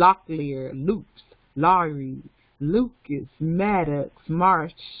 Lawson, Locklear, Loops, Laurie, Lucas, Maddox,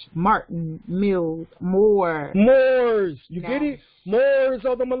 Marsh, Martin, Mills, Moore. Moors. You get it? Moors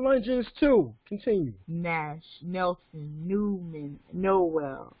are the Melungeons too. Continue. Nash, Nelson, Newman,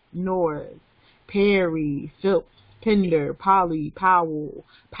 Noel, Norris, Perry, Phillips, Pender, Polly, Powell,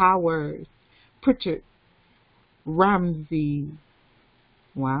 Powers, Pritchard, Ramsey.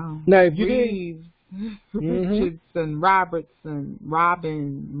 Wow. Now, if you Reeves, Richardson, Robertson,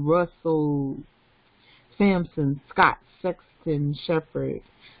 Robin, Russell, Sampson, Scott, Sexton, Shepard,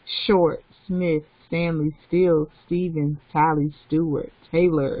 Short, Smith, Stanley, Steele, Stevens, Tally, Stewart,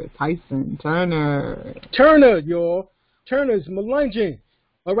 Taylor, Tyson, Turner. Turner, y'all. Turner's Melungeon.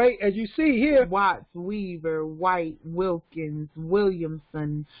 All right, as you see here. Watts, Weaver, White, Wilkins,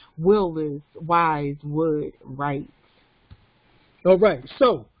 Williamson, Willis, Wise, Wood, Wright. All right,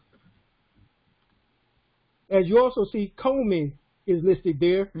 so as you also see, Coleman is listed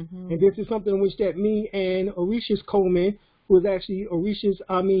there, and this is something which that me and Orishas Coleman, who is actually Orishas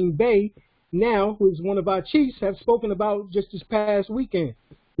Alim Bey, now who is one of our chiefs, have spoken about just this past week.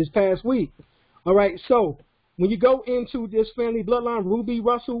 All right, so when you go into this family bloodline, Ruby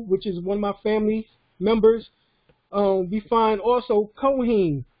Russell, which is one of my family members, we find also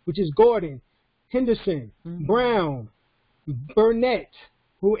Cohen, which is Gordon, Henderson, Brown, Burnett,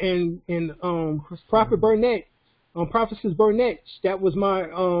 who and Prophet Burnett, Prophetess Burnett, that was my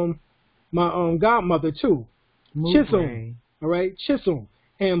my godmother too. Chisholm, all right, Chisholm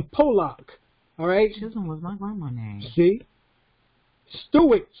and Pollock, all right. Chisholm was my grandma's name.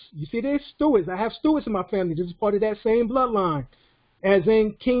 Stewarts. You see this? Stewarts. I have Stewarts in my family. This is part of that same bloodline, as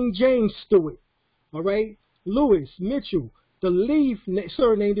in King James Stewart. All right? Lewis, Mitchell. The Leaf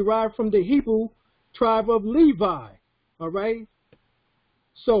surname derived from the Hebrew tribe of Levi. All right?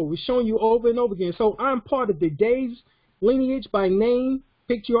 So we're showing you over and over again. So I'm part of the Days lineage by name,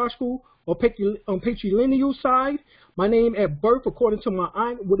 patriarchal or patrilineal side. My name at birth, according to my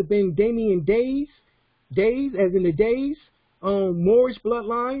aunt, would have been Damien Days. Days, as in the Days. Moorish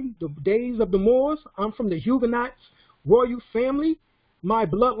bloodline, the Days of the Moors. I'm from the Huguenots royal family. My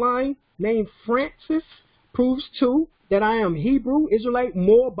bloodline, named Francis, proves too that I am Hebrew, Israelite,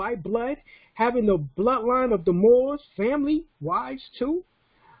 Moor by blood, having the bloodline of the Moors family, wives too.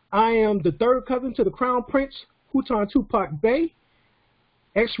 I am the third cousin to the Crown Prince Houghton Tupac Bey,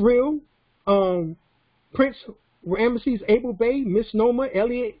 ex-real Prince Ramesses Abel Bey, misnomer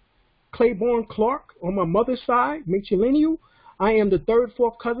Elliot Claiborne Clark on my mother's side, matrilineal. I am the third,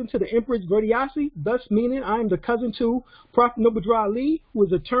 fourth cousin to the Empress Verdiasi, thus meaning I am the cousin to Prophet Noble Ali, who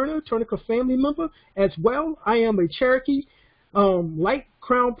is a Turner family member as well. I am a Cherokee, like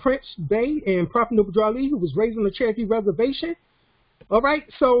Crown Prince Bey and Prophet Noble Ali, who was raised on the Cherokee Reservation. All right,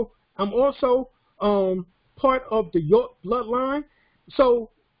 so I'm also part of the York bloodline. So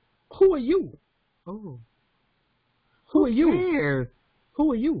who are you? Oh, who are you? Cares?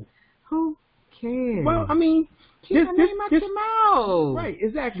 Who are you? Who cares? Well, I mean, keep your name out your mouth. Right,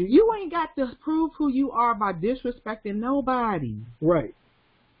 exactly. You ain't got to prove who you are by disrespecting nobody. Right.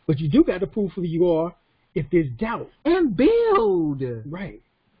 But you do got to prove who you are if there's doubt. And build. Right.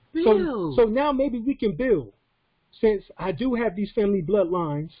 Build. So now maybe we can build. Since I do have these family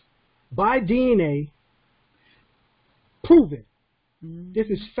bloodlines by DNA proven. Mm-hmm. This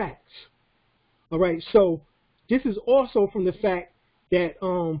is facts. All right. So this is also from the fact that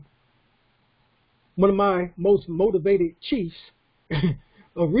one of my most motivated chiefs,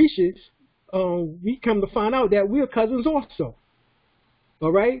 Orishas, we come to find out that we're cousins also.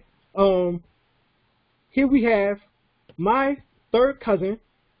 All right. Here we have my third cousin.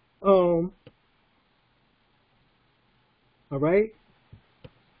 All right,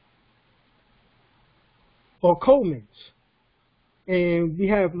 or Colemans, and we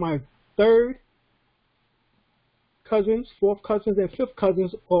have my third cousins, fourth cousins, and fifth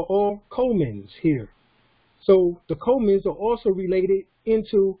cousins are all Colemans here. So the Colemans are also related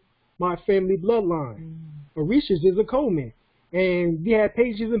into my family bloodline. Orishas is a Coleman, and we have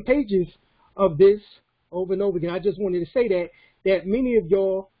pages and pages of this over and over again. I just wanted to say that many of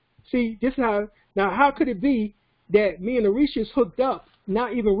y'all see this is how. Now, how could it be that me and Orishas hooked up,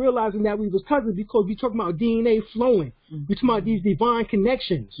 not even realizing that we was cousins, because we talking about DNA flowing. Mm-hmm. We talking about these divine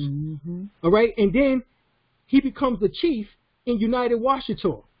connections. Mm-hmm. All right, and then he becomes the chief in United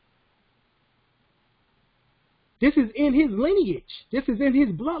Washington. This is in his lineage. This is in his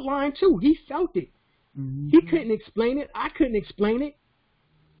bloodline too. He felt it. Mm-hmm. He couldn't explain it. I couldn't explain it.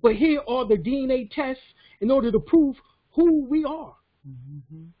 But here are the DNA tests in order to prove who we are,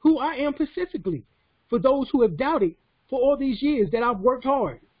 mm-hmm. who I am specifically. For those who have doubted for all these years that I've worked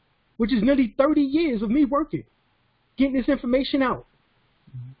hard, which is nearly 30 years of me working, getting this information out.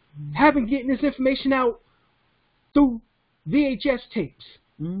 Mm-hmm. Getting this information out through VHS tapes,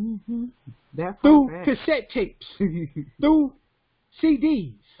 mm-hmm. through cassette tapes, through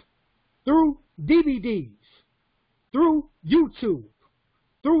CDs, through DVDs, through YouTube,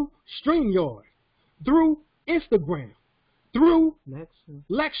 through StreamYard, through Instagram, through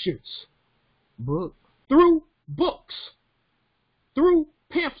lectures, through books, through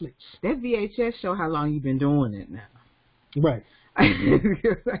pamphlets. That VHS show how long you've been doing it now. Right.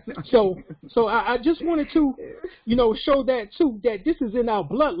 so I just wanted to, show that too, that this is in our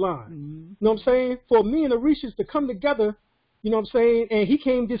bloodline. Mm-hmm. You know what I'm saying? For me and Orishas to come together, you know what I'm saying? And he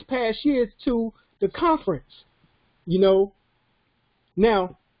came this past year to the conference,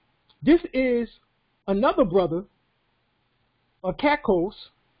 Now, this is another brother, a Kakos,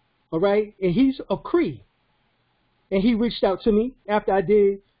 all right? And he's a Cree. And he reached out to me after I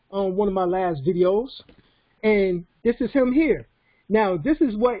did one of my last videos. And this is him here. Now, this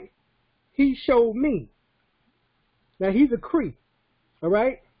is what he showed me. Now, he's a Cree, all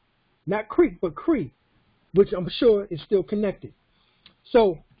right? Not Creek, but Cree, which I'm sure is still connected.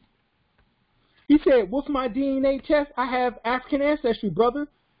 So, he said, what's my DNA test? I have African ancestry, brother.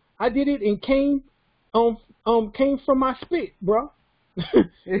 I did it and came from my spit, bro.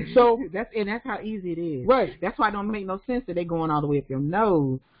 So that's how easy it is. Right. That's why it don't make no sense that they're going all the way up your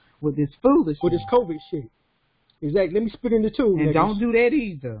nose with this foolishness. With this COVID shit. Exactly. Let me spit in the tube. And don't do that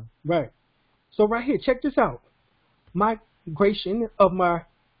either. Right. So right here, check this out. Migration of my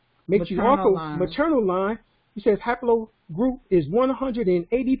maternal line. He says group is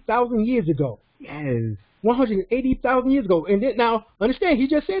 180,000 years ago. Yes. 180,000 years ago. And then, now, understand, he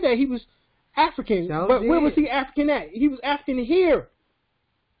just said that he was African. So but where was he African at? He was African here.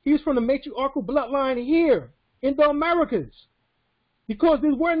 He was from the matriarchal bloodline here in the Americas. Because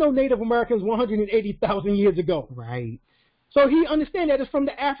there were no Native Americans 180,000 years ago. Right. So he understands that it's from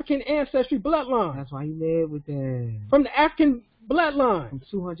the African ancestry bloodline. That's why he led with that. From the African bloodline. From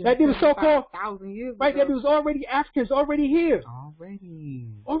 200,000 that there was so-called years right, ago. that there was already Africans already here.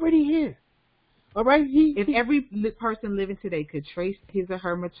 Already here. All right. If every person living today could trace his or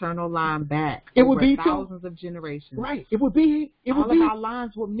her maternal line back, it would be thousands of generations. Right. It would be. All of our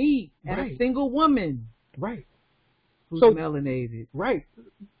lines would meet at a single woman. Right. Who's melanated. Right.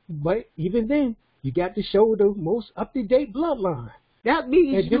 But even then, you got to show the most up-to-date bloodline. That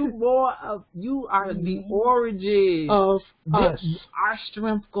means you are the origin of us. Our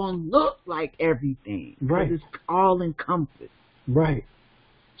strength gonna look like everything. Right. It's all encompassed. Right.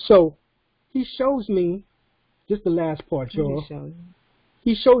 So he shows me, just the last part, y'all.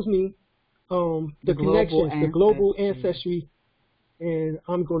 He shows me the connections, the global ancestry, and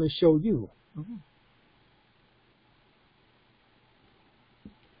I'm going to show you. Mm-hmm.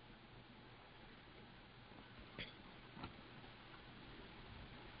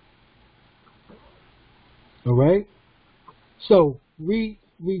 All right. So read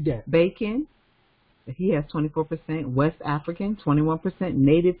that. Bacon. He has 24%. West African, 21%.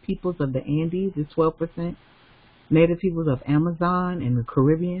 Native peoples of the Andes is 12%. Native peoples of Amazon and the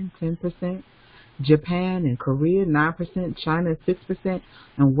Caribbean, 10%. Japan and Korea, 9%. China, 6%.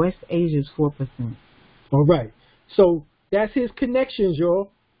 And West Asia is 4%. All right. So that's his connections,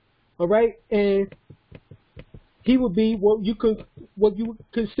 y'all. All right. And he would be what you would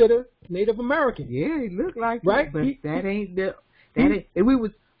consider Native American. Yeah, he looked like right. But that ain't the we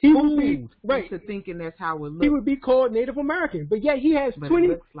was he would be right to thinking that's how it looked. He would be called Native American, but yet he has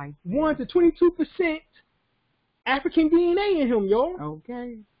 21 to 22% African DNA in him, y'all.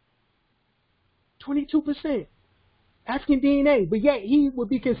 Okay. 22% African DNA, but yet he would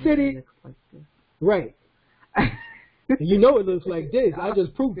be considered like this. Right. You know it looks like this. I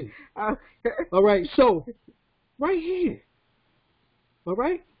just proved it. All right. So right here. All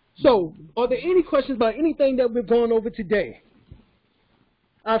right. So, are there any questions about anything that we've gone over today?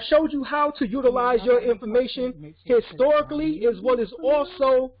 I've showed you how to utilize your information historically as well as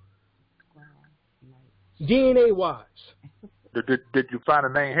also DNA-wise. Did you find a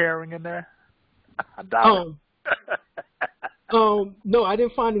name Herring in there? I doubt it. No, I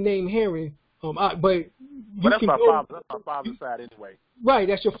didn't find the name Herring. But that's my father's side anyway. Right,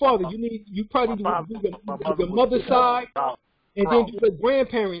 that's your father. You probably do your mother's side. And then do the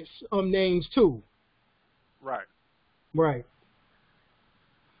grandparents' names too. Right. Right.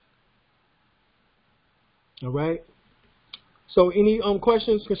 All right. So, any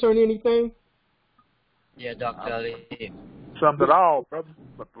questions concerning anything? Yeah, Dr. Ali. Something at all, brother.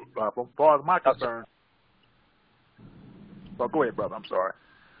 But as far as my concern. Well, go ahead, brother. I'm sorry.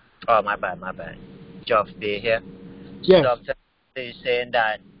 Oh, my bad. Job be here. Yes. Dr. is saying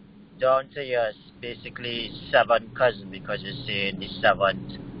that down to yours, basically 7 cousins because you're saying the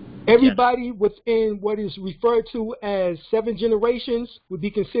 7th. Everybody within what is referred to as 7 generations would be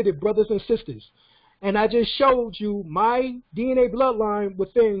considered brothers and sisters. And I just showed you my DNA bloodline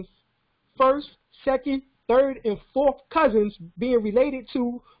within 1st, 2nd, 3rd, and 4th cousins being related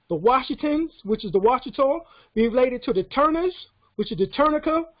to the Washingtons, which is the Washita, being related to the Turners, which is the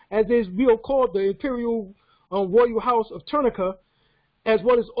Turnica, as is we'll call the Imperial Royal House of Turnica, as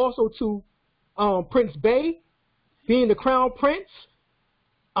well as also to Prince Bey, being the Crown Prince.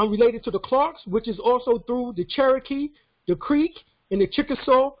 I'm related to the Clarks, which is also through the Cherokee, the Creek, and the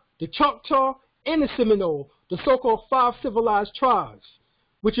Chickasaw, the Choctaw, and the Seminole, the so-called 5 civilized tribes,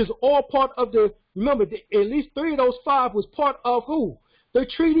 which is all part of the, remember, at least 3 of those 5 was part of who? The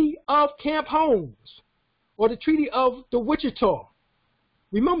Treaty of Camp Holmes, or the Treaty of the Wichita.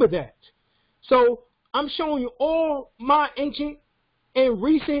 Remember that. So I'm showing you all my ancient and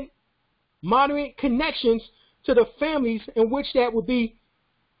recent modern connections to the families in which that would be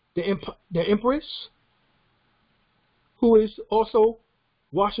the Empress, who is also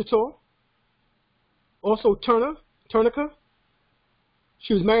Washita, also Turnica.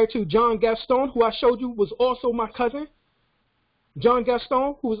 She was married to John Gaston, who I showed you was also my cousin. John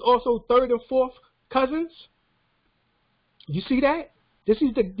Gaston, who was also 3rd and 4th cousins. You see that?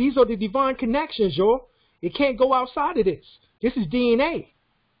 These are the divine connections, y'all. It can't go outside of this. This is DNA.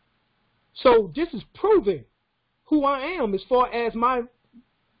 So this is proving who I am as far as my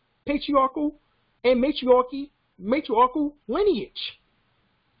patriarchal and matriarchal lineage.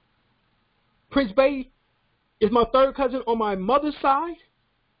 Prince Bey is my third cousin on my mother's side.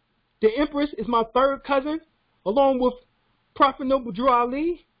 The Empress is my third cousin, along with Prophet Noble Drew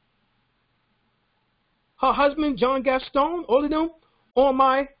Ali. Her husband, John Gaston, all of them on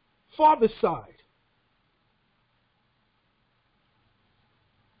my father's side.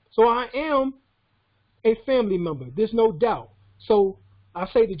 So I am a family member. There's no doubt. So I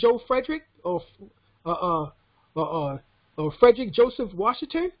say to Joe Frederick or Frederick Joseph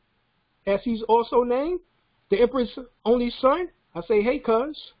Washington, as he's also named, the Emperor's only son, I say, hey,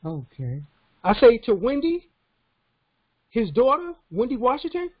 cuz. Okay. I say to Wendy, his daughter, Wendy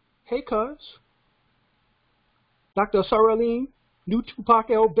Washington, hey, cuz. Dr. Alim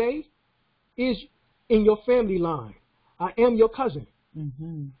El-Bey is in your family line. I am your cousin.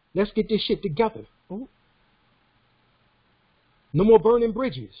 Mm-hmm. Let's get this shit together. Oh. No more burning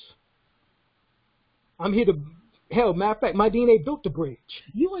bridges. I'm here to, hell, matter of fact, my DNA built the bridge.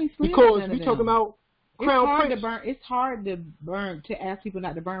 You ain't because we talking about Crown Prince. It's hard to burn, to ask people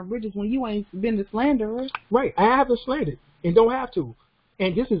not to burn bridges when you ain't been the slanderer. Right. I haven't slandered and don't have to.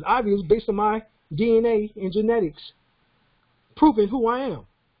 And this is obvious based on my DNA and genetics proving who I am.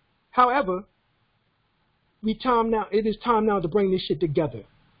 However, it is time now to bring this shit together.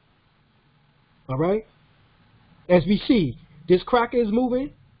 All right? As we see, this cracker is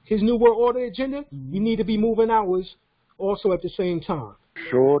moving his New World Order agenda. We need to be moving ours also at the same time.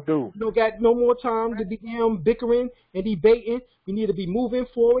 Sure do. We don't got no more time to be bickering and debating. We need to be moving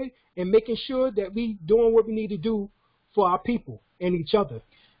forward and making sure that we doing what we need to do for our people and each other.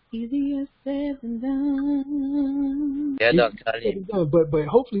 Easier said than done. Yeah, Dr. Ali. But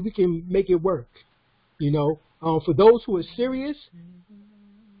hopefully we can make it work. You know, for those who are serious,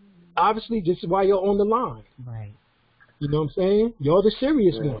 obviously this is why you're on the line. Right. You know what I'm saying? You're the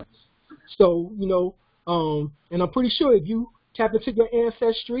serious ones. So, you know, and I'm pretty sure if you tap into your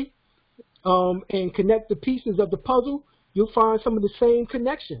ancestry and connect the pieces of the puzzle, you'll find some of the same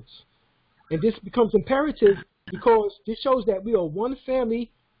connections. And this becomes imperative because this shows that we are one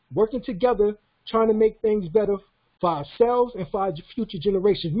family working together, trying to make things better for ourselves and for our future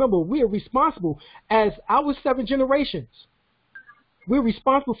generations. Remember, we are responsible as our 7 generations. We're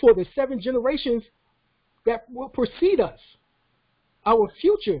responsible for the 7 generations that will precede us. Our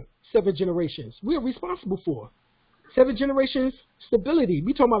future 7 generations, we are responsible for. 7 generations stability.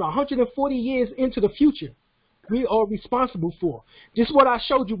 We're talking about 140 years into the future. We are responsible for. This is what I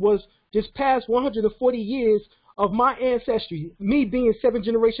showed you was this past 140 years of my ancestry, me being 7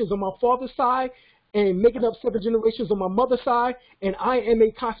 generations on my father's side and making up 7 generations on my mother's side, and I am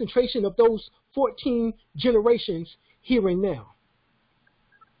a concentration of those 14 generations here and now.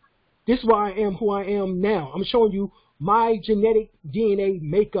 This is why I am who I am now. I'm showing you my genetic DNA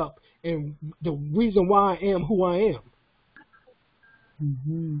makeup and the reason why I am who I am.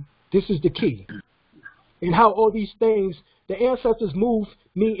 Mm-hmm. This is the key. And how all these things, the ancestors moved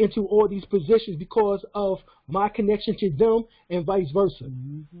me into all these positions because of my connection to them and vice versa.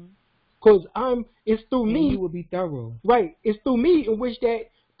 Because it's through me. You will be thorough. Right. It's through me in which that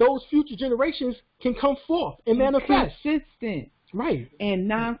those future generations can come forth and manifest. Consistent. Right. And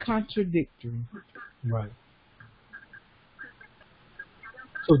non-contradictory. Right.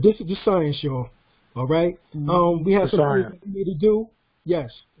 So this is the science, y'all. All right. We have some things we need to do.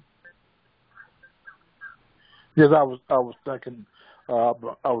 Yes. Yes, I was thinking. I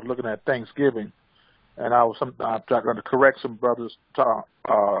was looking at Thanksgiving, and I'm going to correct some brothers.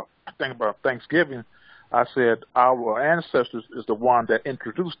 Think about Thanksgiving. I said our ancestors is the one that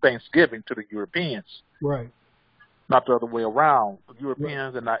introduced Thanksgiving to the Europeans. Right. Not the other way around. The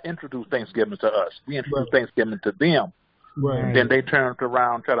Europeans did not introduce Thanksgiving to us. We introduced Thanksgiving to them. Right. And then they turned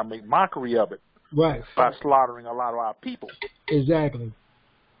around and tried to make mockery of it. Right. By slaughtering a lot of our people. Exactly.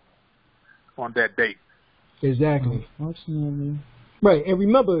 On that date. Exactly. Unfortunately. Right. And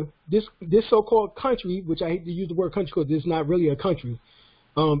remember, this so-called country, which I hate to use the word country because it's not really a country,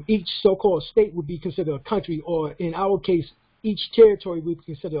 each so-called state would be considered a country, or in our case, each territory would be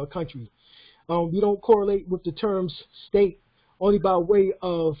considered a country. We don't correlate with the terms state only by way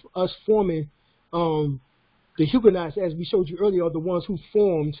of us forming the Huguenots, as we showed you earlier, are the ones who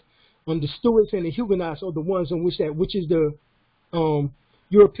formed the Stuarts, and the Huguenots are the ones in which is the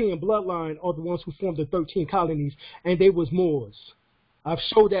European bloodline, are the ones who formed the 13 colonies, and they was Moors. I've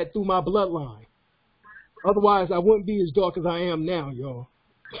showed that through my bloodline. Otherwise, I wouldn't be as dark as I am now, y'all.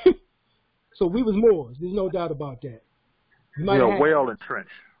 So we was Moors. There's no doubt about that. We are well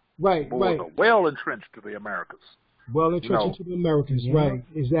entrenched. Right, Moors are well entrenched to the Americas. Well entrenched to the Americans, right,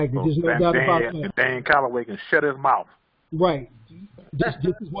 exactly. So there's no doubt about that. Dan Calloway can shut his mouth. Right. This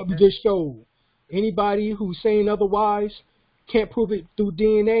is what we just showed. Anybody who's saying otherwise can't prove it through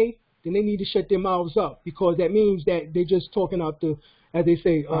DNA, then they need to shut their mouths up, because that means that they're just talking out the, as they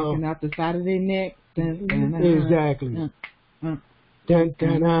say, talking out the side of their neck. Exactly. Dun,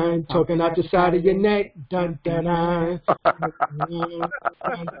 dun, dun, talking out the side of your neck. Dun, dun, dun.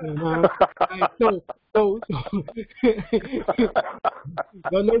 Right, so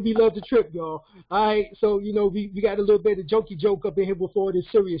y'all know we love to trip, y'all. All right, so we got a little bit of jokey joke up in here before this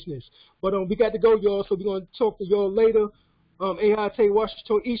seriousness, but we got to go, y'all. So we're gonna talk to y'all later.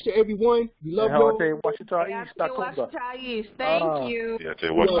 Washington East to everyone. We love y'all. Washington East. Thank you. Yeah,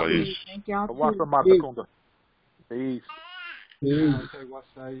 Washington East. Thank y'all too. Peace.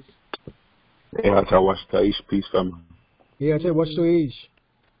 Washington East. Peace, family. Washington East.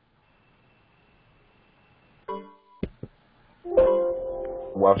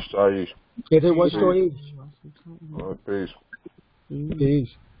 Washington East. Washington East. Peace.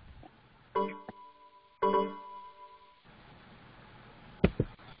 Peace.